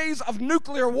the days of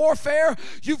nuclear warfare,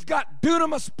 you've got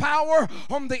dunamis power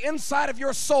on the inside of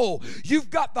your soul. You've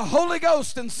got the Holy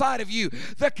Ghost inside of you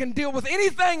that can deal with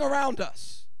anything around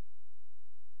us,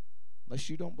 unless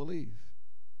you don't believe.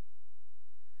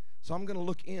 So I'm going to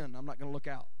look in. I'm not going to look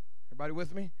out. Everybody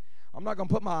with me? I'm not going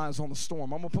to put my eyes on the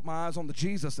storm. I'm going to put my eyes on the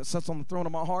Jesus that sits on the throne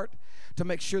of my heart to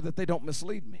make sure that they don't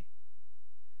mislead me.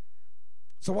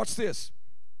 So watch this.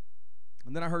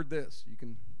 And then I heard this.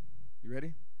 You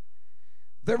ready?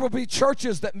 There will be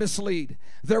churches that mislead.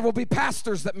 There will be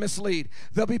pastors that mislead.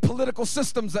 There'll be political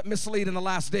systems that mislead in the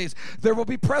last days. There will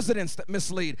be presidents that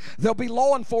mislead. There'll be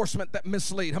law enforcement that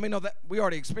mislead. How many know that? We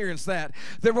already experienced that.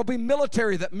 There will be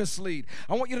military that mislead.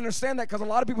 I want you to understand that, because a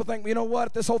lot of people think, you know what,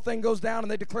 if this whole thing goes down and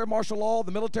they declare martial law,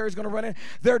 the military is going to run in.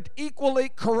 They're equally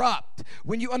corrupt.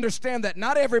 When you understand that,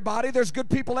 not everybody, there's good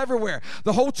people everywhere.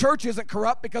 The whole church isn't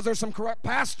corrupt because there's some corrupt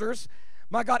pastors.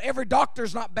 My God, every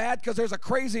doctor's not bad because there's a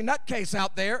crazy nutcase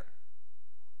out there.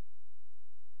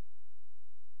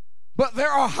 But there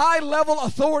are high-level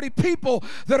authority people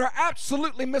that are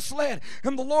absolutely misled.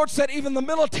 And the Lord said even the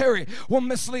military will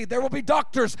mislead. There will be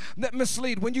doctors that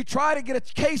mislead. When you try to get a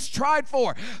case tried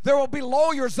for, there will be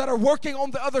lawyers that are working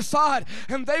on the other side,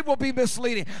 and they will be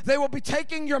misleading. They will be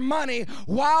taking your money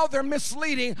while they're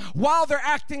misleading, while they're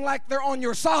acting like they're on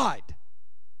your side,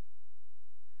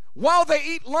 while they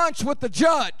eat lunch with the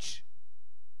judge.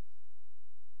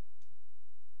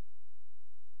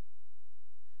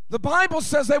 The Bible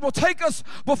says they will take us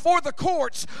before the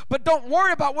courts, but don't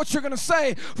worry about what you're going to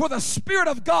say, for the Spirit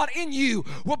of God in you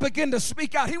will begin to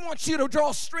speak out. He wants you to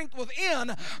draw strength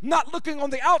within, not looking on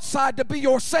the outside to be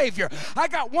your Savior. I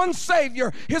got one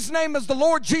Savior. His name is the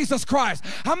Lord Jesus Christ.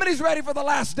 How many's ready for the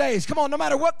last days? Come on, no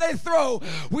matter what they throw,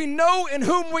 we know in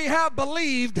whom we have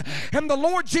believed, and the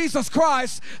Lord Jesus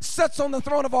Christ sits on the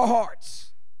throne of our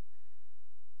hearts.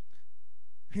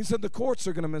 He said the courts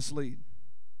are going to mislead.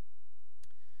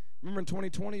 Remember in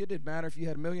 2020, it didn't matter if you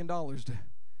had $1 million to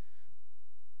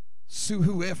sue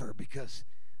whoever, because,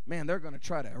 man, they're going to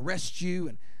try to arrest you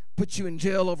and put you in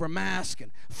jail over a mask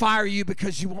and fire you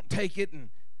because you won't take it.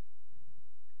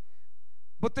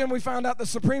 But then we found out the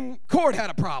Supreme Court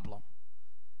had a problem.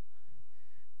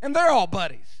 And they're all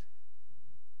buddies.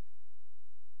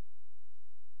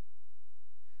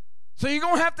 So you're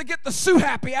going to have to get the sue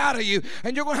happy out of you,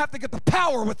 and you're going to have to get the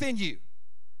power within you.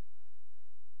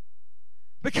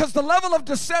 Because the level of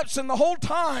deception, the whole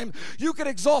time, you could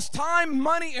exhaust time,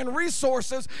 money, and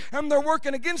resources, and they're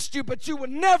working against you, but you would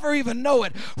never even know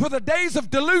it. For the days of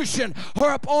delusion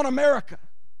are upon America.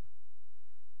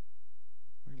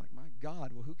 You're like, my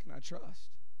God, well, who can I trust?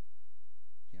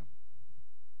 Him.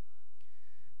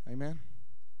 Amen.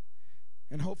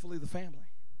 And hopefully the family.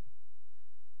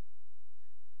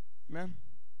 Amen.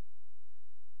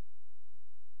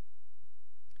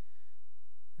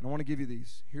 And I want to give you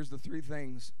these. Here's the three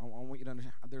things I want you to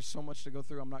understand. There's so much to go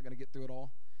through. I'm not going to get through it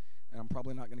all. and I'm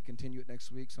probably not going to continue it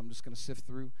next week, so I'm just going to sift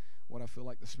through what I feel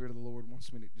like the Spirit of the Lord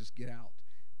wants me to just get out,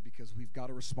 because we've got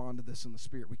to respond to this in the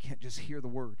Spirit. We can't just hear the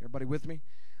word. Everybody with me?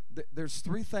 There's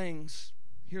three things,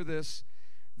 hear this,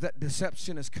 that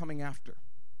deception is coming after.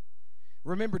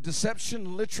 Remember,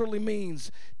 deception literally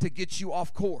means to get you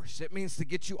off course. It means to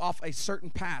get you off a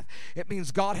certain path. It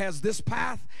means God has this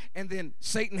path, and then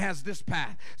Satan has this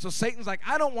path. So Satan's like,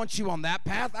 I don't want you on that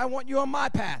path. I want you on my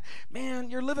path.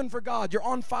 Man, you're living for God. You're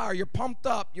on fire. You're pumped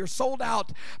up. You're sold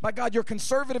out by God. You're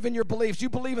conservative in your beliefs. You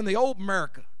believe in the old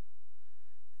America.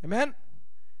 Amen?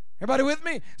 Everybody with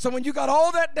me? So when you got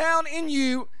all that down in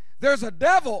you, there's a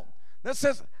devil that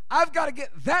says, I've got to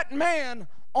get that man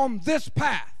on this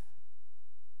path.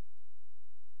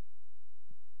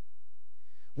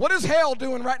 What is hell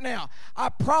doing right now? I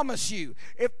promise you,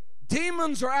 if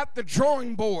demons are at the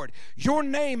drawing board, your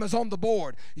name is on the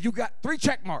board. You got 3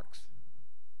 check marks.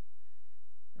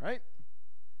 Right?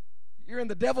 You're in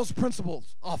the devil's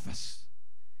principal's office,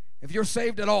 if you're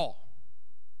saved at all.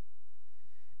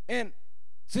 And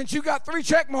since you got 3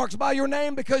 check marks by your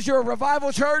name because you're a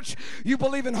revival church, you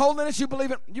believe in holiness,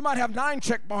 you might have 9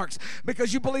 check marks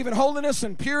because you believe in holiness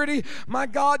and purity. My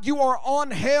God, you are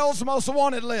on hell's most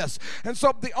wanted list. And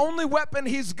so the only weapon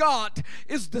he's got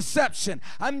is deception.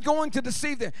 I'm going to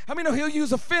deceive them. I mean, he'll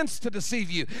use offense to deceive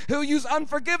you. He'll use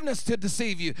unforgiveness to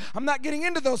deceive you. I'm not getting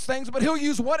into those things, but he'll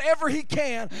use whatever he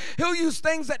can. He'll use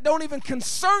things that don't even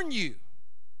concern you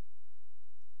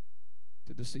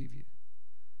to deceive you.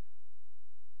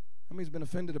 How many's been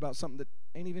offended about something that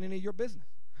ain't even any of your business?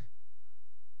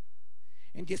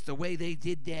 And just the way they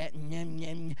did that.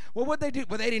 Well, what they do?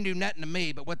 Well, they didn't do nothing to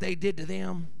me, but what they did to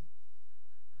them.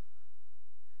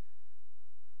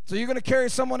 So you're going to carry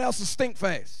someone else's stink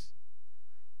face.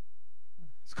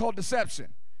 It's called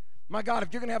deception. My God,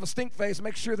 if you're going to have a stink face,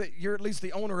 make sure that you're at least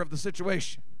the owner of the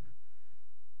situation.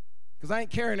 Because I ain't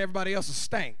carrying everybody else's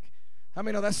stink. How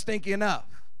many know that's stinky enough?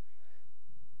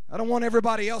 I don't want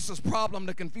everybody else's problem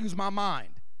to confuse my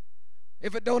mind.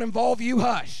 If it don't involve you,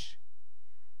 hush.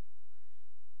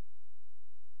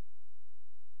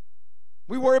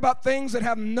 We worry about things that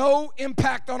have no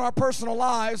impact on our personal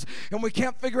lives, and we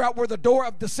can't figure out where the door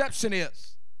of deception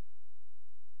is.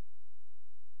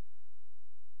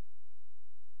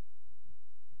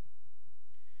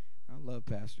 I love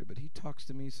Pastor, but he talks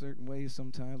to me certain ways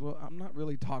sometimes. Well, I'm not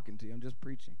really talking to you. I'm just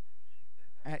preaching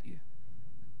at you.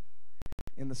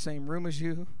 In the same room as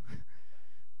you.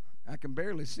 I can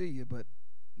barely see you, but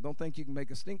don't think you can make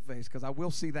a stink face, because I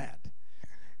will see that.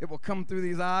 It will come through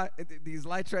these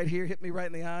lights right here, hit me right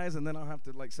in the eyes, and then I'll have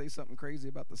to like say something crazy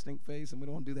about the stink face, and we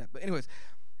don't want to do that. But anyways,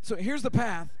 so here's the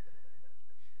path.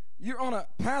 You're on a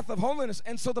path of holiness,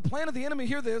 and so the plan of the enemy,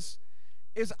 hear this,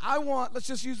 is let's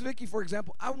just use Vicky for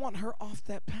example, I want her off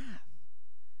that path.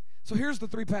 So here's the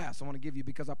 3 paths I want to give you,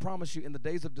 because I promise you in the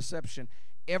days of deception,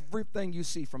 everything you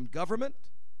see from government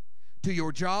to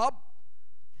your job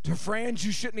to friends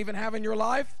you shouldn't even have in your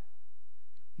life,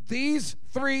 these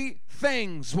 3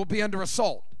 things will be under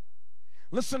assault.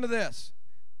 Listen to this.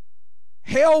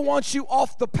 Hell wants you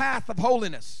off the path of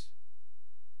holiness.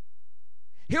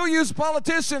 He'll use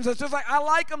politicians. It's just like, I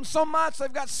like them so much.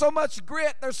 They've got so much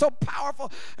grit. They're so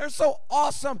powerful. They're so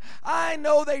awesome. I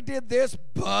know they did this,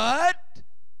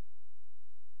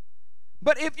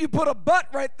 but if you put a but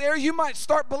right there, you might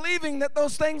start believing that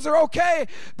those things are okay,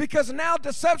 because now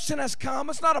deception has come.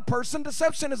 It's not a person.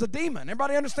 Deception is a demon.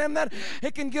 Everybody understand that?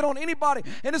 It can get on anybody,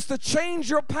 and it's to change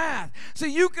your path.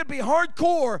 See, you could be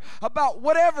hardcore about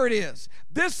whatever it is.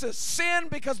 This is sin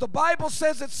because the Bible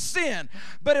says it's sin.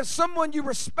 But if someone you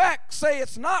respect say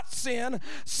it's not sin,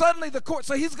 suddenly the court,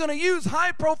 so he's going to use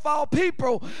high-profile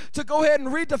people to go ahead and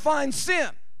redefine sin.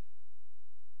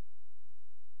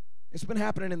 It's been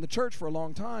happening in the church for a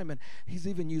long time, and he's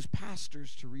even used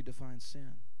pastors to redefine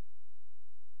sin.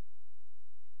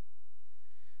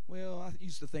 Well, I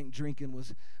used to think drinking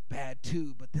was bad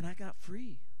too, but then I got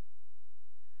free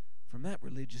from that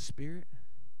religious spirit.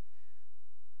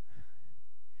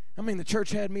 I mean, the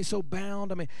church had me so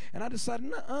bound. And I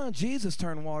decided, Jesus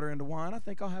turned water into wine. I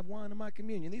think I'll have wine in my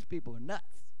communion. These people are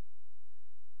nuts.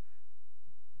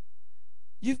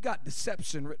 You've got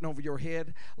deception written over your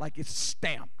head like it's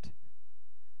stamped.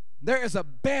 There is a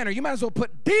banner. You might as well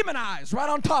put demonized right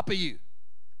on top of you.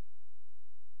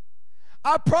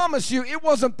 I promise you, it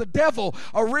wasn't the devil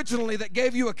originally that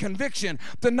gave you a conviction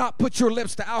to not put your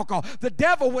lips to alcohol. The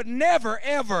devil would never,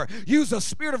 ever use a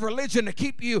spirit of religion to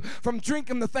keep you from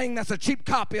drinking the thing that's a cheap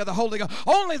copy of the Holy Ghost.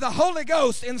 Only the Holy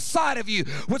Ghost inside of you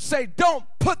would say, don't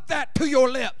put that to your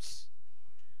lips.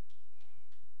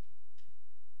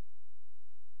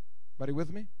 Everybody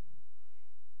with me?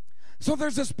 So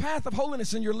there's this path of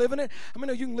holiness, and you're living it. I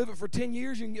mean, you can live it for 10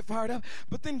 years, you can get fired up,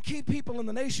 but then key people in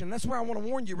the nation, that's where I want to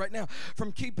warn you right now,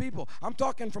 from key people. I'm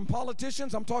talking from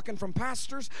politicians, I'm talking from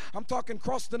pastors, I'm talking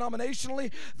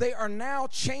cross-denominationally. They are now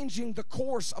changing the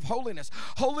course of holiness.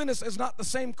 Holiness is not the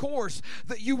same course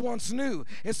that you once knew.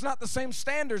 It's not the same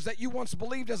standards that you once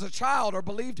believed as a child or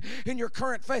believed in your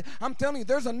current faith. I'm telling you,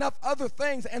 there's enough other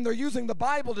things, and they're using the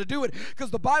Bible to do it,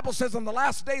 because the Bible says in the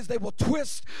last days they will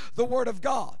twist the word of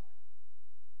God.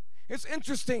 It's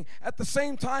interesting, at the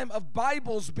same time of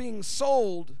Bibles being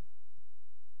sold,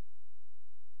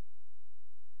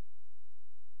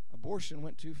 abortion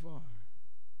went too far.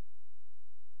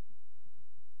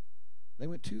 They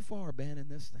went too far banning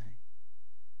this thing.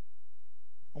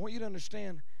 I want you to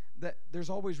understand that there's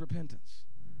always repentance.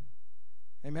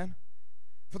 Amen?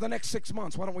 For the next 6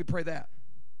 months, why don't we pray that?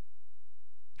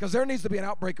 Because there needs to be an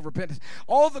outbreak of repentance.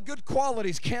 All the good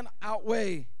qualities can't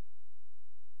outweigh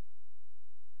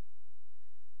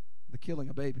the killing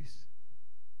of babies.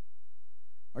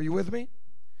 Are you with me?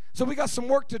 So we got some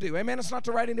work to do. Amen. It's not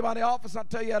to write anybody off. It's not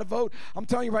to tell you how to vote. I'm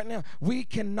telling you right now, we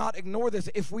cannot ignore this.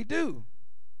 If we do,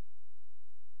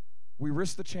 we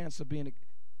risk the chance of being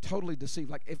totally deceived.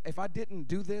 Like if I didn't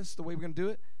do this the way we're going to do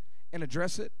it and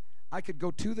address it, I could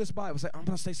go to this Bible and say, I'm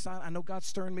going to stay silent. I know God's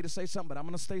stirring me to say something, but I'm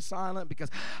going to stay silent because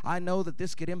I know that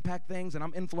this could impact things, and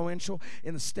I'm influential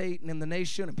in the state and in the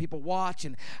nation, and people watch.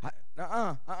 And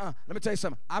Let me tell you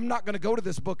something. I'm not going to go to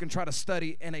this book and try to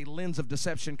study in a lens of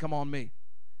deception come on me.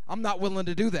 I'm not willing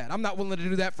to do that. I'm not willing to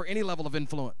do that for any level of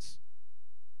influence.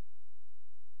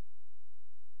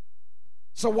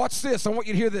 So watch this. I want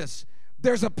you to hear this.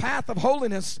 There's a path of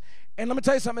holiness, and let me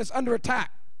tell you something. It's under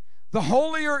attack. The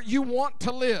holier you want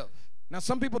to live. Now,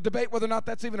 some people debate whether or not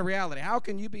that's even a reality. How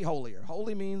can you be holier?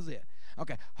 Holy means it.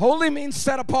 Okay. Holy means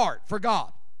set apart for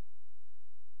God.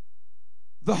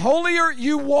 The holier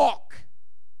you walk,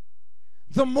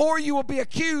 the more you will be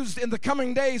accused in the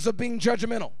coming days of being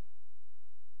judgmental.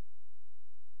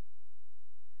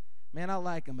 Man, I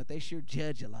like them, but they sure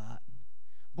judge a lot.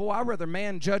 Boy, I'd rather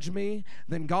man judge me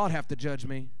than God have to judge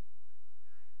me.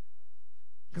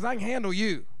 Because I can handle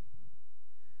you.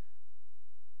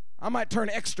 I might turn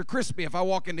extra crispy if I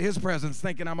walk into his presence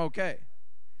thinking I'm okay.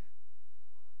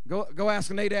 Go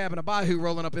ask Nadab and Abihu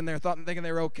rolling up in there thinking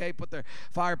they were okay, put their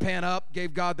fire pan up,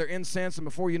 gave God their incense, and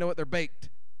before you know it, they're baked.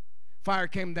 Fire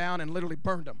came down and literally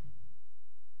burned them.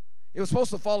 It was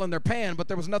supposed to fall in their pan, but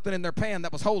there was nothing in their pan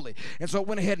that was holy. And so it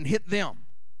went ahead and hit them.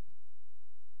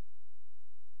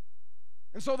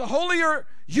 And so the holier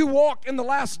you walk in the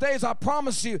last days, I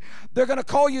promise you, they're going to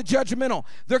call you judgmental.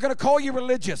 They're going to call you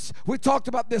religious. We talked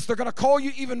about this. They're going to call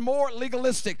you even more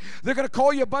legalistic. They're going to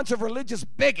call you a bunch of religious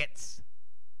bigots.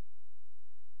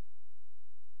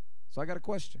 So I got a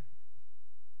question.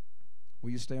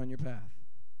 Will you stay on your path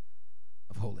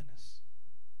of holiness?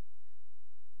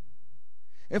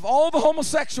 If all the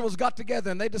homosexuals got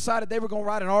together and they decided they were going to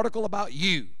write an article about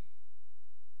you,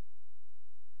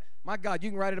 my God, you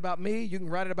can write it about me. You can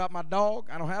write it about my dog.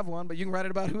 I don't have one, but you can write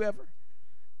it about whoever.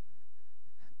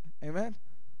 Amen?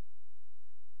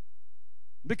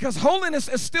 Because holiness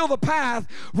is still the path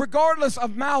regardless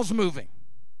of mouths moving.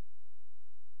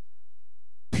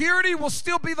 Purity will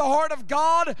still be the heart of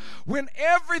God when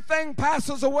everything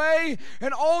passes away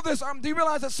and all this. Do you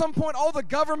realize at some point all the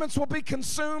governments will be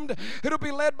consumed? It'll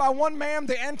be led by one man,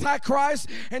 the Antichrist,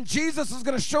 and Jesus is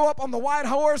going to show up on the white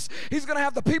horse. He's going to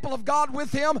have the people of God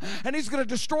with him, and he's going to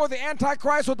destroy the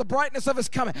Antichrist with the brightness of his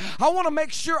coming. I want to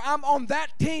make sure I'm on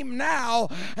that team now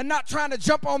and not trying to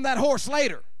jump on that horse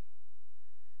later.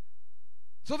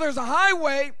 So there's a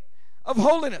highway of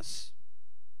holiness.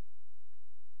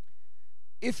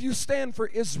 If you stand for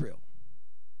Israel,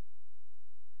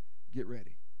 get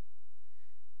ready.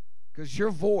 Because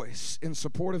your voice in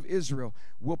support of Israel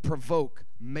will provoke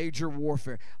major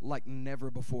warfare like never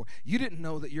before. You didn't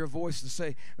know that your voice to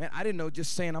say, man, I didn't know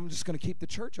just saying I'm just going to keep the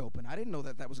church open. I didn't know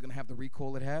that that was going to have the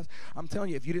recoil it has. I'm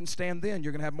telling you, if you didn't stand then,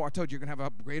 you're going to have more. I told you, you're going to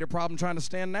have a greater problem trying to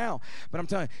stand now. But I'm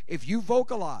telling you, if you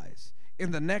vocalize in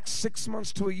the next 6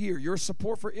 months to a year your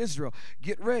support for Israel,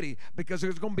 get ready, because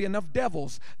there's going to be enough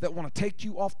devils that want to take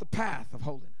you off the path of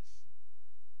holiness.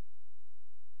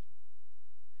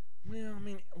 Well, I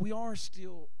mean, we are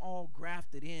still all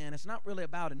grafted in. It's not really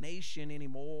about a nation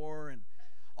anymore. And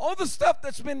all the stuff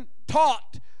that's been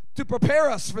taught to prepare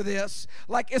us for this,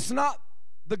 like it's not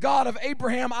the God of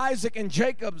Abraham, Isaac, and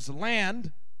Jacob's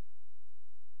land.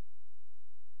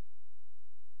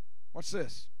 Watch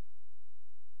this.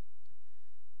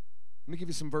 Let me give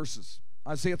you some verses.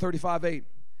 Isaiah 35:8.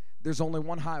 There's only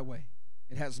one highway.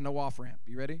 It has no off-ramp.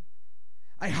 You ready?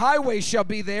 A highway shall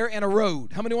be there and a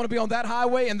road. How many want to be on that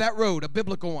highway and that road, a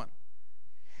biblical one?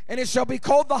 and it shall be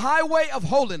called the highway of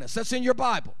holiness. That's in your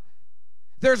Bible.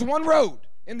 There's one road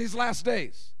in these last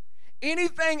days.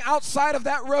 Anything outside of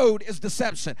that road is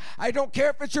deception. I don't care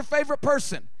if it's your favorite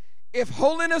person. If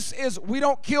holiness is we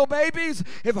don't kill babies,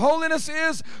 if holiness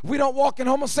is we don't walk in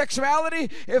homosexuality,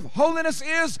 if holiness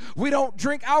is we don't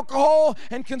drink alcohol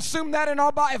and consume that in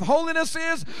our body, if holiness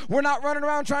is we're not running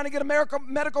around trying to get a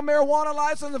medical marijuana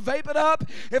license and vape it up,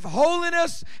 if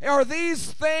holiness are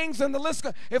these things and the list,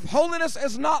 if holiness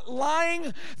is not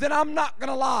lying, then I'm not going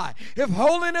to lie. If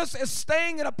holiness is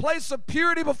staying in a place of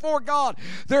purity before God,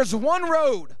 there's one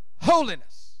road,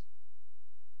 holiness.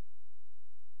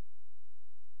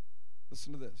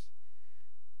 Listen to this.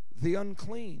 The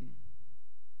unclean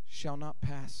shall not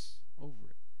pass over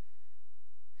it.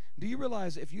 Do you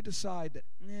realize if you decide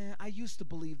that, I used to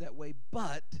believe that way,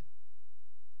 but,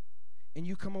 and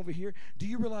you come over here, do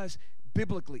you realize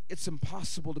biblically it's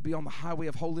impossible to be on the highway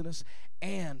of holiness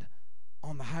and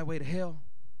on the highway to hell?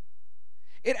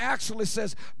 It actually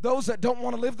says those that don't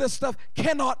want to live this stuff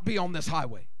cannot be on this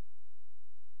highway.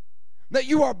 That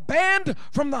you are banned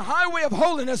from the highway of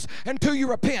holiness until you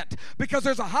repent. Because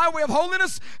there's a highway of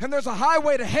holiness and there's a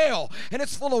highway to hell. And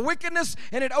it's full of wickedness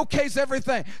and it okays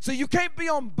everything. So you can't be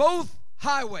on both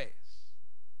highways.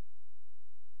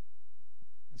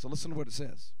 And so listen to what it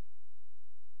says.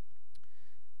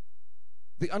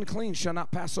 The unclean shall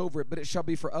not pass over it, but it shall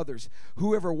be for others.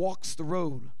 Whoever walks the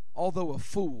road, although a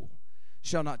fool,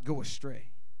 shall not go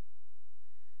astray.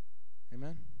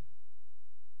 Amen.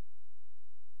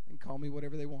 Call me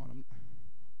whatever they want.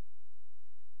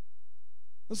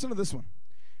 Listen to this one.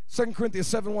 2 Corinthians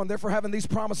 7:1. Therefore, having these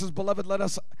promises, beloved, let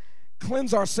us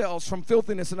cleanse ourselves from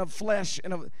filthiness and of flesh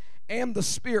and the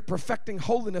spirit, perfecting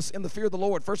holiness in the fear of the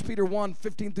Lord. 1 Peter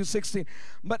 1:15-16.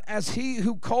 But as he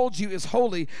who called you is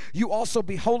holy, you also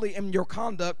be holy in your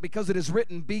conduct, because it is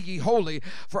written, be ye holy,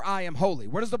 for I am holy.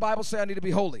 Where does the Bible say I need to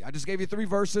be holy? I just gave you 3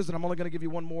 verses, and I'm only going to give you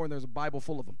one more, and there's a Bible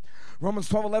full of them. Romans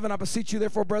 12:11. I beseech you,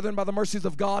 therefore, brethren, by the mercies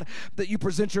of God, that you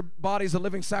present your bodies a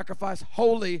living sacrifice,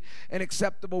 holy and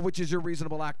acceptable, which is your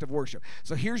reasonable act of worship.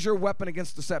 So here's your weapon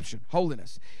against deception,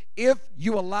 holiness. If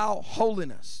you allow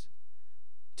holiness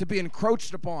to be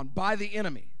encroached upon by the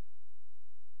enemy,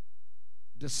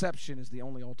 deception is the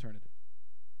only alternative.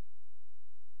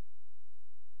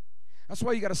 That's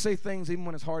why you got to say things even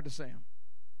when it's hard to say them.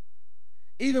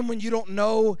 Even when you don't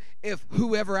know if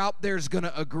whoever out there is going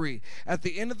to agree. At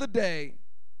the end of the day,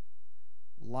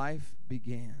 life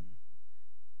began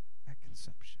at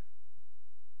conception.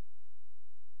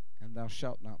 And thou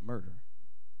shalt not murder.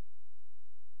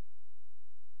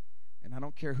 And I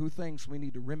don't care who thinks we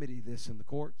need to remedy this in the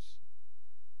courts.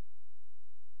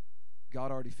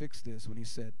 God already fixed this when he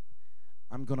said,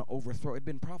 I'm going to overthrow. It had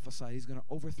been prophesied he's going to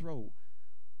overthrow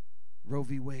Roe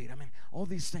v. Wade. I mean, all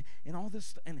these things and all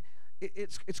this. And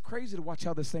it's crazy to watch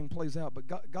how this thing plays out, but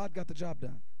God got the job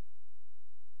done.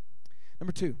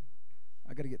 Number 2,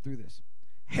 I got to get through this.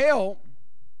 Hell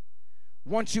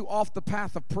wants you off the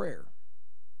path of prayer.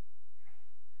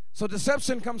 So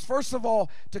deception comes, first of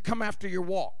all, to come after your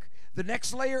walk. The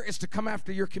next layer is to come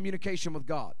after your communication with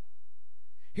God.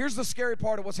 Here's the scary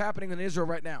part of what's happening in Israel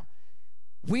right now.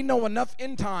 We know enough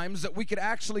end times that we could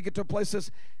actually get to a place that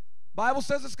Bible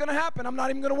says it's going to happen. I'm not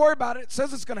even going to worry about it. It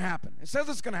says it's going to happen. It says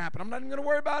it's going to happen. I'm not even going to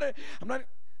worry about it. I'm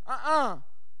not.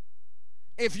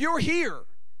 If you're here,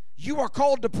 you are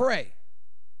called to pray.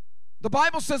 The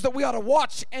Bible says that we ought to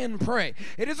watch and pray.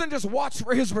 It isn't just watch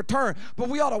for his return, but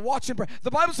we ought to watch and pray. The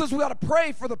Bible says we ought to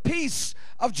pray for the peace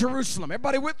of Jerusalem.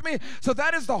 Everybody with me? So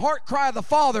that is the heart cry of the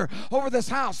Father over this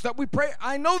house, that we pray.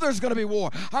 I know there's going to be war.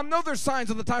 I know there's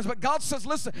signs of the times, but God says,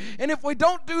 listen, and if we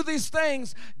don't do these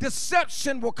things,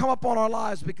 deception will come up on our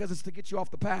lives, because it's to get you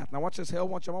off the path. Now watch this. Hell,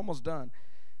 watch, I'm almost done.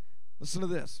 Listen to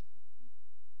this.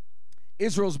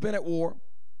 Israel's been at war.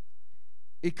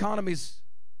 Economies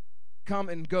come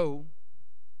and go.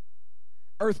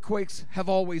 Earthquakes have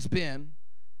always been.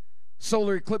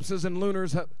 Solar eclipses and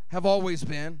lunars have always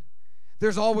been.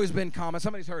 There's always been comets.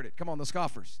 Somebody's heard it. Come on, the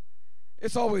scoffers.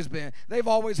 It's always been. They've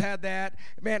always had that.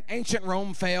 Man, ancient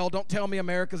Rome failed. Don't tell me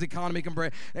America's economy can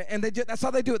break. And that's how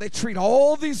they do it. They treat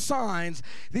all these signs.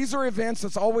 These are events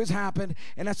that's always happened,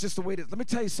 and that's just the way it is. Let me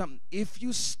tell you something. If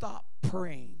you stop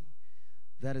praying,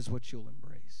 that is what you'll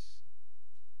embrace.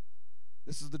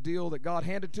 This is the deal that God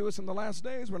handed to us in the last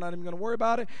days. We're not even going to worry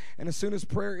about it. And as soon as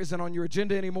prayer isn't on your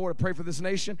agenda anymore to pray for this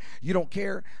nation, you don't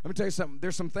care. Let me tell you something.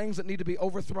 There's some things that need to be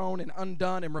overthrown and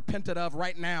undone and repented of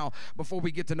right now before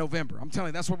we get to November. I'm telling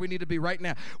you, that's where we need to be right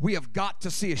now. We have got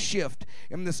to see a shift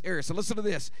in this area. So listen to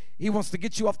this. He wants to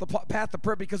get you off the path of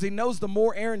prayer because he knows the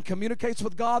more Aaron communicates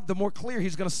with God, the more clear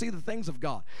he's going to see the things of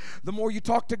God. The more you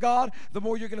talk to God, the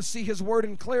more you're going to see his word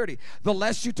in clarity. The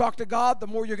less you talk to God, the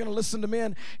more you're going to listen to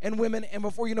men and women, and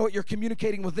before you know it, you're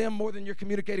communicating with them more than you're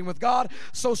communicating with God.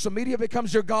 Social media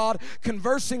becomes your God.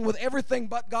 Conversing with everything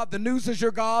but God. The news is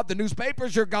your God. The newspaper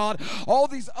is your God. All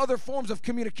these other forms of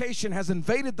communication has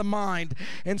invaded the mind,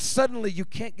 and suddenly you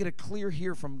can't get a clear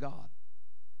hear from God.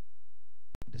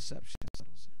 Deception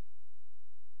settles in.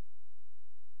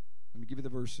 Let me give you the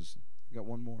verses. I got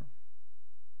one more.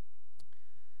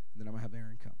 And then I'm going to have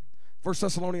Aaron come. 1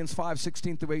 Thessalonians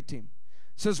 5:16 through 18. It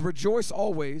says, rejoice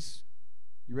always.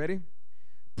 You ready?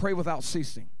 Pray without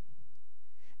ceasing.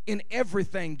 In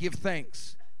everything give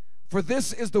thanks, for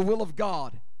this is the will of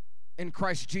God in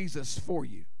Christ Jesus for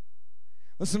you.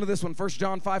 Listen to this one, 1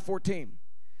 John 5:14.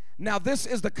 Now this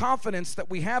is the confidence that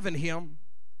we have in him,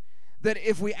 that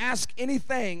if we ask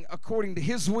anything according to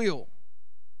his will,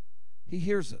 he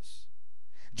hears us.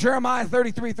 Jeremiah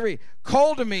 33:3.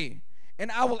 Call to me,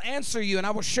 and I will answer you, and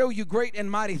I will show you great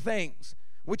and mighty things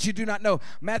which you do not know.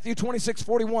 Matthew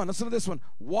 26:41. Listen to this one.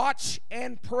 Watch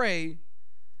and pray,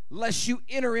 lest you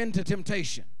enter into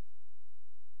temptation.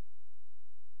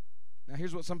 Now,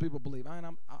 here's what some people believe.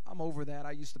 I'm over that.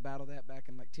 I used to battle that back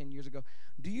in like 10 years ago.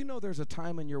 Do you know there's a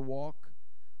time in your walk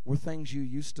where things you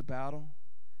used to battle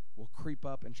will creep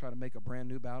up and try to make a brand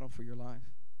new battle for your life?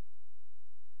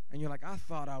 And you're like, I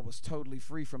thought I was totally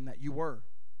free from that. You were,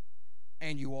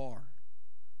 and you are.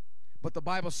 But the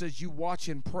Bible says you watch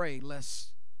and pray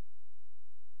lest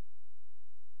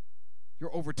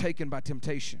you're overtaken by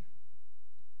temptation.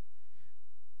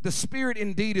 The spirit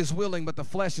indeed is willing, but the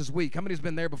flesh is weak. How many has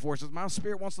been there before? Says, my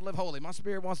spirit wants to live holy. My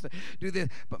spirit wants to do this.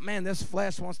 But man, this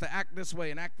flesh wants to act this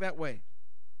way and act that way.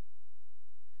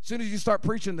 As soon as you start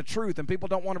preaching the truth and people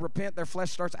don't want to repent, their flesh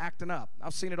starts acting up.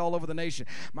 I've seen it all over the nation.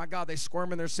 My God, they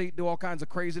squirm in their seat, do all kinds of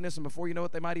craziness, and before you know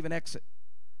it, they might even exit.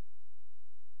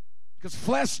 Because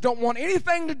flesh don't want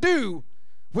anything to do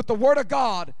with the Word of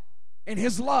God and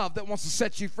His love that wants to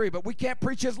set you free. But we can't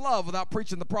preach His love without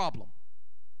preaching the problem,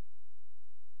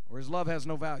 or His love has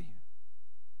no value.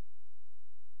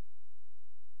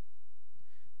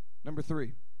 Number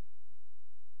 3,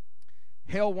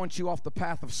 hell wants you off the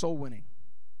path of soul winning.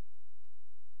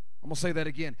 I'm going to say that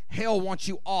again. Hell wants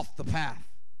you off the path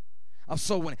of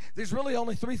soul winning. There's really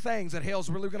only 3 things that hell's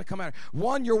really going to come out of.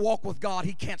 1, your walk with God.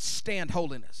 He can't stand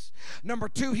holiness. Number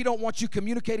 2, he don't want you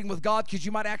communicating with God because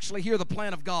you might actually hear the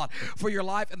plan of God for your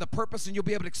life and the purpose, and you'll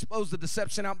be able to expose the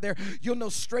deception out there. You'll know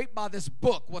straight by this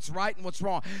book what's right and what's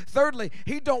wrong. Thirdly,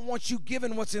 he don't want you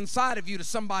giving what's inside of you to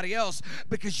somebody else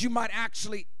because you might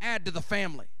actually add to the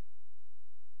family.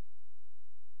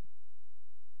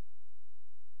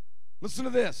 Listen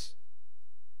to this.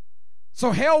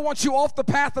 So hell wants you off the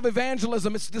path of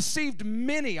evangelism. It's deceived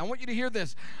many. I want you to hear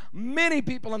this. Many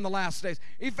people in the last days.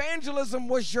 Evangelism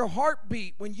was your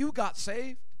heartbeat when you got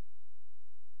saved.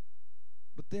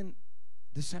 But then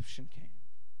deception came.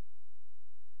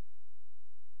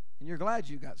 And you're glad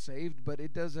you got saved, but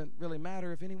it doesn't really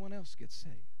matter if anyone else gets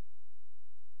saved.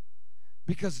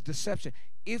 Because deception.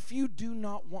 If you do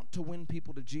not want to win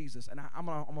people to Jesus, and I'm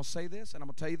going to say this, and I'm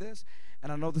going to tell you this,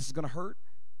 and I know this is going to hurt.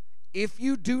 If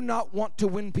you do not want to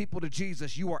win people to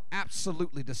Jesus, you are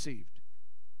absolutely deceived.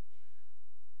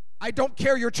 I don't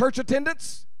care your church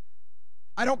attendance.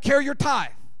 I don't care your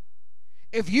tithe.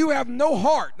 If you have no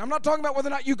heart, and I'm not talking about whether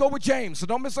or not you go with James, so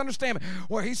don't misunderstand me.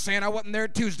 Well, he's saying I wasn't there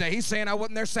Tuesday. He's saying I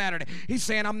wasn't there Saturday. He's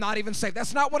saying I'm not even saved.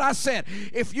 That's not what I said.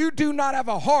 If you do not have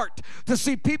a heart to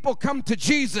see people come to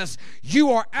Jesus, you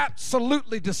are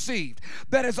absolutely deceived.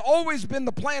 That has always been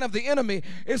the plan of the enemy,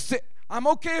 is to, I'm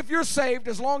okay if you're saved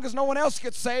as long as no one else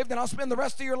gets saved, and I'll spend the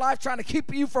rest of your life trying to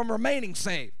keep you from remaining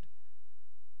saved.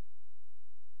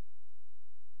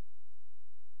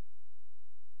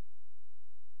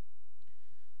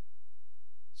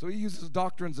 So he uses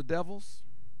doctrines of devils.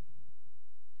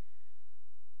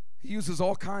 He uses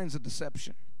all kinds of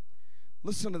deception.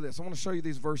 Listen to this. I want to show you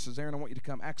these verses. Aaron, I want you to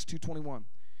come. Acts 2:21.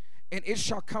 And it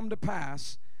shall come to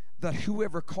pass that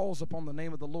whoever calls upon the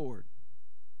name of the Lord.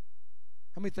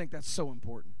 How many think that's so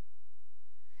important?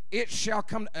 It shall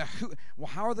come. Well,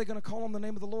 how are they going to call on the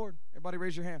name of the Lord? Everybody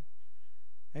raise your hand.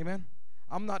 Amen.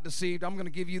 I'm not deceived. I'm going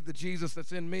to give you the Jesus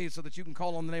that's in me so that you can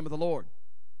call on the name of the Lord.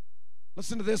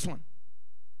 Listen to this one.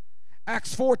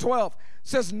 Acts 4:12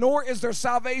 says, nor is there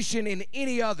salvation in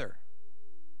any other.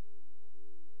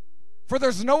 For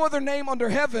there's no other name under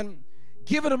heaven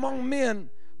given among men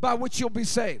by which you'll be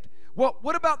saved. Well,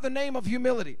 what about the name of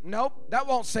humility? Nope, that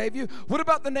won't save you. What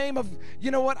about the name of,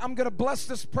 you know what, I'm going to bless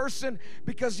this person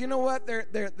because you know what,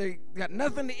 they got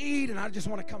nothing to eat and I just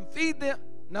want to come feed them?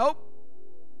 Nope.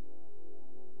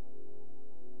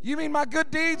 You mean my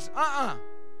good deeds?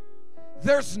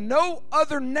 There's no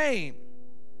other name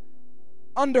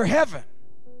under heaven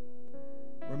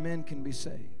where men can be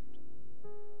saved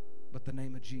but the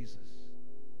name of Jesus.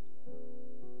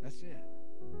 That's it.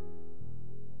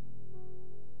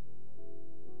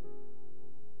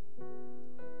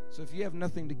 So if you have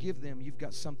nothing to give them, you've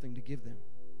got something to give them.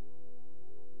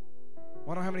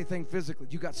 Well, I don't have anything physically.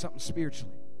 You got something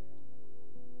spiritually.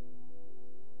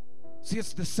 See,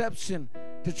 it's deception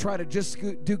to try to just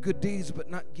do good deeds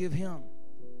but not give Him.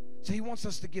 So He wants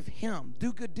us to give Him.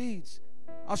 Do good deeds.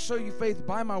 I'll show you faith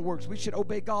by my works. We should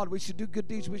obey God. We should do good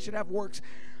deeds. We should have works.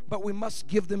 But we must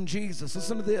give them Jesus.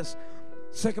 Listen to this.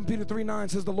 2 Peter 3:9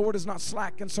 says, the Lord is not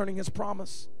slack concerning His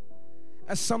promise,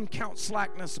 as some count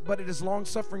slackness, but it is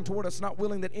long-suffering toward us, not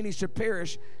willing that any should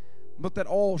perish, but that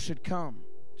all should come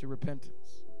to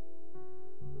repentance.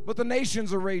 But the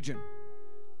nations are raging.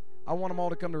 I want them all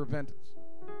to come to repentance.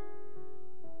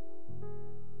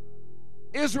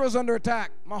 Israel's under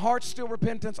attack. My heart's still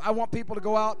repentance. I want people to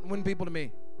go out and win people to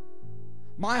me.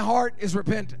 My heart is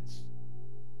repentance.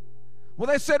 Well,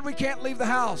 they said we can't leave the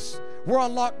house. We're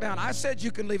on lockdown. I said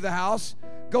you can leave the house.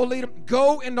 Go lead them.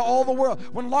 Go into all the world.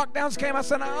 When lockdowns came, I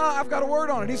said, I've got a word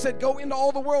on it. He said, go into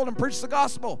all the world and preach the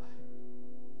gospel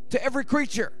to every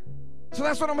creature. So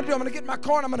that's what I'm going to do. I'm going to get in my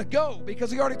car and I'm going to go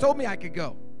because He already told me I could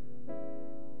go.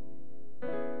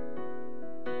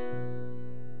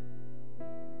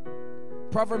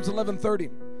 Proverbs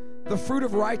 11:30. The fruit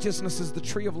of righteousness is the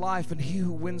tree of life, and he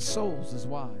who wins souls is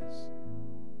wise.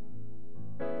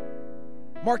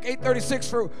 Mark 8:36.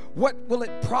 For what will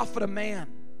it profit a man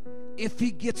if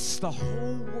he gets the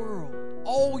whole world,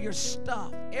 all your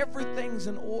stuff, everything's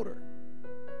in order,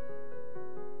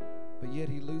 but yet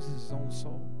he loses his own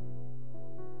soul?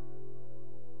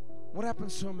 What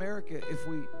happens to America if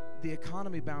the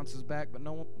economy bounces back but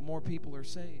no more people are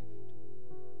saved?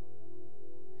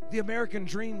 The American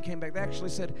dream came back. They actually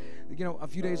said, a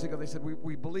few days ago, they said,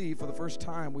 we believe for the first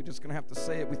time, we're just going to have to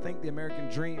say it, we think the American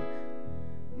dream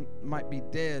might be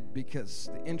dead because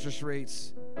the interest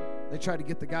rates, they tried to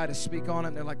get the guy to speak on it,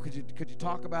 and they're like, could you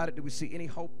talk about it? Do we see any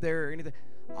hope there or anything?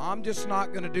 I'm just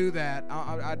not going to do that.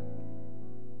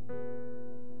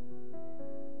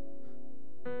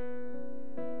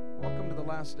 Welcome to the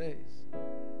last days.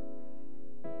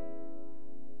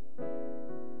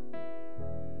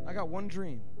 I got one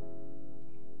dream.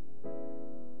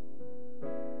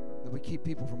 That we keep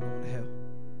people from going to hell.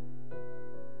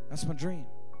 That's my dream.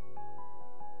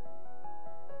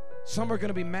 Some are going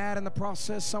to be mad in the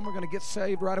process. Some are going to get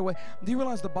saved right away. Do you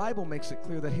realize the Bible makes it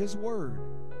clear that His word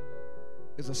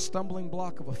is a stumbling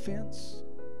block of offense,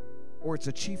 or it's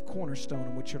a chief cornerstone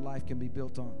on which your life can be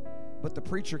built on? But the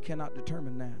preacher cannot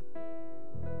determine that.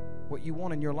 What you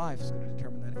want in your life is going to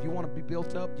determine that. If you want to be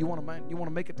built up, you want to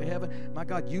make it to heaven, my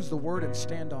God, use the word and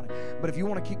stand on it. But if you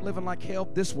want to keep living like hell,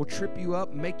 this will trip you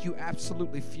up, make you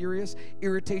absolutely furious,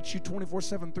 irritate you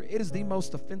 24/7. It is the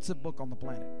most offensive book on the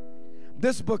planet.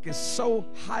 This book is so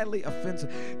highly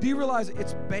offensive. Do you realize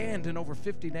it's banned in over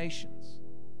 50 nations?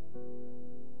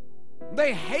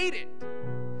 They hate it.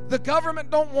 The government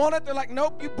don't want it. They're like,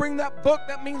 nope, you bring that book,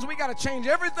 that means we got to change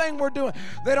everything we're doing.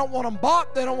 They don't want them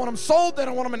bought. They don't want them sold. They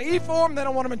don't want them in e-form. They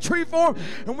don't want them in tree form.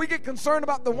 And we get concerned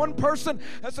about the one person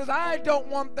that says, I don't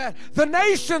want that. The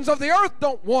nations of the earth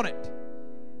don't want it.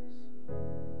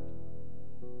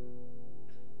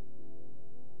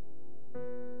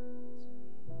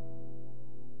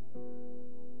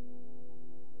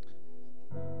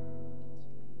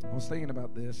 I was thinking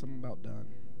about this. I'm about done.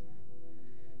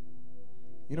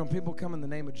 People come in the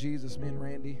name of Jesus. Me and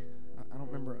Randy, I don't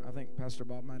remember. I think Pastor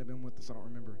Bob might have been with us. I don't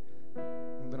remember.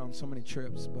 We've been on so many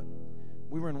trips. But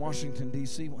we were in Washington,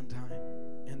 D.C. one time.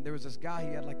 And there was this guy.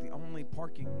 He had like the only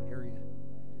parking area.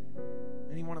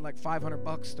 And he wanted like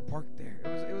 $500 to park there.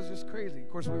 It was just crazy. Of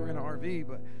course, we were in an RV,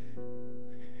 but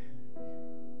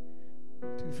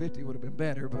 $250 would have been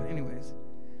better. But anyways,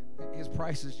 his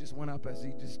prices just went up as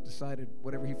he just decided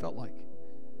whatever he felt like.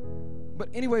 But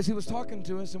anyways, he was talking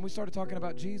to us, and we started talking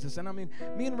about Jesus. And I mean,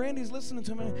 me and Randy's listening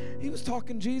to him, and he was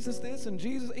talking Jesus this and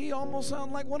Jesus. He almost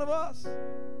sounded like one of us.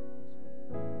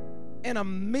 And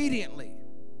immediately,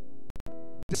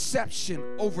 deception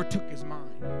overtook his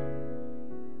mind.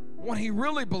 what he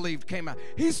really believed came out.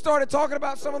 He started talking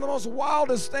about some of the most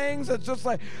wildest things. It's just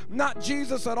like not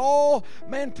Jesus at all,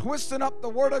 man, twisting up the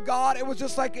word of God. It was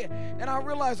just like, and I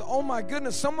realized, oh my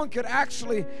goodness, someone could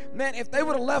actually, man, if they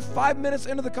would have left 5 minutes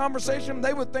into the conversation,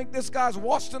 they would think this guy's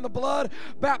washed in the blood,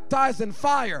 baptized in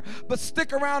fire. But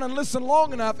stick around and listen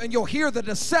long enough and you'll hear the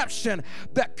deception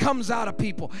that comes out of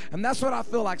people. And that's what I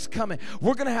feel like's coming.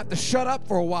 We're going to have to shut up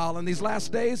for a while in these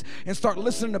last days and start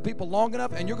listening to people long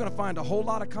enough, and you're going to find a whole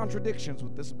lot of contradictions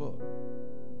with this book.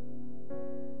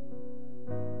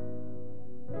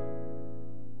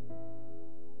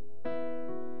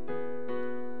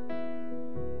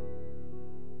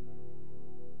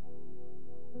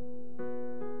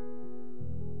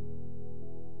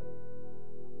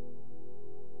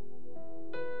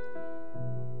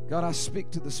 God, I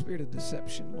speak to the spirit of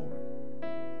deception, Lord.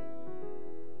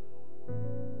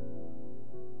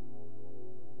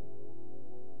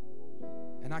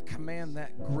 And I command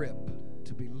that grip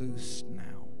to be loosed now.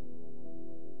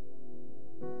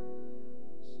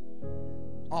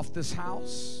 Off this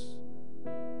house,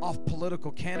 off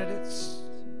political candidates,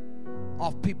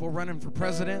 off people running for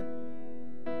president,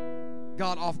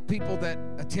 God, off people that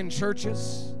attend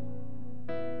churches,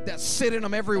 that sit in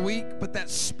them every week, but that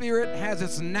spirit has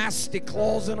its nasty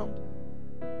claws in them.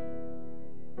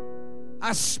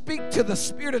 I speak to the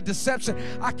spirit of deception.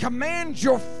 I command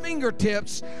your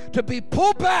fingertips to be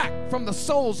pulled back from the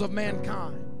souls of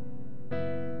mankind.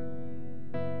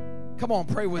 Come on,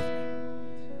 pray with me.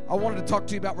 I wanted to talk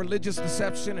to you about religious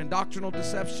deception and doctrinal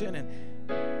deception and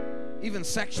even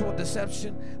sexual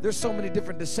deception. There's so many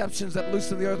different deceptions that loose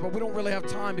to the earth, but we don't really have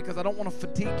time because I don't want to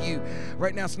fatigue you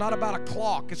right now. It's not about a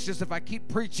clock. It's just if I keep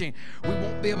preaching, we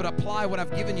won't be able to apply what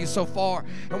I've given you so far.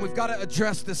 And we've got to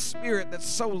address this spirit that's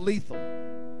so lethal.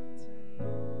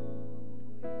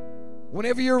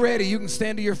 Whenever you're ready, you can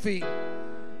stand to your feet.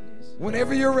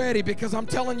 Whenever you're ready, because I'm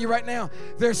telling you right now,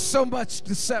 there's so much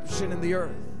deception in the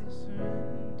earth.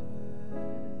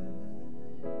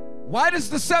 Why does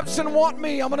deception want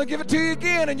me? I'm going to give it to you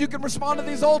again, and you can respond to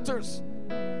these altars.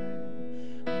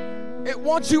 It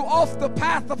wants you off the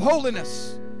path of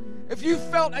holiness. If you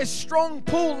felt a strong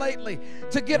pull lately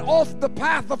to get off the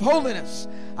path of holiness,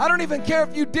 I don't even care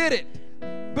if you did it,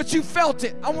 but you felt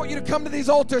it. I want you to come to these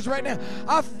altars right now.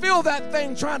 I feel that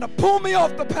thing trying to pull me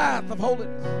off the path of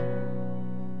holiness.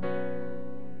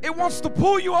 It wants to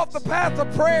pull you off the path of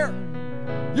prayer.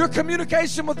 Your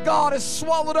communication with God is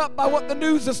swallowed up by what the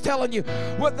news is telling you,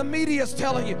 what the media is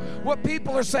telling you, what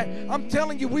people are saying. I'm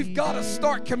telling you, we've got to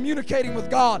start communicating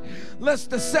with God, lest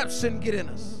deception get in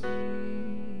us.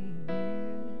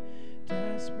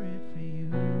 Desperate for you.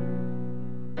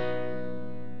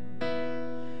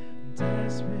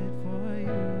 Desperate for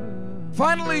you.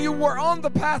 Finally, you were on the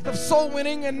path of soul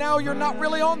winning, and now you're not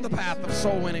really on the path of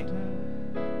soul winning.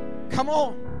 Come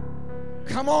on.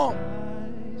 Come on.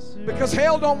 Because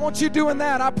hell don't want you doing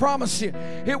that, I promise you.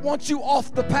 It wants you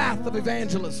off the path of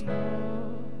evangelism.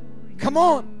 Come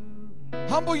on.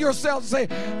 Humble yourself and say,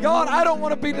 God, I don't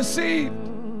want to be deceived.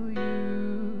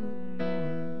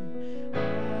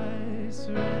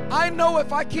 I know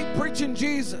if I keep preaching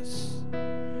Jesus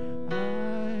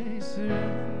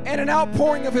and an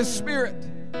outpouring of His Spirit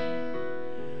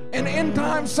and end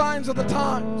time signs of the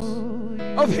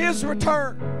times of His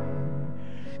return,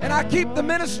 and I keep the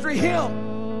ministry Him,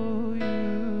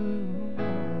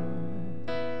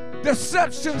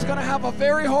 deception's going to have a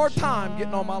very hard time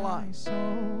getting on my life.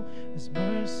 As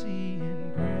mercy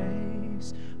and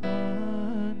grace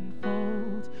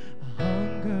unfold, a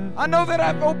hunger. I know that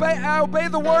I obey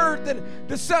the word, that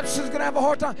deception's going to have a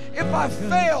hard time. If I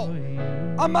fail,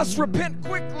 I must repent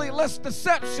quickly lest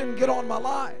deception get on my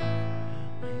life.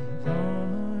 With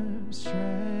arms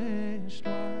stretched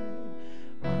wide,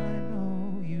 I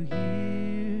know you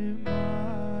hear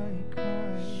my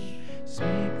cry.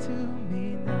 Speak to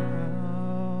me now.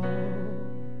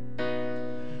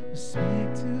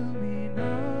 Speak to me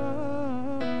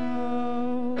now.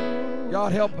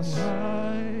 God help us.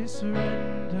 I surrender.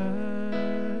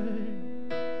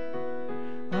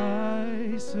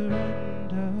 I surrender.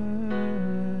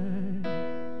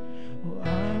 Oh,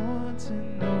 I want to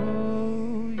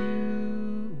know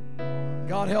you more.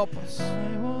 God help us.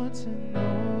 I want to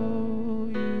know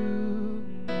you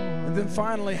more. And then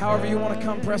finally, however you want to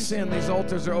come, press in. These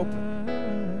altars are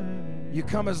open. You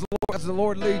come as the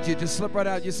Lord leads you. Just slip right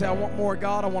out. You say, I want more,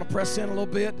 God. I want to press in a little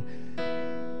bit.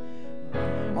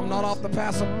 I'm not off the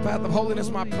path of holiness.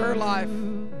 My prayer life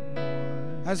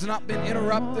has not been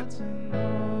interrupted.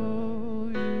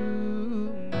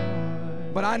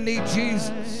 But I need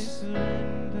Jesus.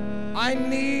 I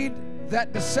need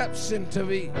that deception to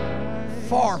be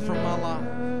far from my life.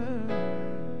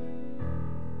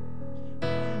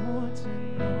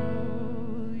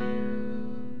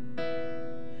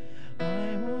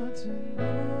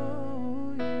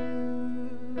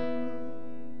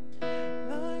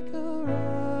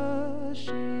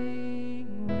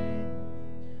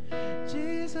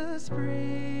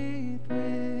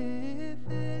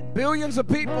 Billions of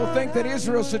people think that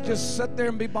Israel should just sit there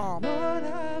and be bombed. Lord,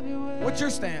 have your way What's your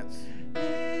stance?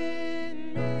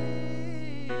 in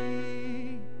me.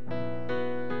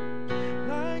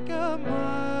 Like a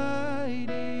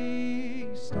mighty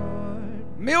storm.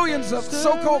 Millions of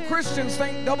so-called Christians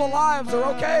think double lives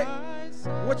are okay.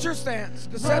 What's your stance?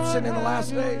 Deception in the last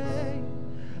days.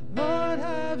 Lord,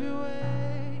 have your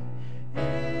way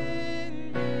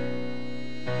in me.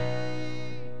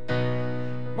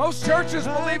 Most churches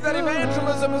believe that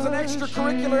evangelism is an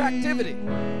extracurricular activity.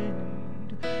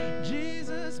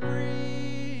 Jesus,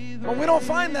 breathe. But we don't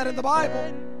find that in the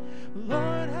Bible.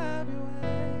 Lord, have your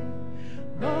way.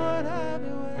 Lord, have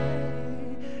your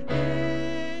way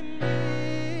in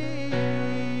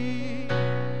me.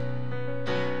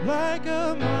 Like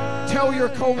a mighty Tell your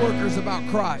co-workers about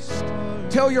Christ.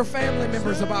 Tell your family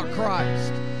members about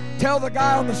Christ. Tell the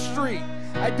guy on the street,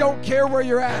 I don't care where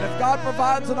you're at. If God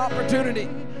provides an opportunity,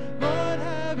 Lord,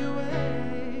 have your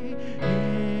way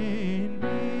in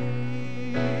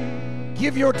me.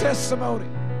 give your testimony.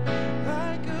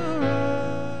 Like a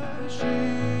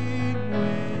rushing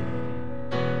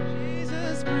wind,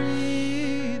 Jesus,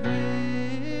 breathe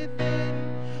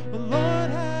within. Lord,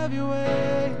 have your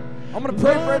way. I'm going to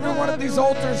pray for every one of these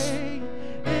altars in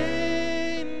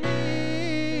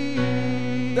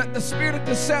me. that the spirit of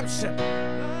deception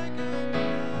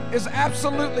is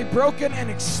absolutely broken and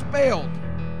expelled.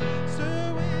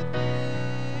 Stir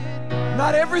within.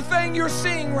 Not everything you're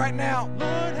seeing right now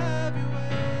Lord, have your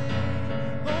way.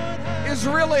 Lord, have is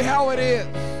really how it is.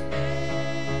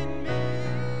 in me.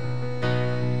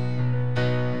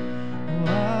 Oh,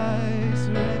 I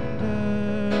surrender.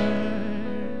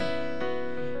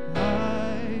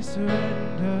 I surrender.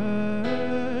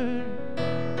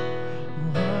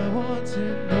 Oh, I want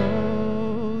to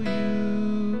know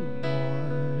you more.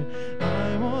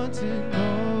 I want to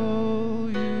know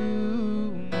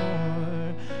you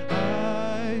more.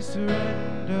 I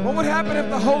surrender. What would happen if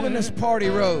the holiness party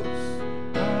rose?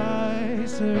 I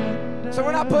surrender. So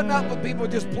we're not putting up with people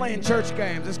just playing church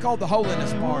games. It's called the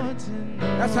holiness party.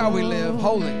 That's how we live,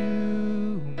 holy.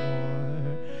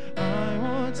 I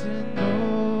want to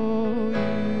know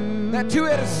you. That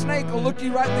two-headed snake will look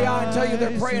you right in the eye and tell you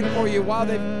they're praying for you while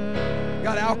they've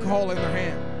got alcohol in their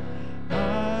hand.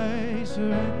 I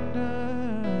surrender.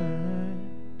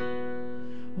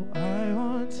 Oh, I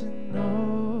want to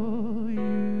know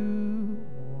you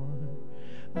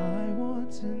more. I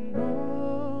want to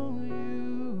know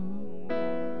you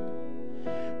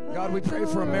more. God, we pray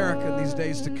for America in these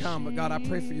days to come, but God, I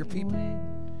pray for your people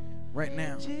right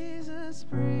now. Jesus,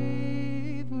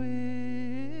 breathe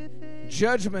within.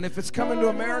 Judgment, if it's coming to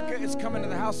America, it's coming to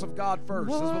the house of God first.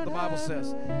 That's what the Bible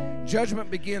says.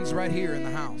 Judgment begins right here in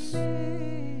the house.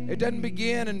 It doesn't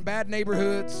begin in bad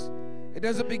neighborhoods. It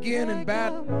doesn't begin in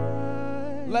bad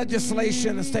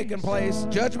legislation that's taking place.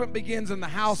 Judgment begins in the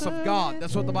house of God.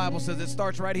 That's what the Bible says. It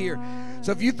starts right here.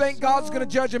 So if you think God's going to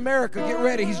judge America, get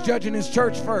ready. He's judging his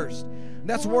church first. And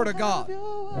that's the word of God.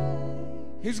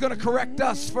 He's going to correct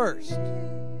us first.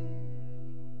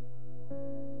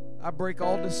 I break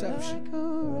all deception.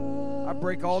 I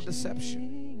break all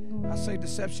deception. I say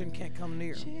deception can't come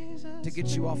near to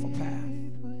get you off a path.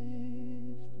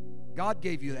 God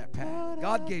gave you that path.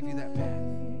 God gave you that path.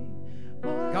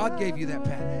 God gave you that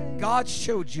path. God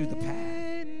showed you the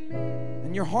path.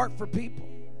 And your heart for people.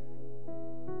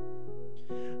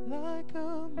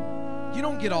 You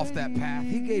don't get off that path.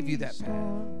 He gave you that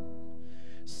path.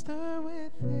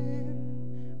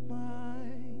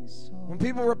 When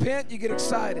people repent, you get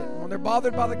excited. When they're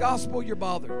bothered by the gospel, you're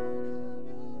bothered.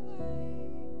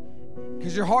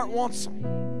 Because your heart wants them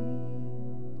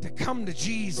to come to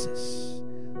Jesus.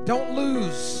 Don't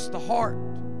lose the heart.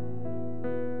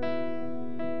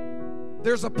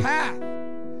 There's a path.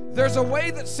 There's a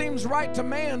way that seems right to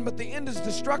man, but the end is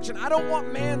destruction. I don't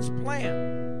want man's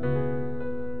plan.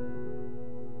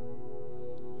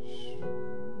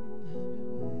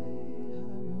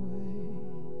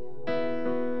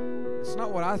 It's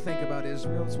not what I think about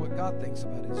Israel, it's what God thinks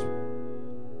about Israel.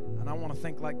 And I want to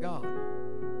think like God.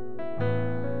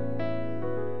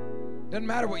 Doesn't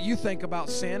matter what you think about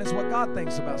sin, it's what God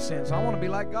thinks about sin. So I want to be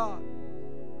like God.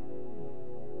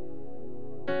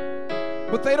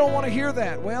 But they don't want to hear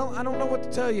that. Well, I don't know what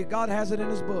to tell you. God has it in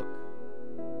his book.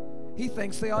 He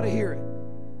thinks they ought to hear it.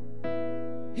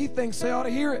 He thinks they ought to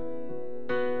hear it.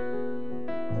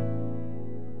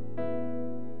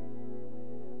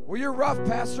 Well, you're rough,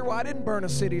 Pastor. Well, I didn't burn a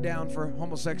city down for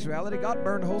homosexuality. God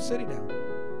burned the whole city down.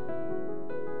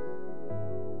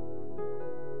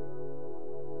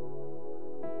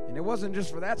 And it wasn't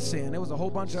just for that sin. It was a whole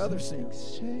bunch of other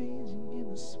sins. Changing in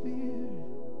the spirit.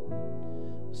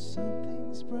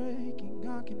 Something's breaking.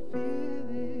 I can feel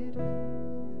it.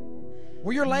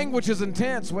 Well, your language is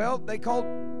intense. Well,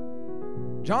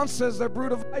 John says they're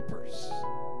brood of vipers.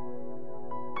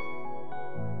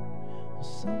 Well,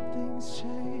 something's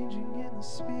changing in the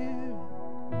spirit.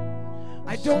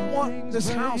 I don't want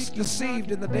this house deceived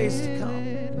in the days to come.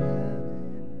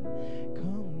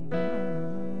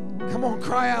 Come on,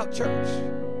 cry out, church.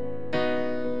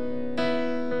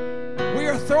 We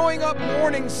are throwing up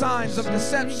warning signs of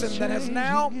deception that has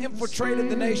now infiltrated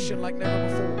the nation like never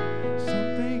before.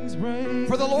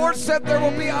 For the Lord said there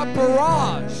will be a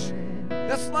barrage.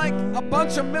 That's like a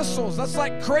bunch of missiles. That's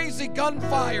like crazy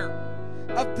gunfire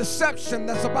of deception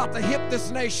that's about to hit this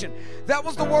nation. That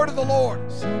was the word of the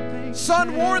Lord.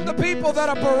 Son warned the people that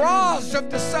a barrage of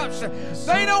deception.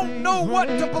 They don't know what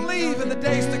to believe in the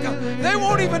days to come. They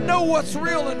won't even know what's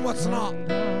real and what's not.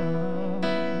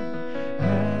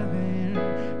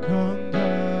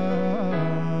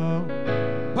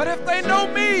 But if they know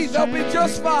me, they'll be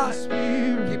just fine.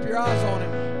 Keep your eyes on him.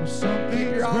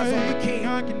 Keep your eyes on the King.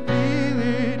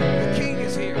 The King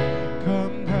is here.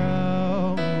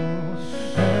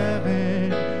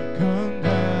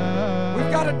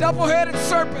 We've got a double-headed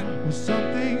serpent.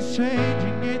 Something's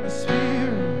changing in the spirit.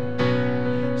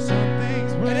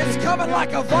 And it's coming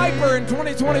like a viper in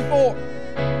 2024.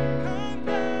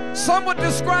 Some would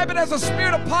describe it as a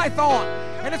spirit of python.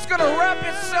 And it's going to wrap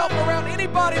itself around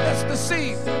anybody that's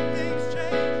deceived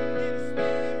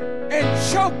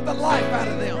and choke the life out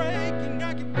of them.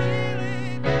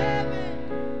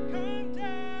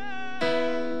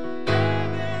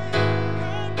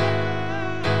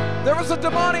 There was a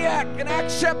demoniac in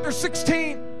Acts chapter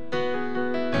 16.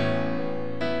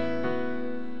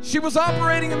 She was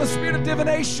operating in the spirit of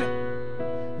divination.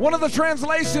 One of the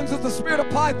translations is the spirit of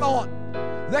python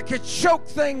that could choke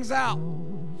things out.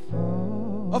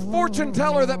 A fortune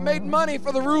teller that made money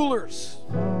for the rulers.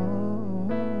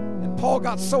 And Paul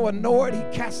got so annoyed he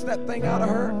cast that thing out of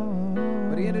her,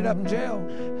 but he ended up in jail.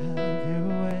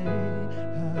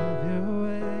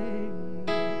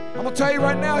 I'm going to tell you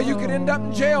right now, you could end up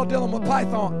in jail dealing with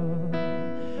python.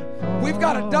 We've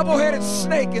got a double-headed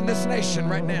snake in this nation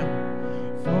right now.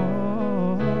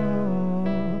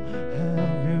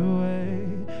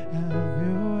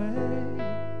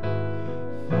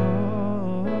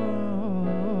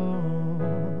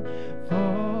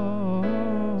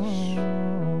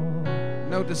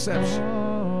 No deception.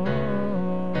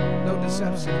 No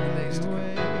deception in the days to come.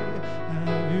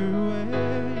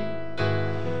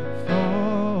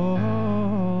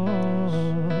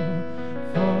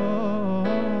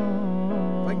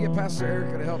 If I can get Pastor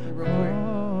Erica to help me real quick.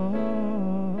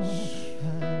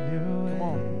 Come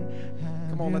on.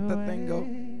 Come on, let that thing go.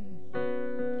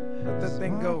 Let that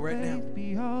thing go right now.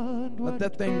 Let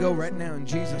that thing go right now in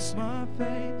Jesus' name.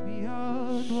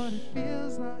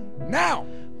 Now!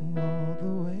 All the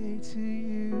way to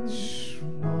you,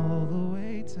 all the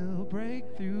way till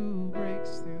breakthrough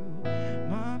breaks through.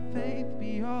 My faith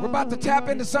beyond. We're about to tap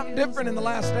into something different in the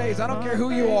last days. I don't care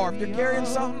who you are. If you're carrying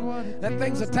something, that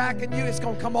thing's attacking you, it's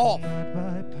going to come off.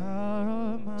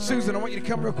 Susan, I want you to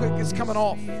come real quick. It's coming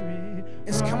off.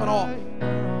 It's coming off.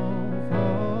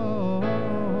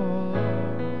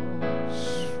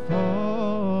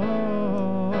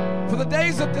 For the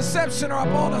days of deception are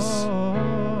upon us.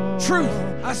 Truth.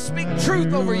 I speak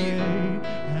truth over you.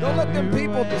 Don't let them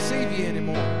people deceive you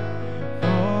anymore.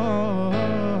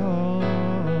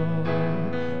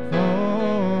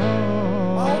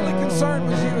 My only concern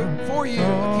was for you,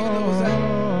 Akila, was that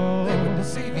they would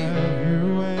deceive you.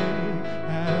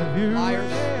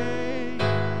 Liars.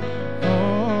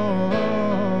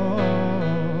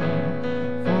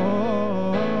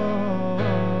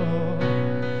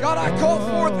 God, I call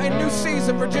forth a new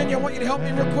season. Virginia, I want you to help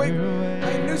me real quick.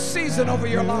 A new season over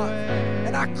your life.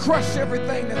 And I crush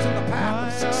everything that's in the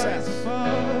path of success.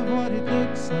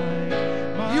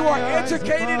 You are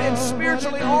educated and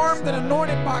spiritually armed and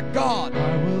anointed by God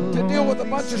to deal with a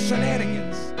bunch of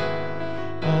shenanigans.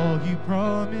 All you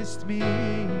promised me.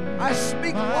 I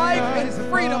speak life and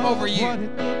freedom over you.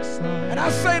 And I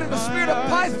say to the spirit of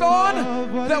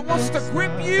python that wants to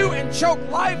grip you and choke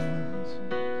life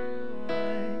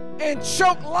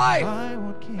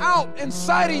out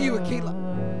inside of you, Akila.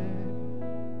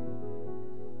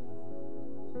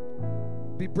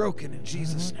 Be broken in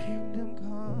Jesus' name.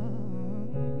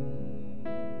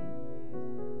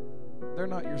 They're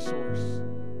not your source.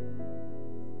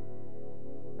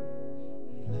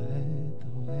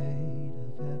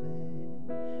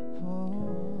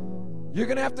 You're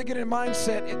going to have to get in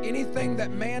mindset, anything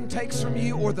that man takes from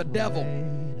you or the devil,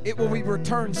 it will be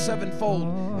returned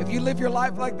sevenfold. If you live your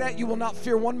life like that, you will not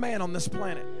fear one man on this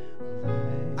planet.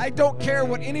 I don't care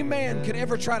what any man could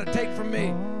ever try to take from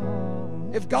me.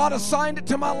 If God assigned it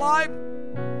to my life,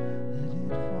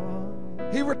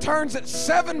 He returns it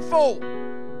sevenfold.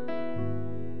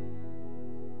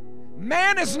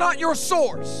 Man is not your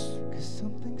source,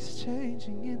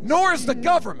 nor is the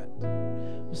government.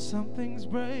 Something's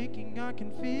breaking, I can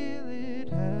feel it.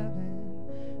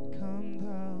 Heaven, come down.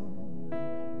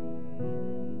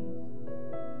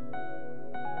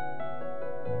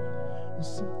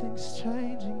 Something's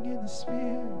changing in the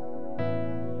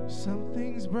spirit.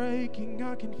 Something's breaking,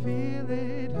 I can feel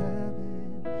it.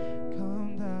 Heaven,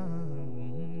 come down.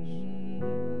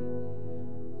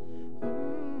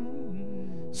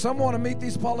 Some want to meet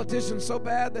these politicians so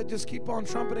bad they just keep on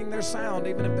trumpeting their sound,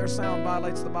 even if their sound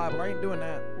violates the Bible. I ain't doing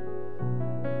that.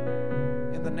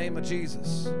 In the name of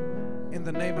Jesus, in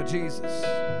the name of Jesus,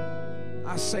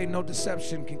 I say no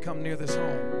deception can come near this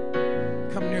home,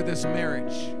 come near this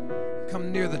marriage,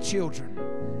 come near the children.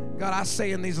 God, I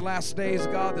say in these last days,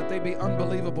 God, that they be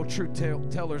unbelievable truth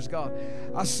tellers, God.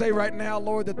 I say right now,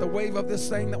 Lord, that the wave of this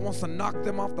thing that wants to knock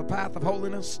them off the path of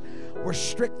holiness,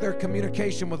 restrict their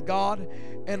communication with God,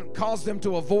 and cause them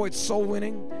to avoid soul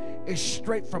winning, is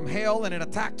straight from hell, and it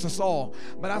attacks us all.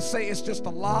 But I say it's just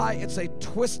a lie. It's a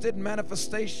twisted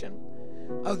manifestation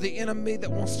of the enemy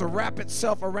that wants to wrap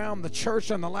itself around the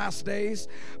church in the last days.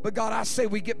 But God, I say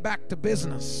we get back to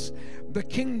business, the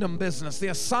kingdom business, the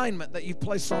assignment that you've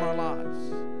placed on our lives.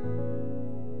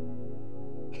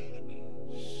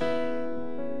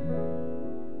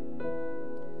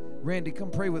 Randy, come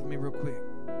pray with me real quick.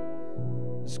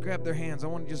 Just grab their hands. I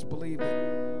want to just believe that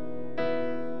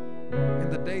in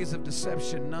the days of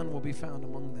deception, none will be found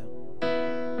among them.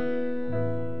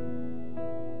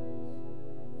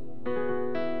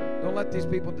 Don't let these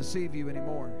people deceive you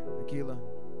anymore, Aquila.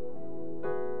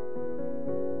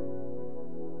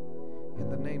 In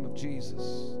the name of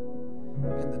Jesus.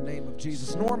 In the name of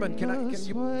Jesus. Norman, can I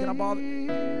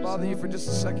bother you for just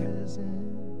a second?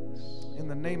 In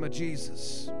the name of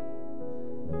Jesus.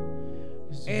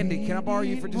 Andy, can I borrow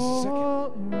you for just a second?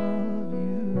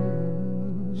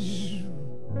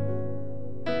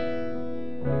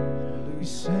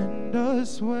 Send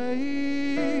us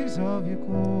waves of your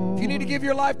glory. If you need to give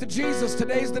your life to Jesus,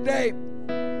 today's the day.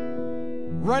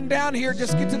 Run down here,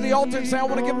 just get to the altar and say, I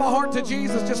want to give my heart to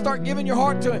Jesus. Just start giving your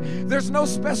heart to Him. There's no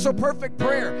special perfect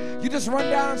prayer. You just run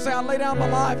down and say, I lay down my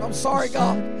life. I'm sorry,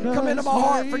 God. Come into my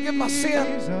heart. Forgive my sin.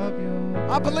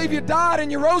 I believe you died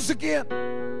and you rose again.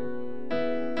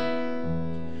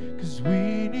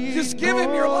 You just give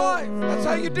Him your life. That's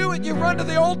how you do it. You run to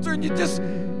the altar and you just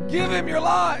give Him your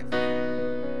life.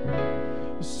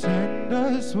 Send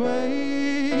us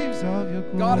waves of your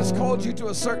glory. God has called you to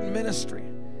a certain ministry,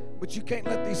 but you can't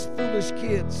let these foolish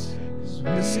kids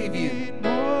deceive you.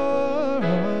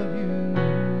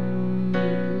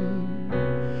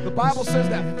 The Bible says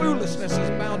that foolishness is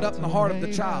bound up in the heart of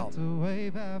the child.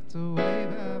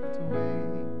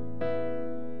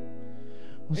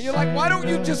 And you're like, why don't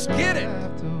you just get it?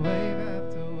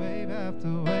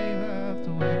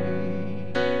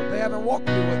 But they haven't walked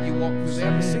through what you walked through. They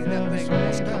haven't seen that thing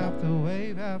almost come.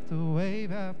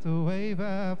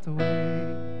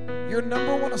 Your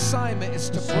number one assignment is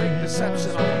to break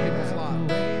deception on people's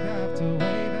lives.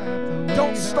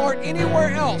 Don't start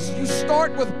anywhere else. You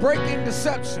start with breaking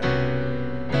deception.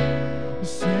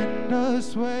 Send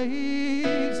us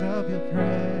waves of your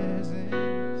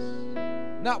presence.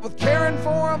 Not with caring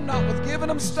for them, not with giving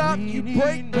them stuff. You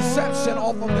break deception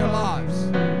off of their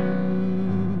lives.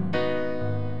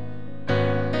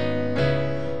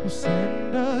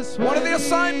 One of the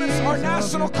assignments, our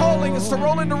national calling, is to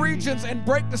roll into regions and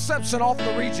break deception off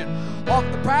the region. Off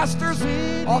the pastors,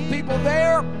 off people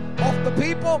there, off the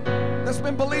people that's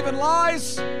been believing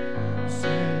lies.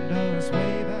 Send us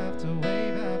wave after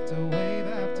wave after wave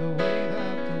after wave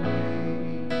after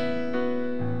wave.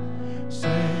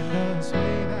 Send us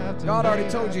wave after God already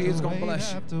told you He's going to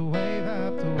bless you.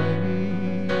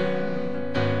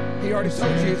 He already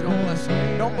told you He's going to bless you.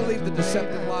 Don't believe the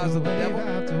deceptive lies of the devil.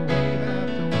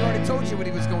 He already told you what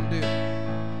He was going to do.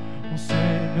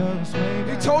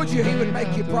 He told you He would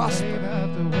make you prosper.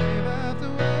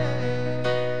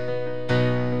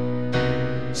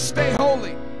 Stay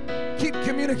holy. Keep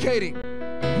communicating.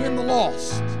 Win the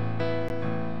lost.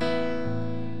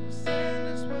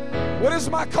 What is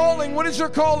my calling? What is your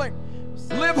calling?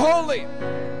 Live holy.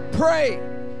 Pray.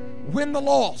 Win the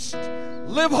lost.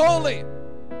 Live holy.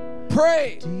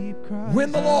 Pray.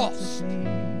 Win the lost.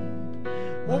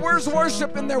 Well, where's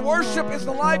worship in there? Worship is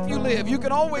the life you live. You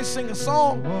can always sing a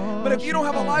song, but if you don't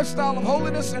have a lifestyle of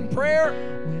holiness and prayer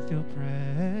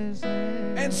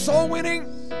and soul winning,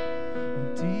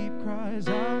 deep cries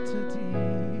out to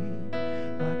deep.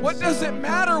 What does it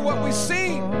matter what we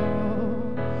sing?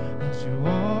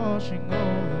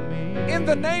 In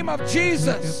the name of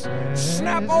Jesus,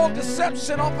 snap all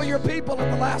deception off of your people in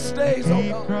the last days, oh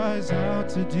Deep God. cries out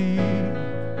to deep,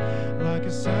 like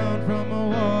a sound from a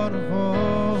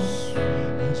waterfall,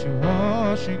 as you're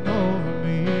washing over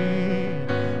me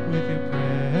with your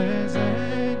presence.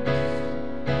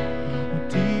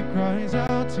 Deep cries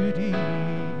out to deep,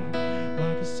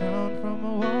 like a sound from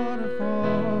a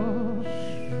waterfall,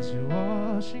 as you're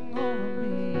washing over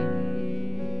me.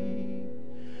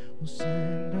 Oh,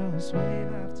 send us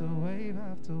wave after wave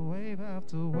after wave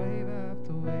after wave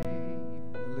after wave.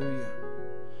 Hallelujah.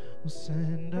 Oh,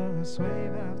 send us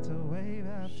wave after wave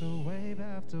after wave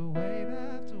after wave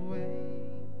after wave.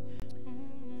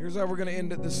 Here's how we're going to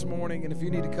end it this morning, and if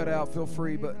you need to cut out, feel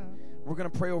free, but we're going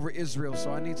to pray over Israel,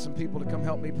 so I need some people to come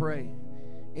help me pray.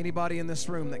 Anybody in this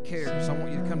room that cares, I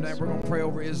want you to come down. We're going to pray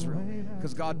over Israel,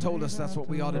 because God told us that's what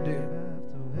we ought to do.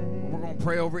 We're going to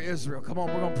pray over Israel. Come on,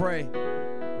 we're going to pray.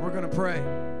 We're going to pray.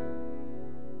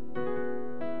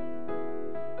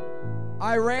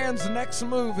 Iran's next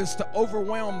move is to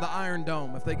overwhelm the Iron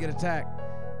Dome if they get attacked.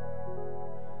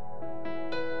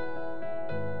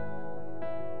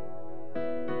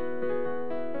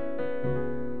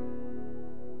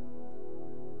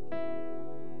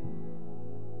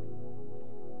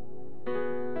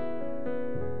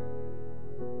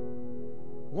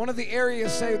 One of the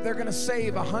areas say they're going to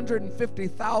save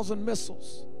 150,000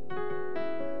 missiles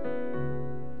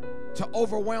to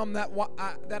overwhelm that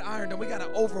Iron Dome. We got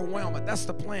to overwhelm it. That's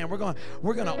the plan. We're going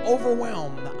to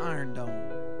overwhelm the Iron Dome.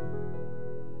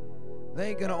 They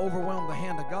ain't going to overwhelm the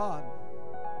hand of God,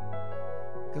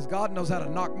 because God knows how to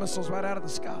knock missiles right out of the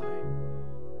sky.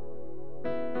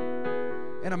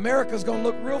 And America's going to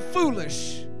look real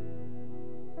foolish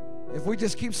if we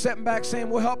just keep sitting back saying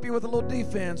we'll help you with a little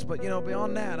defense, but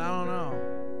beyond that, I don't know.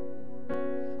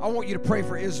 I want you to pray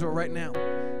for Israel right now.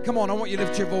 Come on, I want you to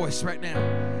lift your voice right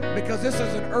now, because this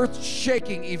is an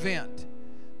earth-shaking event.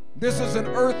 This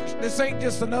ain't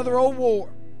just another old war.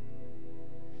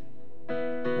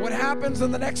 What happens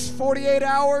in the next 48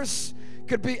 hours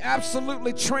could be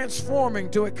absolutely transforming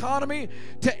to economy,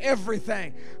 to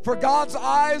everything. For God's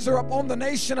eyes are upon the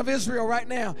nation of Israel right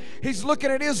now. He's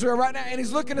looking at Israel right now, and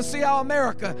He's looking to see how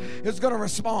America is going to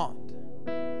respond.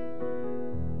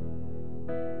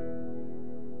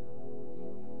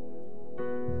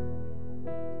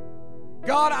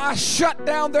 God, I shut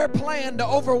down their plan to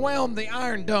overwhelm the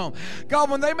Iron Dome. God,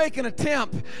 when they make an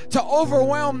attempt to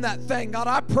overwhelm that thing, God,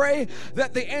 I pray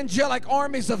that the angelic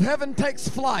armies of heaven takes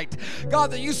flight.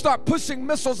 God, that you start pushing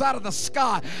missiles out of the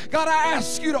sky. God, I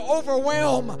ask you to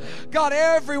overwhelm, God,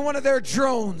 every one of their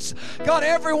drones. God,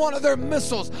 every one of their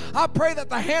missiles. I pray that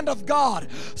the hand of God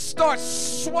starts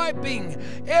swiping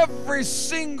every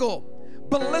single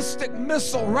ballistic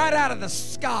missile right out of the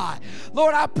sky.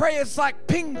 Lord, I pray it's like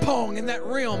ping pong in that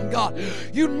realm, God.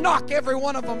 You knock every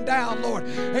one of them down, Lord,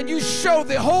 and you show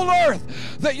the whole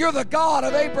earth that you're the God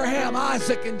of Abraham,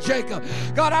 Isaac, and Jacob.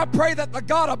 God, I pray that the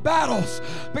God of battles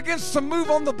begins to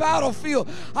move on the battlefield.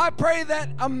 I pray that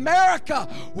America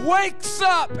wakes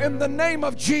up in the name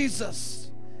of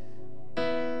Jesus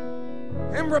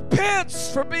and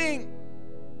repents for being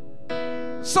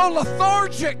so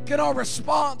lethargic in our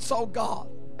response, oh God.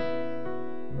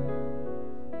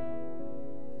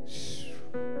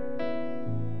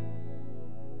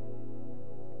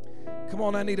 Come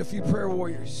on, I need a few prayer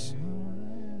warriors.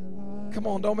 Come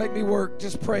on, don't make me work.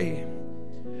 Just pray.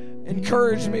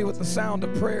 Encourage me with the sound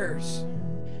of prayers.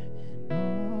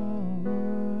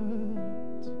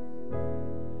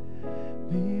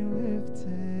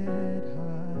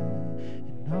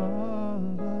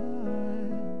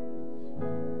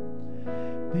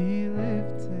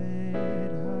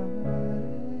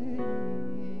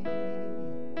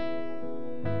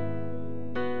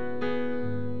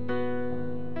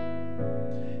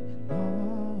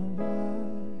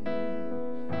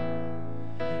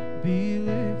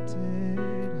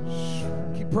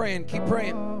 Keep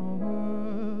praying.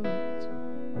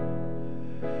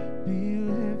 Be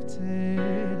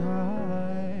lifted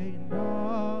high in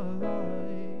our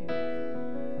life.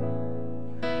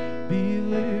 Be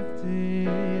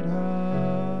lifted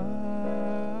high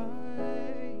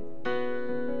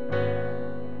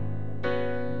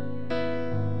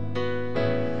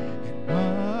in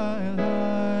my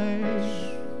life.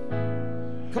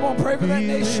 Come on, pray for that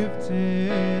nation.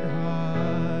 Lifted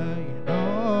high in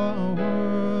our world.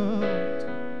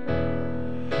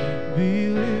 Be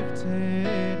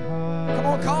lifted high. Come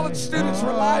on, college students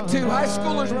were lied to. High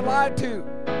schoolers were lied to.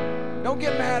 Don't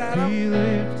get mad at them.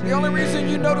 The only reason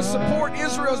you know to support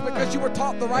Israel is because you were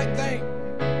taught the right thing.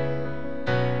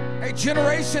 A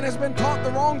generation has been taught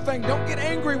the wrong thing. Don't get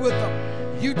angry with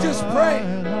them. You just pray.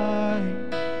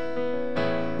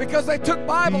 Because they took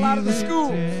Bible out of the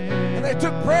schools and they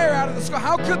took prayer out of the school.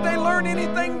 How could they learn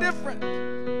anything different?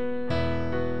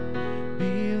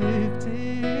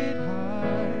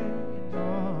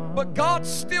 But God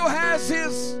still has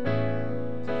His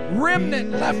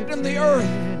remnant left in the earth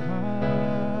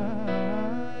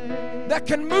that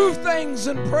can move things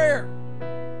in prayer.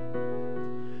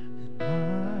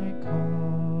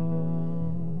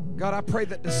 God, I pray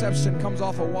that deception comes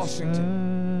off of Washington.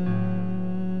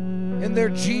 In their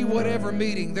G whatever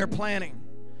meeting, they're planning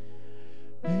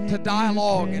to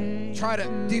dialogue and try to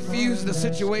defuse the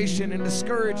situation and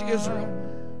discourage Israel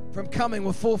from coming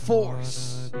with full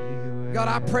force. God,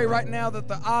 I pray right now that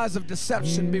the eyes of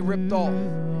deception be ripped off,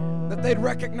 that they'd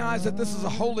recognize that this is a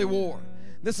holy war.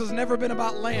 This has never been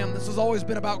about land. This has always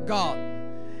been about God.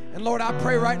 And Lord, I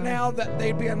pray right now that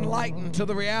they'd be enlightened to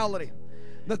the reality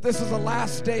that this is a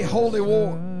last day holy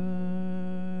war.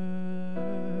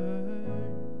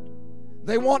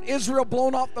 They want Israel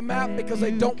blown off the map because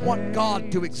they don't want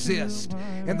God to exist.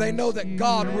 And they know that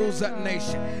God rules that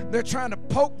nation. They're trying to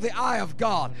poke the eye of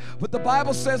God. But the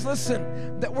Bible says,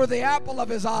 listen, that we're the apple of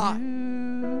His eye.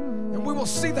 And we will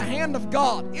see the hand of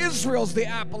God. Israel's the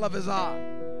apple of His eye.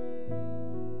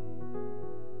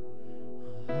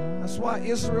 That's why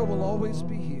Israel will always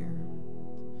be here.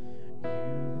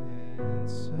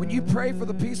 When you pray for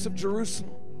the peace of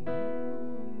Jerusalem,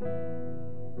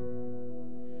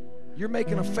 you're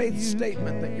making a faith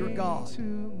statement that your God,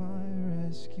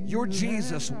 your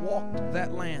Jesus walked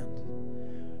that land.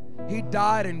 He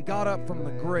died and got up from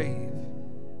the grave.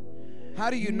 How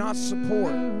do you not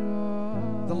support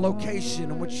the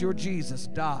location in which your Jesus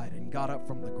died and got up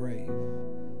from the grave?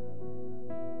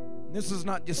 This is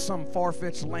not just some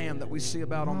far-fetched land that we see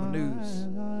about on the news.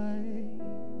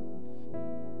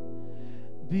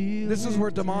 This is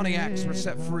where demoniacs were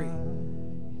set free.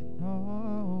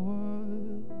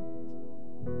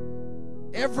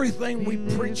 Everything we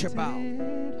preach about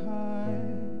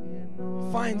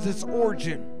finds its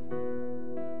origin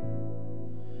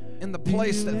in the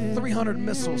place that 300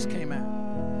 missiles came out.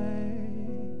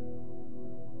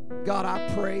 God, I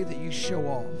pray that you show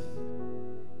off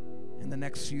in the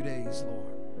next few days, Lord.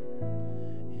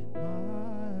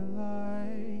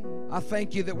 I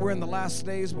thank you that we're in the last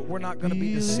days, but we're not going to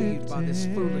be deceived by this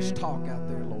foolish talk out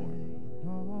there, Lord.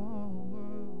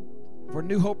 For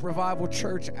New Hope Revival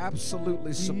Church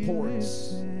absolutely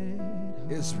supports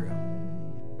Israel.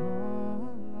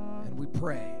 And we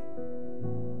pray.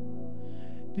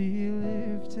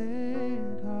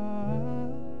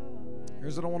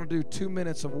 Here's what I want to do. 2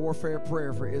 minutes of warfare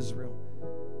prayer for Israel.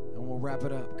 And we'll wrap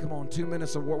it up. Come on, 2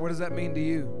 minutes of war. What does that mean to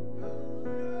you?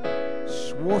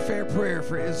 Warfare prayer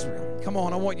for Israel. Come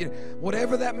on, I want you,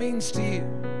 whatever that means to you.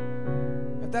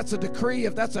 If that's a decree,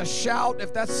 if that's a shout,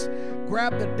 if that's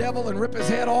grab the devil and rip his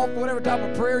head off, whatever type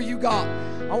of prayer you got,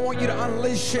 I want you to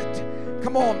unleash it.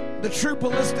 Come on, the true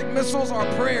ballistic missiles are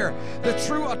prayer. The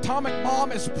true atomic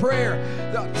bomb is prayer.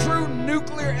 The true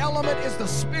nuclear element is the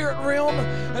spirit realm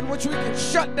in which we can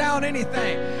shut down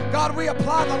anything. God, we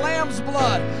apply the Lamb's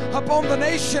blood upon the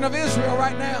nation of Israel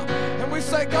right now. And we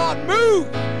say, God, move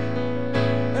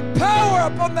and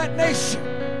power upon that nation.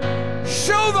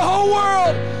 Show the whole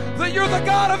world that you're the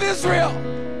God of Israel.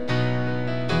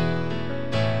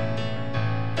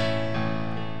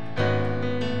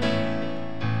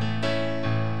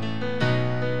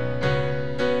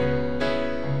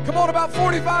 Come on, about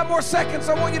 45 more seconds.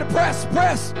 I want you to press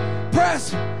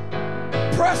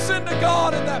into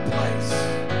God in that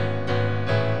place.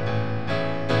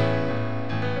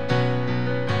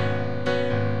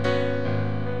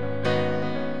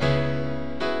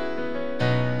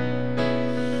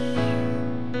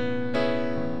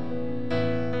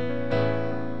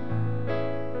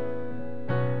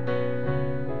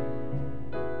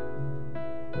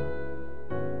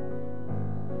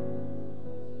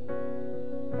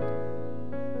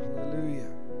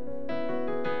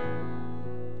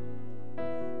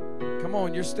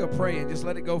 You're still praying. Just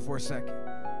let it go for a second.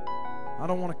 I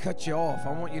don't want to cut you off.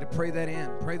 I want you to pray that in.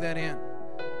 Pray that in.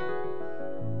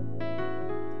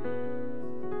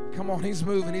 Come on, He's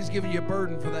moving. He's giving you a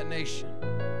burden for that nation.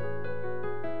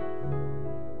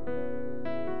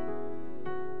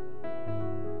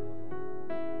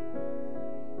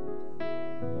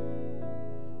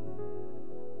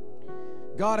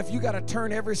 God, if you got to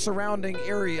turn every surrounding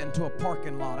area into a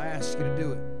parking lot, I ask you to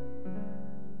do it.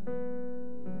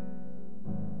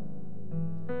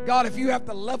 God, if you have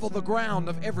to level the ground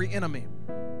of every enemy,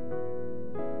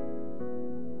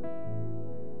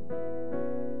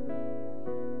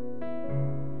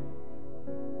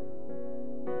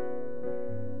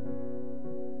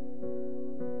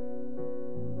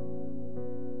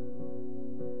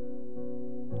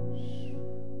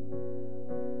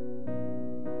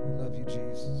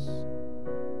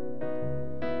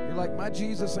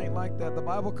 Jesus ain't like that. The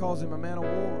Bible calls him a man of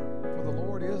war, for the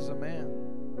Lord is a man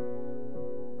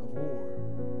of war.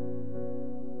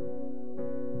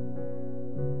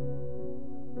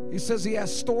 He says he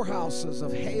has storehouses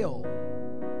of hail,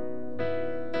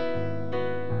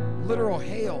 literal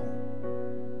hail,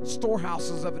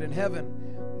 storehouses of it in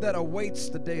heaven that awaits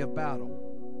the day of battle.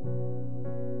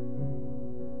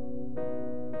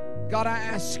 God, I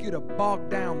ask you to bog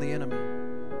down the enemy.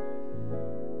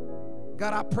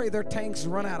 God, I pray their tanks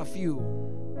run out of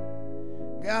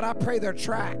fuel. God, I pray their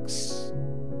tracks,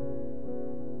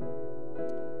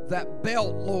 that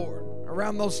belt, Lord,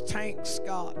 around those tanks,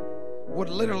 God, would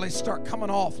literally start coming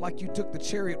off like you took the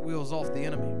chariot wheels off the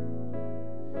enemy.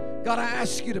 God, I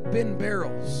ask you to bend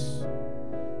barrels.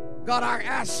 God, I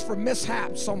ask for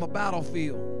mishaps on the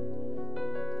battlefield.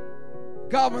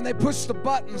 God, when they push the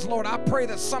buttons, Lord, I pray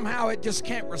that somehow it just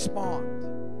can't respond.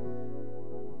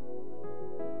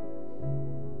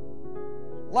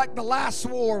 Like the last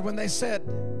war when they said,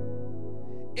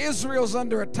 Israel's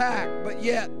under attack, but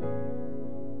yet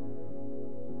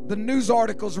the news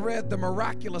articles read the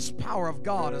miraculous power of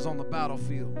God is on the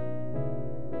battlefield.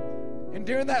 And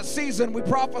during that season, we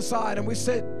prophesied and we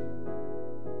said,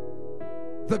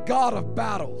 the God of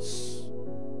battles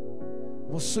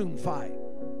will soon fight.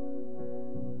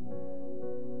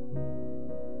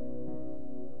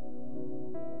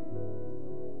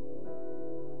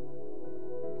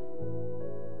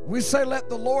 We say, let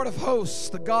the Lord of hosts,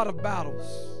 the God of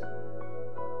battles,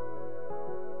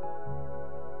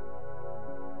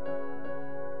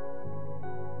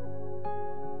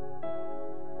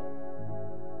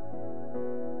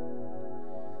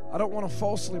 I don't want to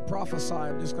falsely prophesy.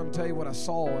 I'm just going to tell you what I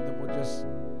saw, and then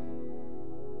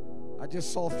I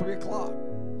just saw 3 o'clock.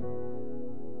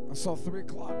 I saw 3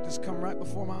 o'clock just come right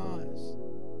before my eyes.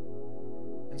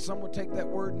 And some would take that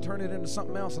word and turn it into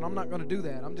something else, and I'm not going to do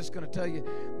that. I'm just going to tell you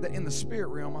that in the spirit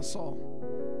realm, I saw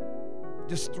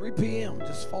just 3 p.m.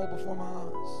 just fall before my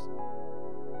eyes.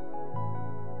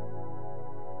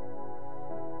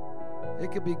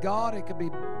 It could be God. It could be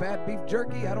bad beef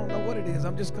jerky. I don't know what it is.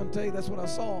 I'm just going to tell you that's what I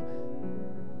saw.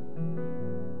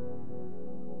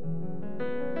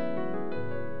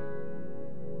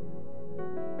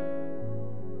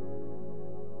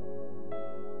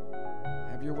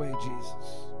 Have your way,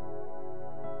 Jesus.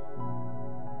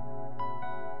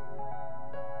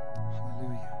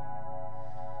 Hallelujah.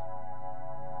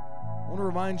 I want to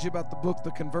remind you about the book,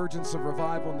 The Convergence of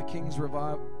Revival and the King's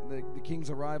Revival. The King's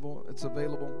Arrival. It's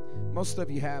available. Most of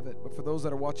you have it, but for those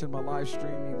that are watching my live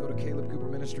stream, you can go to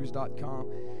CalebCooperMinistries.com.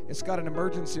 It's got an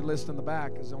emergency list in the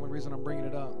back, is the only reason I'm bringing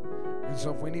it up. And so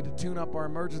if we need to tune up our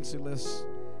emergency lists,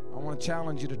 I want to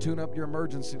challenge you to tune up your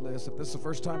emergency list. If this is the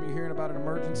first time you're hearing about an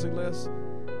emergency list,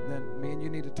 then me and you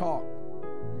need to talk.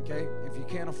 Okay? If you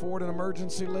can't afford an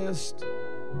emergency list,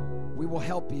 we will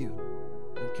help you.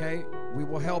 Okay? We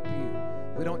will help you.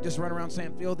 We don't just run around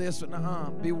saying, feel this,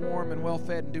 but be warm and well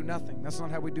fed and do nothing. That's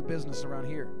not how we do business around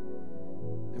here.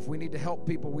 If we need to help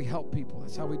people, we help people.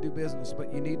 That's how we do business.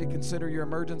 But you need to consider your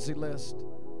emergency list.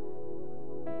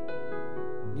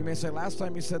 You may say, last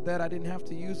time you said that, I didn't have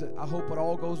to use it. I hope it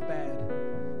all goes bad.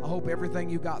 I hope everything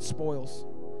you got spoils.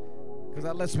 Because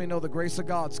that lets me know the grace of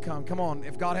God's come. Come on,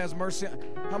 if God has mercy.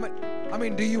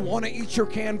 Do you want to eat your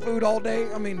canned food all day?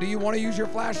 Do you want to use your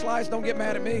flashlights? Don't get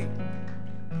mad at me.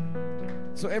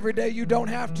 So every day you don't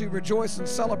have to rejoice and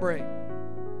celebrate.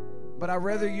 But I'd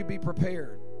rather you be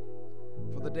prepared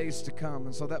for the days to come.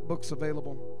 And so that book's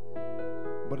available.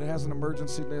 But it has an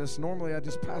emergency list. Normally I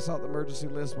just pass out the emergency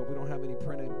list, but we don't have any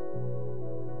printed.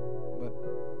 But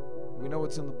we know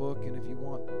it's in the book, and if you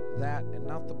want that and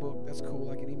not the book, that's cool.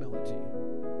 I can email it to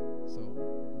you. So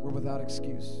we're without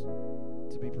excuse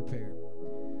to be prepared.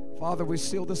 Father, we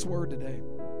seal this word today.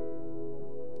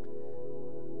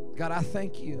 God, I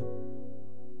thank you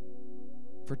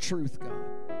for truth, God.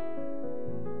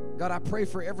 God, I pray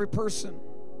for every person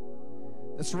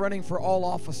that's running for all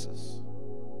offices,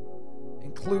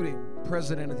 including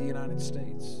President of the United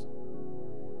States.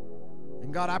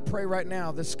 And God, I pray right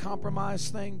now this compromise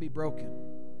thing be broken.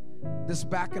 This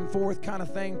back and forth kind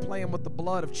of thing, playing with the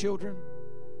blood of children,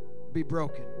 be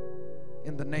broken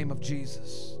in the name of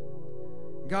Jesus.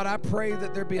 God, I pray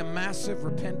that there be a massive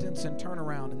repentance and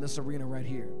turnaround in this arena right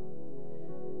here.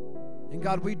 And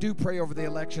God, we do pray over the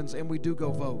elections and we do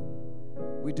go vote.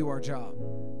 We do our job.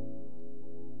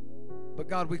 But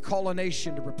God, we call a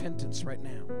nation to repentance right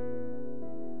now.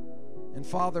 And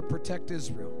Father, protect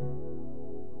Israel.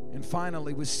 And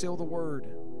finally, we seal the word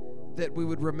that we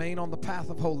would remain on the path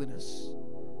of holiness.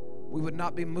 We would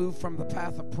not be moved from the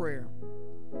path of prayer.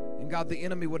 And God, the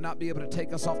enemy would not be able to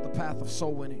take us off the path of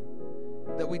soul winning.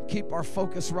 That we'd keep our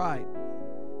focus right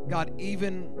God,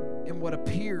 even in what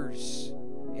appears,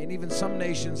 and even some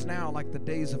nations now, like the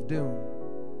days of doom,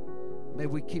 may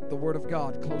we keep the word of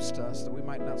God close to us that we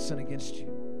might not sin against you.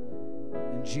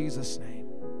 In Jesus' name,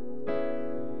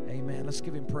 amen. Let's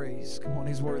give him praise. Come on,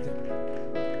 he's worthy.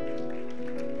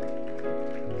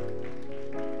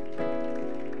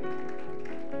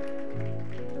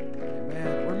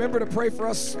 Amen. Remember to pray for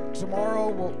us tomorrow.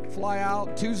 We'll fly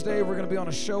out. Tuesday, we're going to be on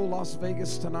a show, Las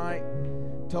Vegas tonight.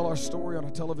 Tell our story on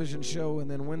a television show. And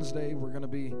then Wednesday, we're going to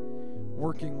be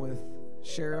working with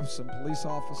sheriffs and police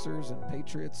officers and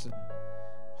patriots. And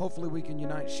hopefully we can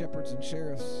unite shepherds and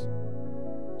sheriffs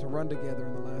to run together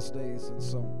in the last days. And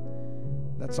so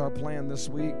that's our plan this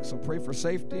week. So pray for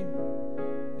safety.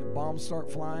 If bombs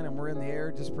start flying and we're in the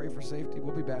air, just pray for safety.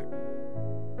 We'll be back.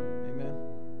 Amen.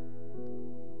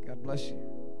 God bless you.